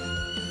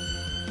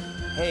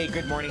 Hey,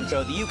 good morning,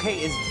 Joe. The UK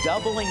is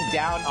doubling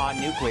down on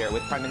nuclear,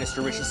 with Prime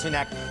Minister Rishi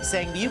Sunak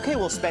saying the UK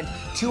will spend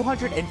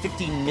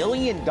 $250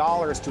 million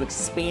to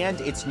expand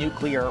its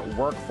nuclear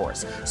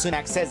workforce.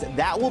 Sunak says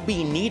that will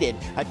be needed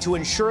to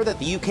ensure that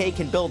the UK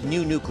can build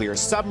new nuclear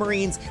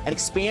submarines and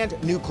expand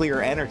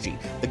nuclear energy.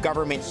 The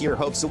government here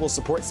hopes it will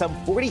support some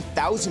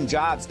 40,000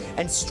 jobs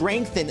and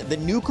strengthen the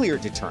nuclear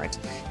deterrent.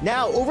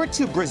 Now over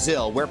to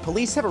Brazil, where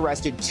police have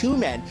arrested 2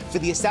 men for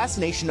the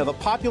assassination of a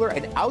popular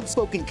and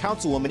outspoken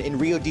councilwoman in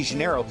Rio de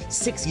Janeiro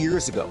 6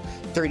 years ago.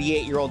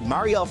 38-year-old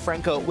Marielle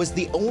Franco was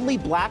the only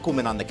black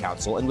woman on the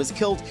council and was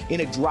killed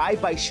in a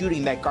drive-by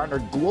shooting that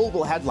garnered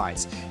global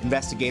headlines.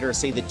 Investigators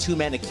say the 2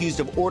 men accused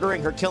of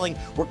ordering her killing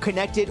were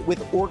connected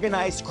with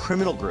organized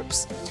criminal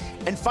groups.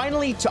 And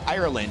finally to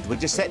Ireland,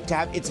 which is set to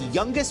have its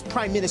youngest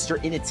prime minister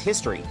in its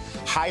history.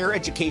 Higher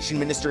Education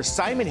Minister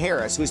Simon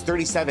Harris, who is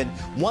 37,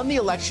 won the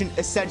election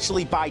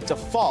essentially by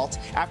default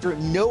after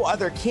no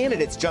other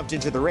candidates jumped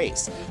into the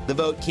race. The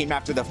vote came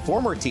after the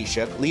former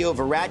Taoiseach, Leo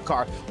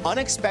Varadkar,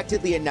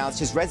 unexpectedly announced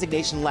his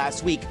resignation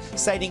last week,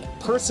 citing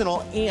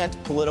personal and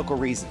political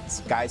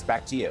reasons. Guys,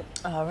 back to you.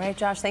 All right,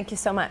 Josh, thank you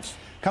so much.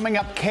 Coming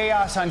up,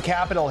 chaos on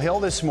Capitol Hill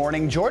this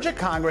morning. Georgia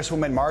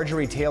Congresswoman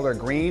Marjorie Taylor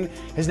Greene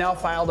has now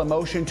filed a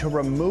motion to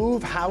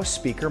remove House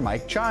Speaker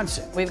Mike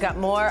Johnson. We've got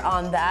more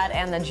on that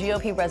and the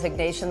GOP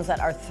resignations that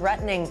are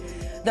threatening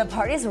the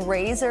party's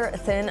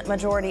razor-thin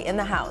majority in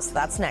the House.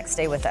 That's next.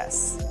 Stay with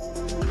us.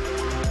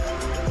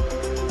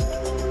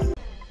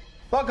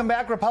 Welcome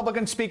back.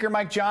 Republican Speaker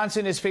Mike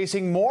Johnson is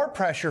facing more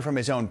pressure from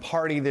his own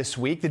party this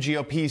week. The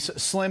GOP's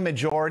slim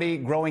majority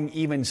growing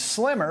even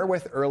slimmer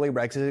with early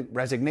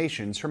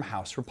resignations from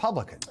House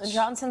Republicans.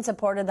 Johnson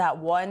supported that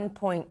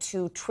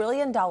 $1.2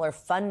 trillion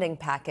funding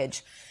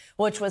package,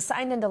 which was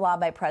signed into law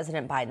by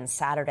President Biden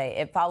Saturday.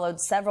 It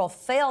followed several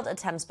failed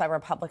attempts by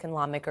Republican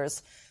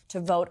lawmakers to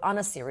vote on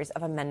a series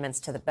of amendments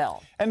to the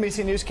bill.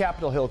 NBC News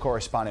Capitol Hill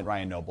correspondent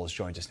Ryan Nobles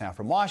joins us now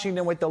from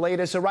Washington with the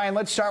latest. So, Ryan,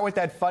 let's start with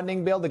that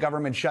funding bill. The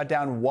government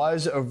shutdown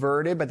was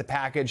averted, but the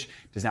package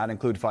does not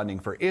include funding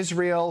for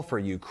Israel, for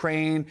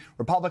Ukraine.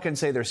 Republicans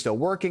say they're still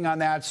working on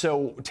that.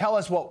 So tell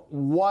us what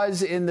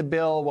was in the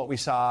bill, what we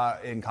saw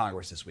in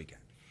Congress this weekend.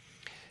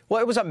 Well,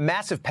 it was a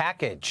massive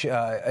package,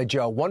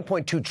 Joe,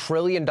 $1.2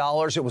 trillion.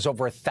 It was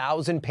over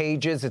 1,000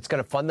 pages. It's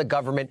going to fund the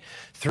government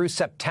through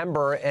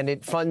September, and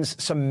it funds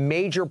some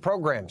major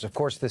programs. Of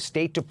course, the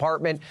State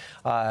Department,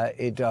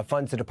 it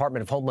funds the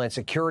Department of Homeland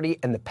Security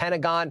and the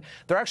Pentagon.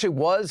 There actually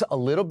was a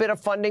little bit of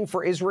funding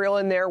for Israel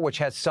in there, which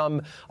has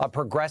some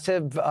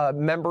progressive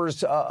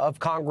members of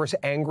Congress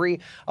angry,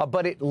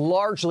 but it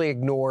largely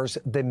ignores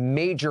the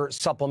major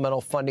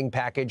supplemental funding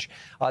package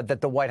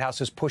that the White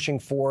House is pushing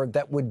for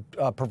that would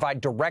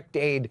provide direct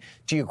aid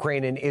to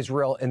Ukraine and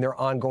Israel in their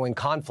ongoing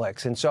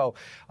conflicts. And so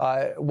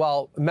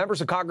while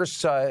members of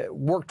Congress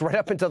worked right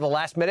up until the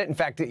last minute, in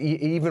fact,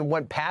 even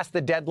went past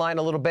the deadline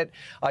a little bit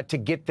to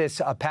get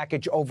this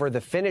package over the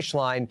finish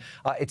line,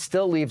 it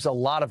still leaves a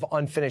lot of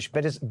unfinished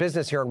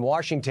business here in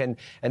Washington.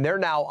 And they're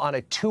now on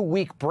a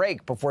 2-week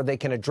break before they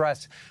can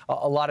address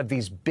a lot of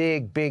these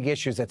big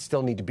issues that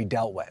still need to be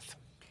dealt with.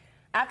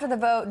 After the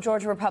vote,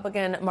 Georgia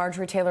Republican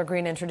Marjorie Taylor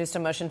Greene introduced a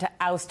motion to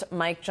oust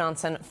Mike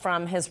Johnson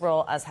from his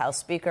role as House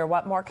Speaker.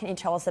 What more can you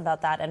tell us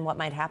about that and what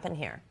might happen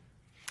here?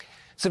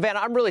 Savannah,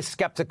 I'm really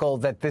skeptical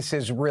that this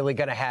is really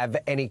going to have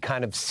any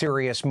kind of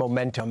serious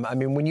momentum. I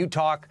mean, when you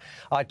talk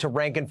to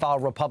rank-and-file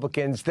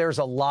Republicans, there's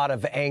a lot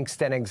of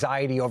angst and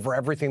anxiety over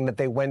everything that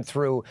they went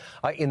through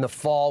in the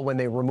fall when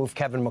they removed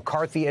Kevin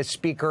McCarthy as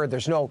Speaker.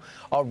 There's no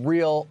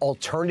real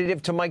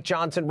alternative to Mike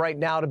Johnson right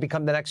now to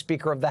become the next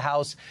Speaker of the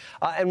House.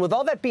 And with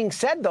all that being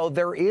said, though,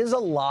 there is a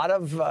lot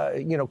of,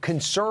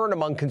 concern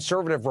among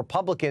conservative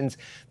Republicans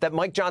that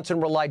Mike Johnson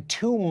relied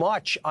too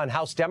much on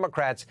House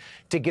Democrats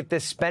to get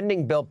this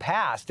spending bill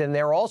passed. And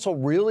they're also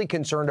really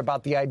concerned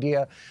about the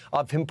idea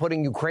of him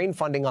putting Ukraine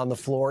funding on the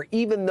floor,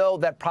 even though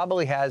that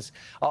probably has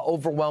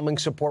overwhelming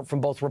support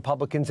from both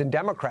Republicans and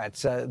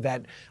Democrats.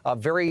 That a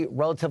very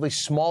relatively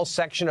small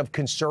section of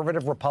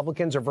conservative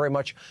Republicans are very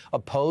much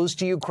opposed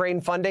to Ukraine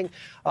funding.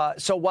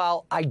 So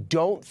while I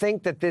don't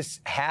think that this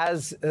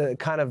has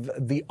kind of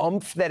the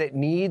oomph that it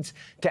needs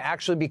to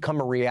actually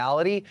become a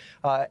reality,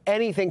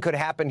 anything could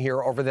happen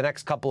here over the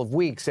next couple of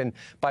weeks. And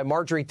by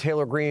Marjorie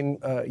Taylor Greene,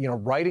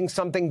 writing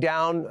something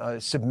down,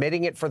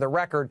 submitting it for the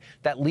record,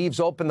 that leaves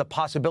open the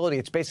possibility.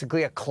 It's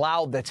basically a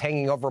cloud that's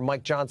hanging over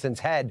Mike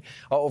Johnson's head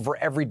over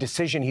every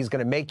decision he's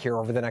going to make here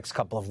over the next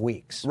couple of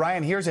weeks.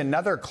 Ryan, here's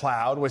another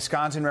cloud.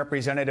 Wisconsin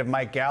Representative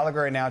Mike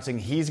Gallagher announcing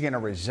he's going to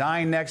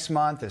resign next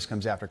month. This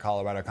comes after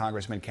Colorado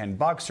Congressman Ken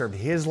Buck served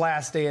his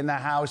last day in the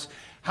House.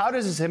 How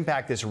does this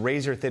impact this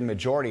razor-thin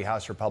majority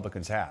House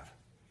Republicans have?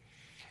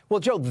 Well,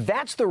 Joe,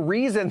 that's the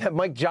reason that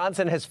Mike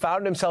Johnson has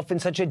found himself in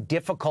such a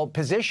difficult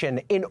position.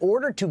 In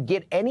order to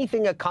get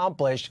anything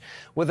accomplished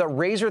with a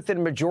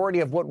razor-thin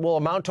majority of what will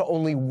amount to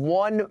only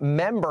one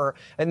member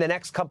in the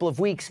next couple of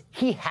weeks,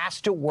 he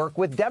has to work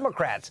with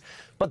Democrats.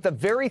 But the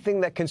very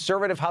thing that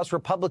conservative House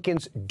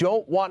Republicans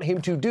don't want him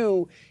to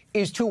do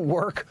is to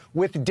work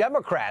with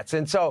Democrats.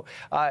 And so,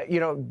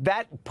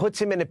 that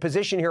puts him in a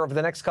position here over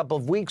the next couple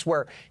of weeks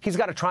where he's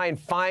got to try and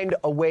find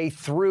a way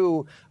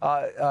through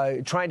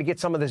trying to get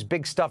some of this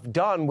big stuff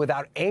done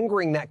without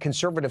angering that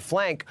conservative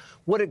flank.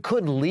 What it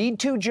could lead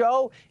to,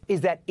 Joe,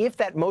 is that if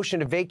that motion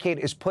to vacate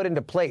is put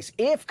into place,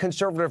 if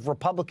conservative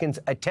Republicans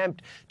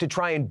attempt to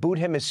try and boot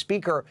him as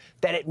Speaker,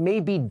 that it may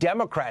be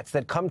Democrats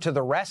that come to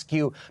the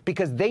rescue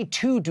because they,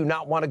 too, do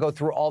not want to go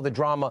through all the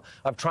drama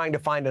of trying to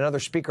find another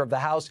Speaker of the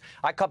House.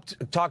 I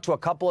talked to a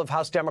couple of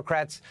House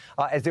Democrats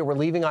as they were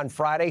leaving on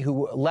Friday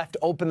who left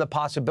open the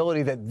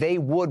possibility that they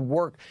would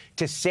work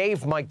to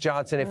save Mike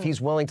Johnson if he's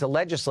willing to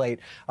legislate.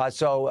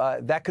 So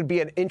that could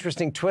be an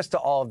interesting twist to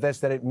all of this,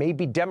 that it may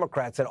be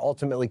Democrats that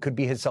ultimately could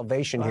be his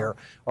salvation here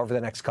over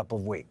the next couple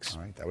of weeks.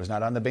 All right, that was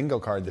not on the bingo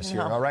card this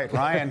year. All right,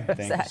 Ryan,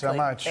 thank you so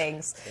much.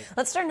 Thanks.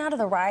 Let's turn now to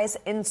the rise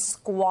in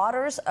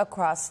squatters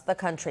across the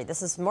country.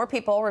 This is more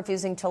people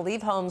refusing to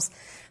leave homes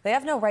they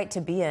have no right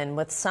to be in,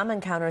 with some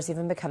encounters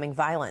even becoming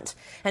violent.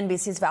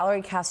 NBC's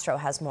Valerie Castro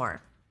has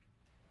more.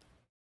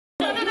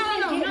 No.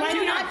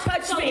 Do not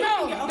touch me.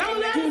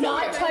 Do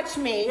not touch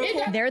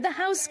me. They're the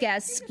house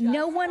guests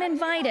no one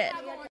invited.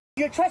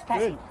 You're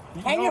trespassing,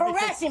 and you're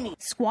harassing me.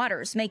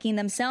 Squatters making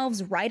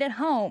themselves right at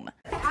home.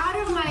 Out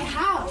of my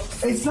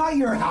house. It's not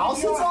your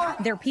house.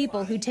 They're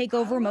people who take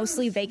over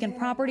mostly vacant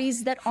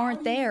properties that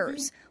aren't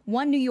theirs.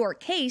 One New York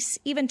case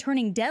even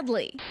turning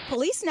deadly.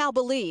 Police now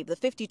believe the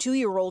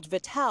 52-year-old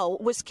Vitale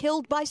was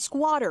killed by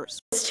squatters.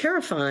 It's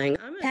terrifying.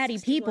 Patty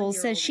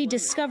Peoples says she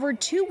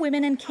discovered two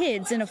women and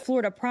kids in a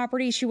Florida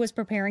property she was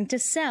preparing to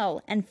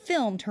sell and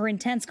filmed her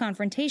intense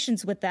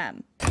confrontations with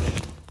them.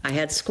 I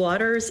had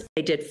squatters.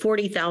 They did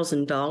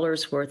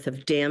 $40,000 worth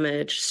of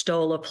damage,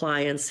 stole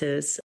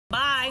appliances.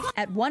 Bye.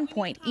 At one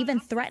point, even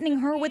threatening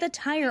her with a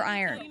tire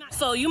iron.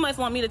 So you must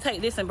want me to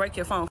take this and break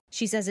your phone.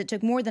 She says it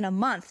took more than a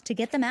month to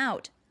get them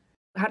out.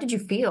 How did you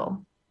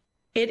feel?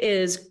 It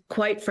is,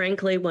 quite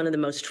frankly, one of the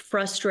most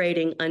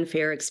frustrating,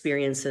 unfair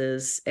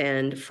experiences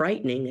and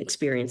frightening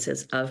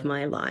experiences of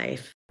my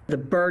life. The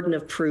burden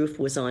of proof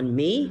was on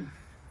me,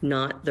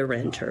 not the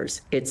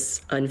renters.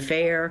 It's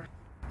unfair.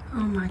 Oh,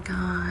 my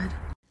God.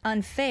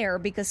 Unfair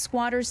because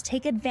squatters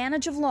take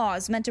advantage of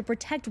laws meant to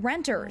protect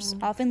renters,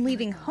 often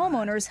leaving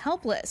homeowners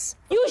helpless.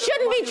 You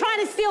shouldn't be trying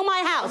to steal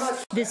my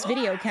house. This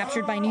video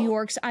captured by New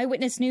York's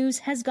Eyewitness News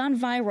has gone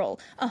viral.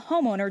 A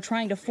homeowner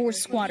trying to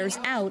force squatters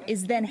out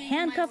is then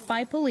handcuffed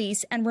by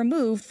police and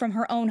removed from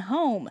her own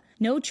home.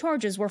 No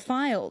charges were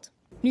filed.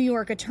 New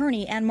York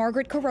attorney Ann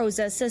Margaret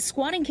Carrozza says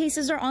squatting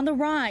cases are on the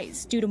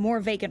rise due to more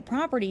vacant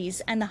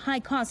properties and the high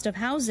cost of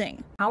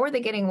housing. How are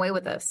they getting away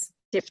with this?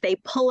 If they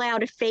pull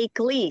out a fake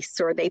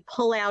lease or they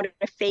pull out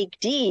a fake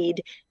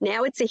deed,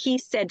 now it's a he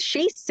said,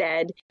 she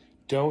said.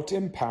 Don't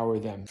empower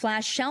them.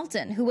 Flash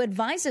Shelton, who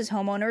advises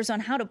homeowners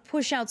on how to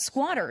push out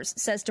squatters,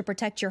 says to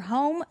protect your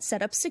home,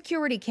 set up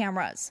security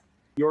cameras.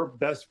 Your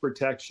best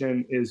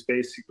protection is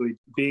basically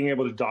being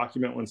able to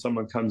document when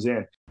someone comes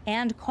in.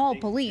 And call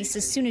police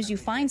as soon as you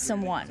find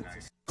someone.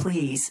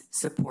 Please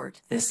support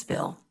this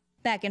bill.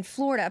 Back in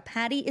Florida,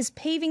 Patty is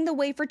paving the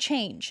way for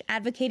change,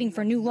 advocating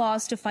for new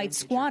laws to fight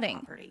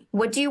squatting.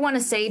 What do you want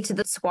to say to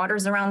the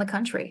squatters around the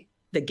country?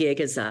 The gig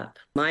is up.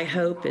 My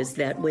hope is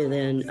that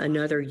within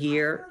another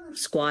year,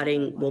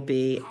 squatting will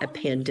be a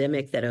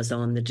pandemic that is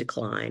on the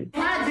decline.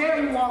 How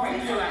dare you walk in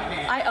here like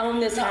that? I own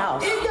this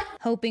house.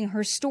 Hoping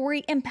her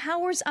story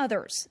empowers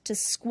others to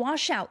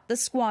squash out the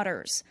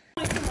squatters.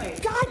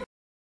 God.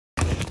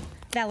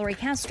 Valerie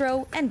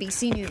Castro,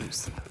 NBC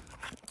News.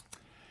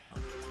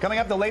 Coming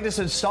up, the latest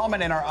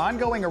installment in our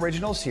ongoing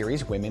original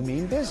series, Women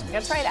Mean Business.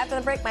 That's right. After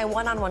the break, my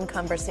one-on-one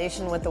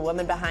conversation with the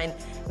woman behind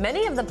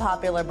many of the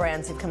popular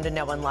brands you've come to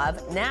know and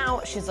love.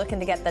 Now she's looking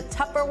to get the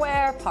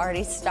Tupperware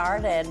party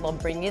started. We'll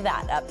bring you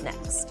that up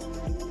next.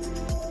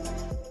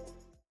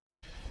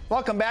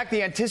 Welcome back.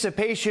 The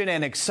anticipation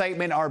and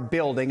excitement are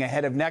building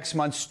ahead of next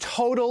month's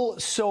total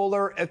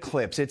solar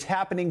eclipse. It's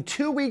happening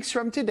 2 weeks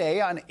from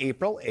today on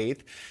April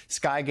 8th.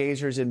 Sky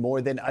gazers in more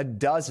than a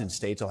dozen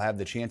states will have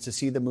the chance to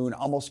see the moon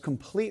almost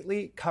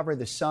completely cover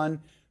the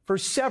sun for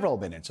several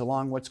minutes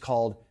along what's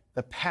called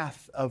the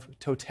path of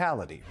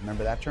totality.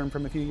 Remember that term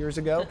from a few years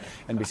ago?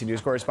 NBC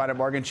News correspondent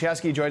Morgan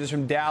Chesky joins us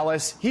from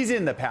Dallas. He's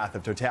in the path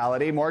of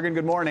totality. Morgan,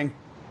 good morning.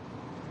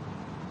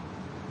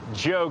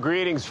 Joe,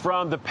 greetings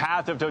from the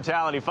path of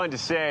totality. Fun to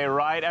say,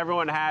 right?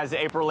 Everyone has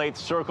April 8th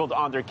circled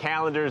on their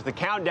calendars. The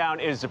countdown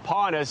is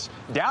upon us.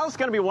 Dallas is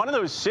going to be one of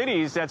those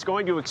cities that's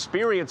going to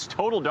experience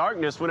total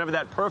darkness whenever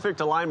that perfect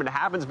alignment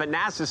happens. But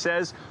NASA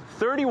says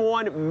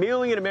 31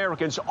 million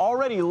Americans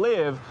already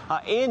live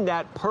in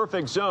that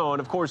perfect zone.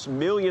 Of course,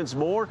 millions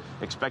more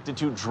expected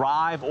to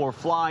drive or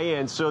fly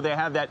in. So they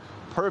have that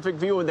perfect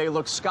view when they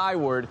look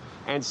skyward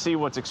and see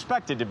what's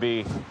expected to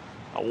be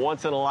a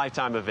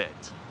once-in-a-lifetime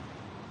event.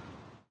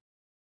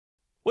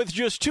 With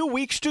just 2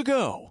 weeks to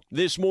go,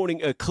 this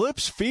morning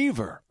eclipse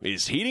fever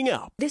is heating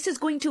up. This is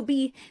going to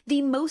be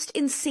the most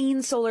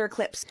insane solar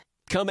eclipse.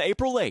 Come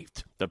April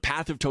 8th, the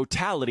path of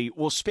totality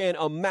will span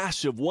a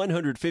massive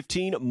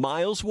 115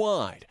 miles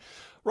wide,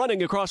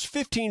 running across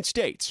 15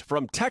 states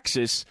from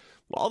Texas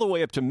all the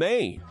way up to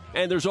Maine.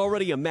 And there's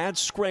already a mad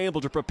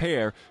scramble to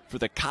prepare for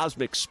the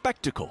cosmic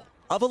spectacle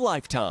of a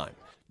lifetime.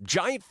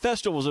 Giant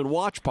festivals and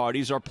watch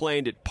parties are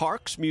planned at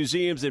parks,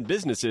 museums, and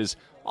businesses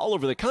all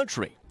over the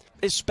country,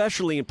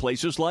 especially in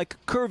places like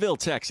Kerrville,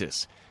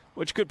 Texas,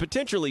 which could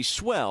potentially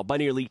swell by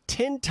nearly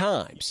 10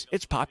 times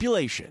its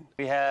population.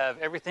 We have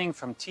everything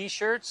from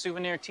T-shirts,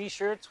 souvenir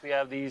T-shirts. We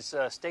have these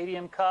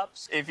stadium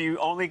cups. If you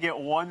only get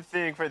one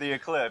thing for the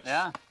eclipse,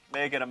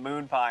 make it a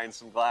moon pie and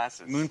some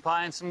glasses. Moon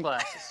pie and some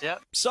glasses,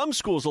 yep. Some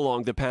schools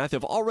along the path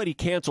have already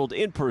canceled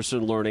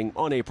in-person learning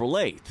on April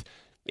 8th.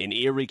 In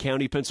Erie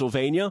County,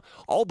 Pennsylvania,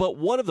 all but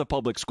one of the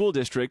public school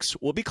districts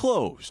will be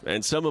closed,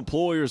 and some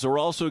employers are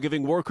also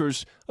giving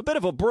workers a bit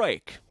of a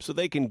break so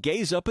they can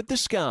gaze up at the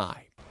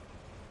sky.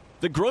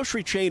 The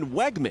grocery chain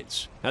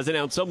Wegmans has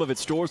announced some of its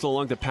stores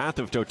along the path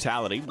of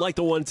totality, like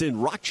the ones in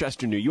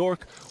Rochester, New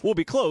York, will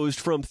be closed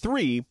from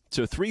 3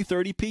 to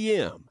 3:30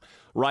 p.m.,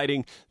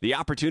 writing, "The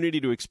opportunity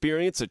to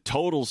experience a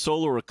total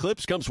solar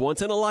eclipse comes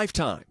once in a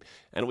lifetime,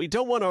 and we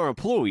don't want our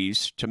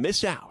employees to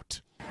miss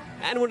out."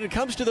 And when it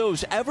comes to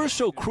those ever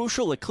so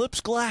crucial eclipse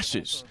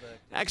glasses,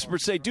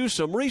 experts say do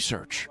some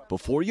research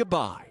before you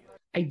buy.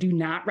 I do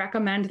not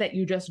recommend that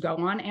you just go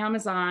on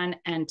Amazon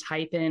and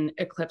type in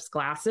eclipse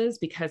glasses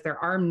because there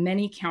are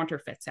many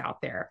counterfeits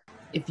out there.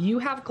 If you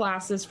have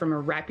glasses from a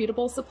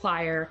reputable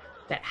supplier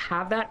that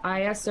have that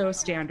ISO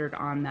standard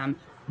on them,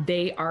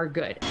 they are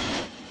good.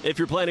 If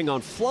you're planning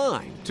on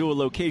flying to a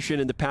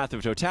location in the path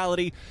of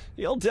totality,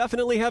 you'll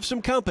definitely have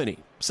some company.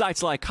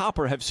 Sites like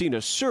Hopper have seen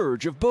a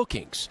surge of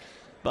bookings.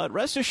 But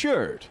rest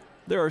assured,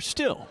 there are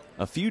still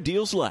a few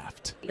deals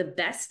left. The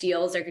best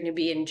deals are going to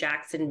be in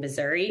Jackson,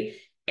 Missouri.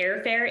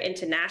 Airfare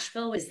into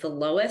Nashville is the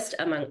lowest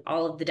among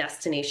all of the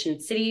destination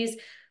cities.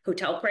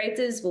 Hotel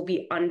prices will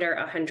be under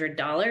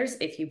 $100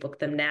 if you book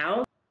them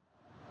now.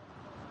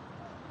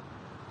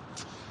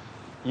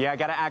 Yeah,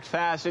 got to act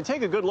fast and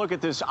take a good look at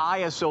this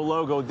ISO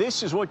logo.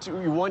 This is what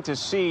you want to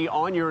see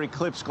on your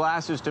eclipse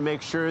glasses to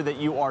make sure that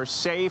you are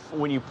safe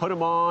when you put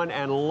them on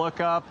and look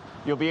up.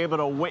 You'll be able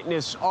to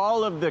witness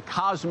all of the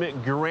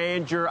cosmic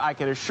grandeur, I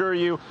can assure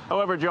you.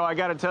 However, Joe, I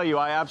got to tell you,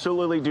 I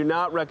absolutely do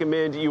not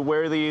recommend you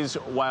wear these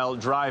while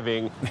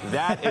driving.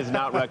 That is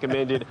not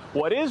recommended.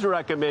 What is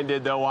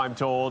recommended, though, I'm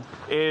told,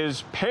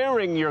 is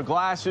pairing your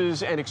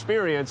glasses and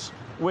experience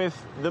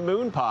with the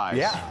moon pies.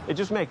 Yeah. It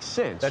just makes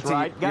sense,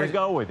 right? Got to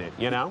go with it,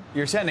 you know?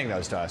 You're sending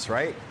those to us,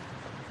 right?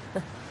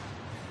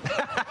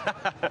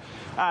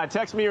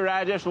 Text me your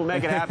address. We'll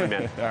make it happen,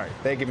 man. All right.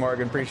 Thank you,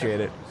 Morgan. Appreciate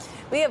it.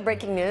 We have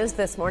breaking news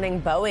this morning.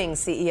 Boeing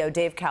CEO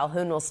Dave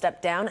Calhoun will step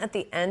down at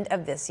the end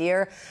of this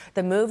year.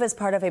 The move is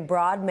part of a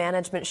broad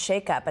management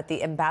shakeup at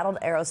the embattled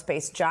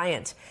aerospace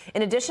giant.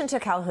 In addition to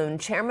Calhoun,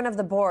 chairman of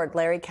the board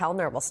Larry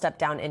Kellner will step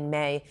down in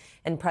May,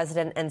 and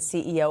president and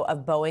CEO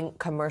of Boeing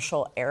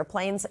Commercial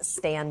Airplanes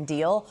Stan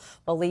Deal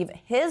will leave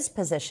his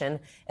position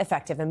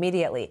effective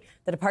immediately.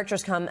 The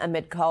departures come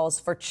amid calls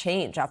for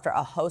change after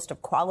a host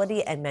of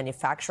quality and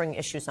manufacturing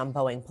issues on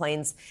Boeing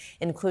planes,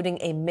 including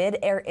a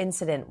mid-air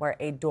incident where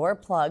a door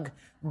plug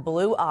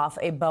blew off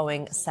a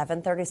Boeing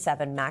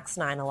 737 MAX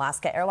 9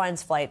 Alaska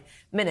Airlines flight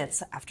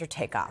minutes after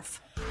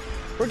takeoff.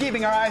 We're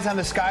keeping our eyes on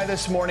the sky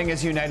this morning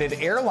as United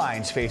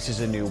Airlines faces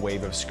a new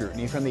wave of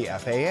scrutiny from the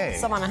FAA.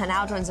 Savannah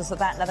Hanau joins us with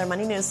that and other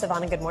money news.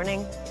 Savannah, good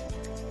morning.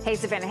 Hey,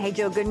 Savannah. Hey,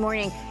 Joe. Good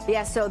morning.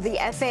 Yeah, so the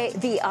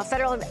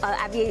Federal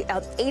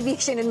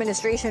Aviation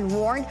Administration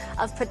warned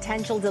of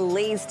potential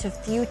delays to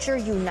future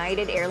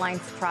United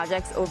Airlines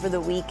projects over the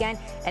weekend,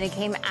 and it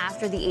came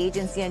after the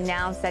agency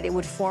announced that it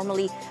would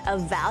formally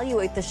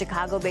evaluate the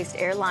Chicago-based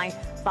airline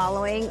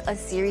following a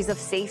series of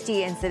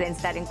safety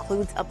incidents that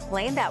includes a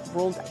plane that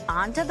rolled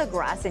onto the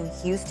grass in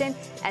Houston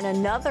and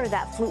another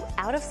that flew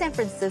out of San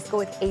Francisco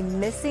with a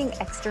missing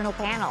external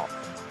panel.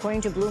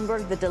 According to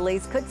Bloomberg, the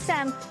delays could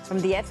stem from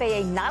the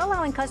FAA not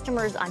allowing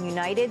customers on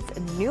United's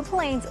new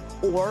planes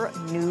or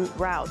new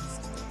routes.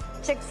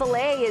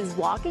 Chick-fil-A is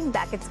walking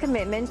back its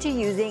commitment to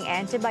using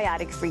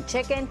antibiotic-free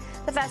chicken.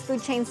 The fast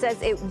food chain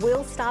says it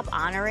will stop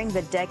honoring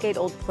the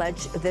decade-old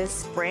pledge this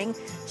spring.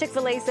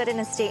 Chick-fil-A said in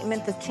a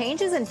statement the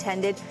change is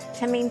intended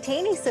to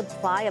maintain a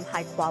supply of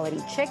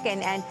high-quality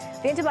chicken, and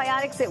the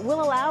antibiotics it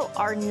will allow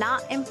are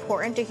not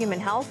important to human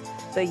health.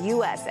 The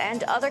U.S.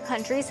 and other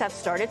countries have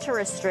started to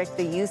restrict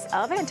the use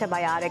of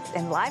antibiotics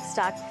in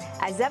livestock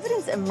as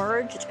evidence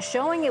emerged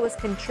showing it was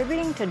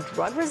contributing to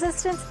drug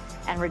resistance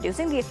and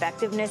reducing the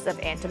effectiveness of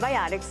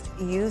antibiotics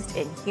used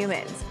in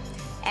humans.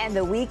 And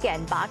the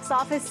weekend box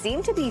office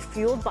seemed to be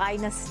fueled by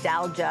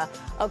nostalgia.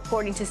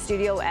 According to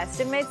studio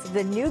estimates,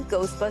 the new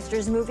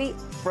Ghostbusters movie,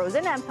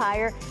 Frozen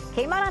Empire,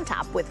 came out on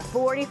top with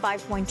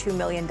 $45.2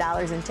 million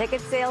in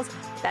ticket sales.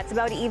 That's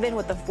about even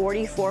with the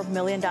 $44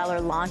 million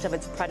launch of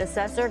its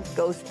predecessor,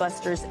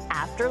 Ghostbusters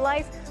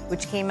Afterlife,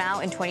 which came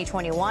out in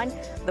 2021.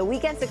 The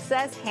weekend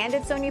success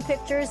handed Sony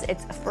Pictures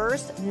its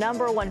first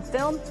 #1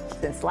 film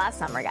since last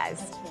summer,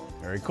 guys.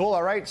 Very cool.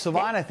 All right,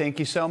 Silvana, thank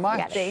you so much.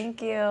 Yeah,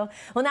 thank you.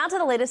 Well, now to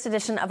the latest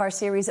edition of our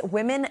series,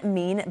 Women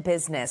Mean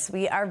Business.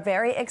 We are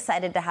very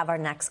excited to have our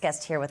next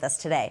guest here with us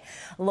today.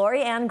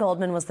 Lori Ann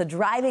Goldman was the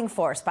driving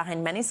force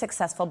behind many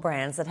successful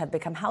brands that have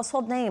become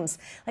household names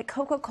like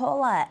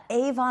Coca-Cola,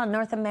 Avon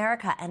North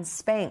America, and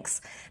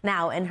Spanx.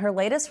 Now, in her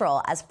latest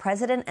role as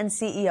president and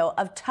CEO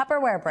of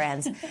Tupperware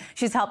Brands,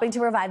 she's helping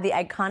to revive the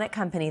iconic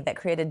company that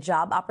created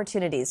job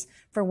opportunities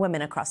for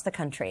women across the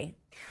country.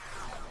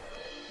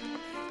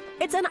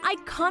 It's an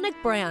iconic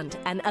brand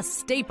and a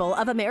staple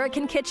of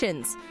American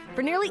kitchens.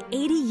 For nearly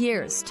 80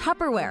 years,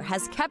 Tupperware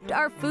has kept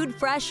our food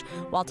fresh,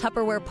 while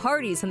Tupperware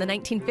parties in the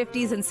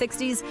 1950s and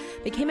 60s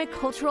became a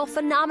cultural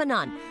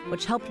phenomenon,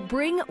 which helped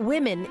bring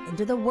women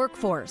into the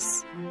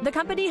workforce. The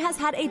company has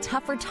had a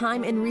tougher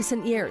time in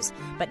recent years,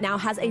 but now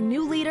has a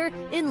new leader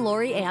in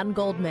Lori Ann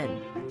Goldman.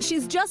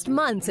 She's just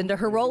months into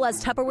her role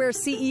as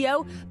Tupperware's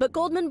CEO, but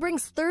Goldman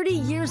brings 30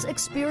 years'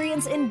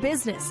 experience in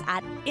business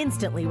at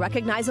instantly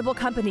recognizable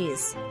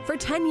companies. For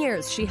 10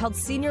 years, she held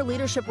senior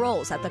leadership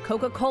roles at the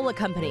Coca-Cola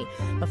Company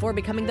before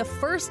becoming the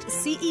first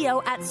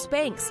CEO at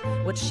Spanx,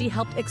 which she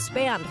helped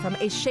expand from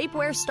a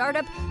shapewear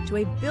startup to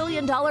a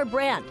billion-dollar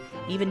brand,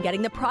 even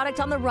getting the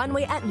product on the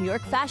runway at New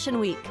York Fashion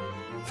Week.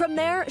 From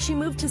there, she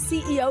moved to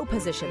CEO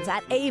positions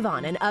at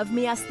Avon and Of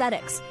Me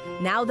Aesthetics.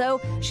 Now,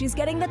 though, she's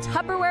getting the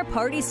Tupperware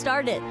party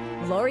started.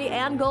 Lori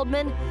Ann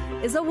Goldman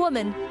is a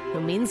woman who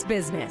means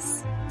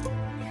business.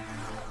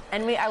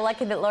 And we are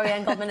lucky that Lori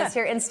Ann Goldman is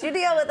here in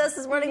studio with us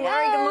this morning. Yes.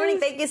 Lori, good morning.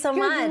 Thank you so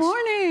much. Good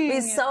morning.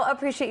 We so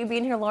appreciate you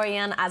being here, Lori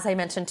Ann. As I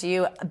mentioned to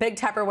you, a big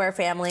Tupperware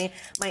family.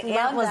 My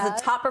aunt was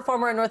the top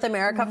performer in North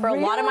America for a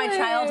lot of my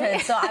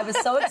childhood. So I was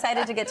so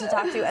excited to get to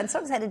talk to you and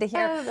so excited to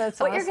hear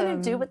what you're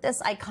going to do with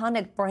this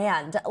iconic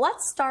brand.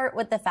 Let's start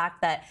with the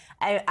fact that,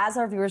 as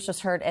our viewers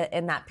just heard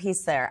in that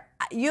piece there,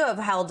 you have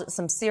held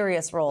some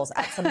serious roles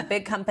at some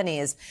big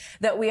companies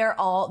that we are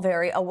all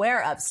very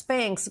aware of.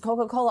 Spanx,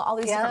 Coca-Cola, all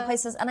these different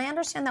places. And I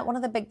understand that one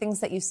of the big things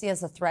that you see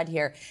as a thread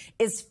here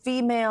is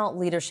female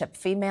leadership,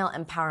 female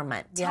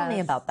empowerment. Tell me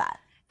about that.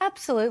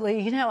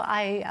 Absolutely. You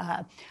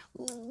know,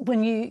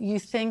 when you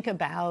think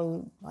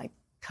about like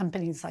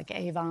companies like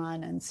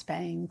Avon and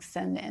Spanx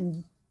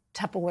and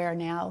Tupperware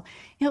now,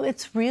 you know,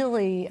 it's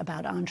really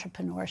about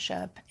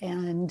entrepreneurship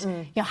and,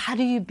 you know, how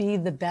do you be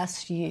the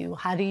best you?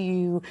 How do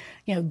you,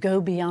 you know, go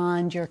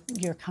beyond your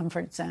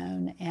comfort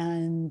zone?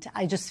 And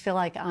I just feel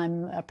like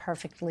I'm a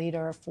perfect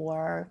leader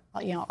for,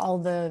 you know, all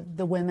the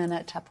women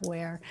at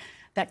Tupperware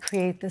that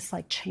create this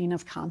like chain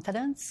of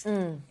confidence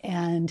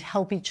and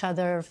help each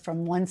other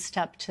from one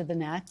step to the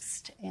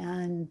next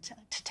and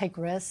to take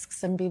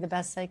risks and be the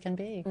best they can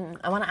be.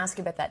 I want to ask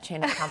you about that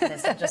chain of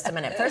confidence in just a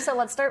minute. First, so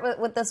let's start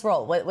with this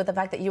role, with the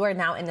fact that you are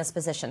now in this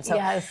position. So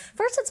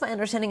first, it's my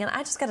understanding, and I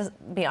just got to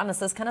be honest,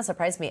 this kind of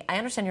surprised me. I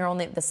understand you're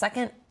only the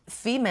second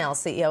female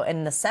CEO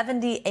in the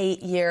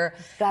 78-year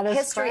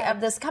history of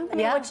this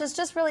company, which is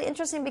just really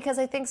interesting because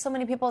I think so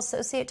many people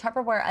associate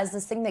Tupperware as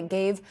this thing that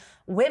gave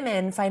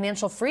women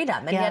financial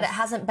freedom, and yet it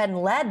hasn't been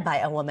led by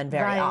a woman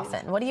very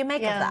often. What do you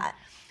make of that?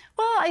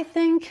 Well, I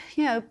think,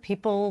 you know,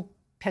 people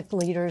pick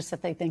leaders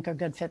that they think are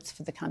good fits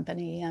for the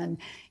company. And,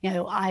 you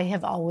know, I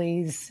have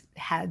always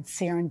had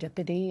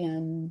serendipity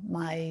in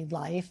my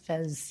life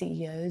as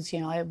CEOs.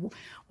 You know, I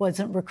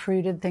wasn't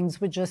recruited.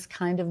 Things would just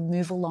kind of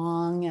move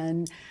along.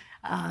 And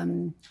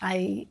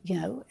I,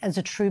 you know, as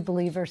a true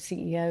believer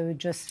CEO,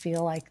 just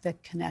feel like the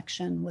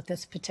connection with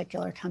this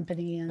particular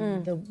company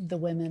and the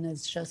women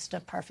is just a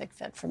perfect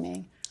fit for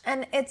me.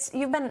 And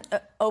you've been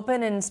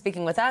open in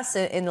speaking with us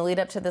in the lead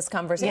up to this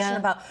conversation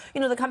about,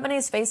 the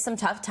companies face some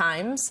tough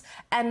times,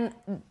 and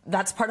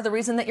that's part of the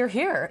reason that you're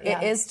here.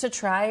 It is to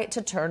try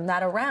to turn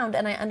that around.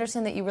 And I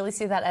understand that you really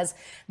see that as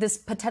this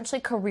potentially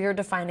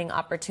career-defining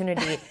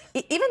opportunity,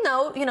 even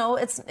though,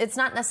 it's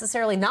not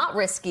necessarily not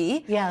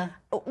risky. Yeah.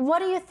 What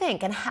do you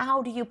think, and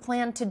how do you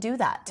plan to do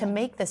that, to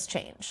make this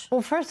change?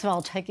 Well, first of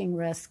all, taking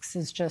risks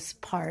is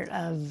just part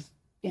of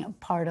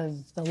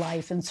the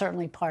life, and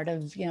certainly part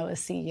of, a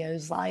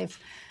CEO's life.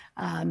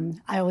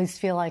 I always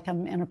feel like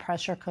I'm in a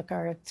pressure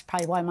cooker. It's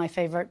probably why my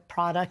favorite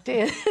product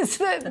is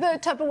the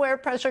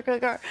Tupperware pressure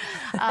cooker.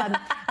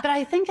 But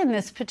I think in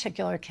this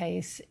particular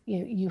case,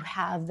 you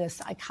have this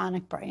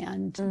iconic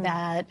brand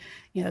that,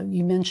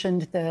 you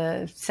mentioned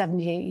the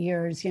 78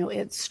 years,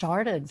 it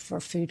started for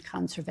food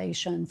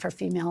conservation, for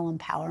female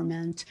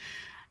empowerment.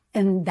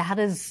 And that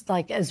is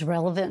as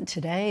relevant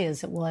today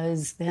as it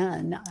was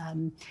then.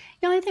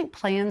 I think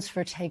plans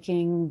for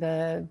taking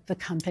the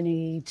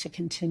company to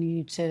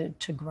continue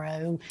to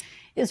grow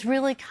is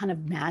really kind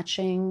of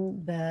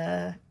matching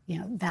the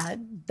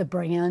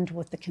brand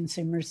with the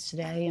consumers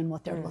today and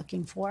what they're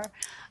looking for.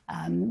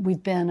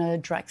 We've been a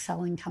direct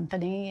selling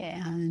company,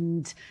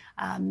 and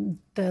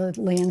the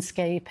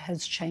landscape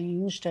has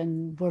changed,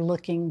 and we're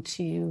looking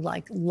to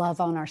love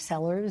on our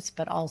sellers,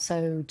 but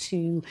also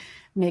to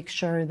make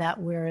sure that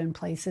we're in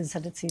places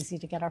that it's easy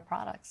to get our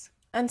products.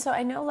 And so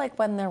I know,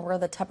 when there were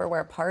the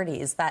Tupperware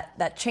parties,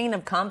 that chain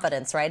of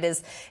confidence, right,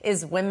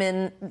 is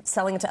women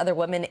selling it to other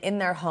women in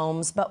their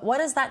homes. But what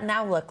does that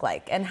now look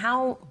like? And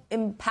how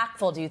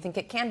impactful do you think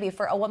it can be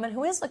for a woman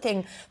who is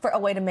looking for a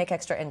way to make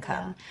extra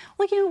income?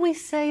 Yeah. Well, we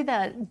say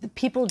that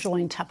people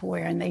join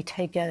Tupperware and they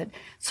take it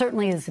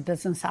certainly as a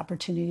business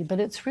opportunity,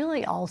 but it's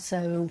really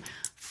also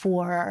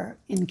for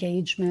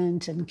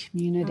engagement and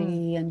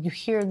community. And you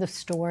hear the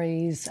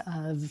stories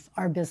of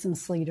our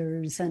business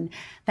leaders, and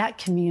that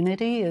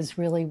community is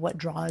really what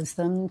draws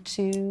them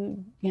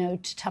to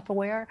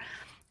Tupperware.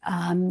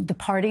 The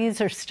parties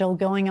are still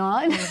going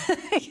on.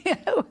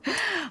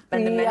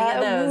 Been to many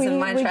of those in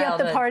my we childhood.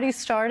 get the party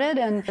started,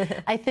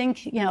 and I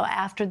think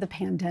after the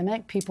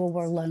pandemic, people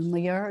were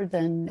lonelier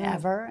than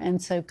ever,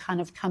 and so kind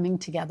of coming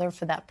together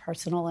for that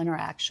personal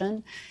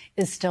interaction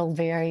is still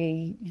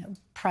very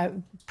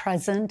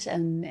present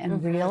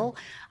and real.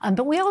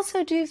 But we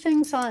also do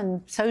things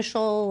on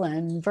social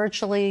and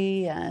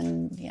virtually,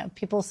 and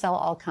people sell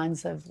all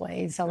kinds of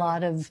ways. A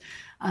lot of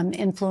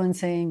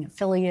influencing,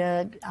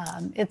 affiliate.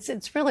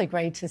 It's really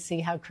great to see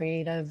how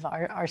creative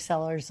our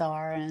sellers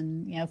are,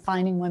 and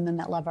finding women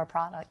that love our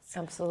products.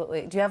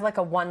 Absolutely. Do you have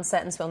a one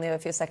sentence, we only have a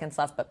few seconds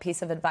left, but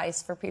piece of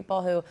advice for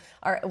people who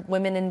are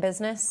women in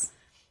business?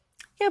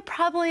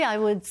 Probably I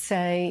would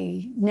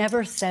say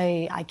never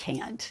say I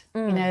can't,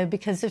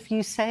 because if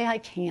you say I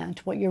can't,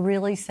 what you're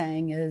really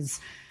saying is,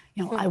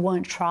 I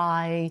won't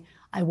try,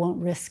 I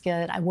won't risk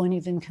it, I won't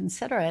even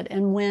consider it.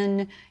 And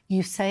when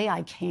you say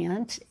I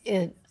can't,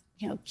 it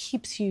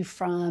keeps you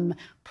from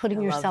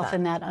putting yourself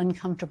in that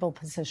uncomfortable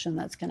position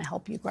that's going to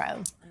help you grow.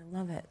 I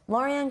love it.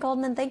 Lori-Ann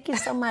Goldman, thank you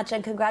so much,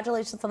 and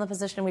congratulations on the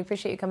position. We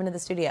appreciate you coming to the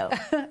studio.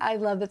 I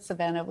love it,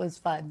 Savannah. It was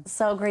fun.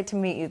 So great to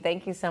meet you.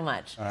 Thank you so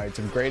much. All right,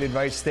 some great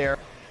advice there.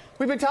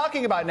 We've been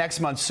talking about next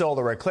month's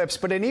solar eclipse,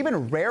 but an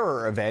even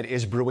rarer event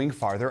is brewing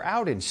farther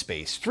out in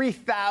space.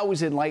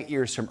 3,000 light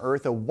years from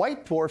Earth, a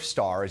white dwarf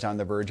star is on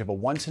the verge of a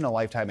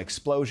once-in-a-lifetime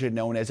explosion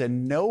known as a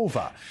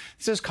nova.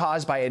 This is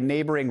caused by a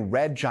neighboring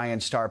red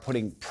giant star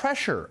putting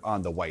pressure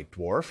on the white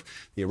dwarf.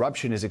 The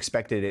eruption is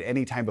expected at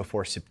any time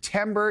before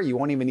September. You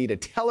won't even need a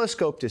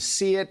telescope to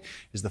see it,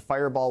 as the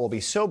fireball will be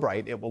so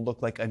bright it will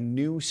look like a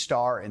new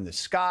star in the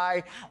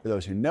sky. For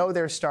those who know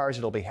their stars,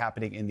 it'll be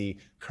happening in the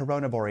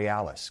Corona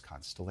Borealis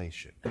constellation.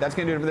 That's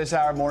going to do it for this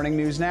hour. Morning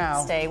News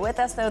Now. Stay with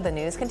us, though. The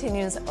news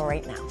continues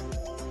right now.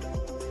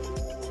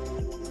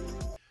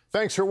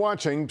 Thanks for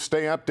watching.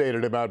 Stay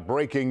updated about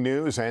breaking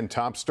news and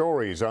top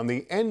stories on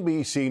the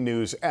NBC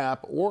News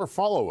app, or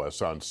follow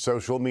us on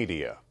social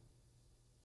media.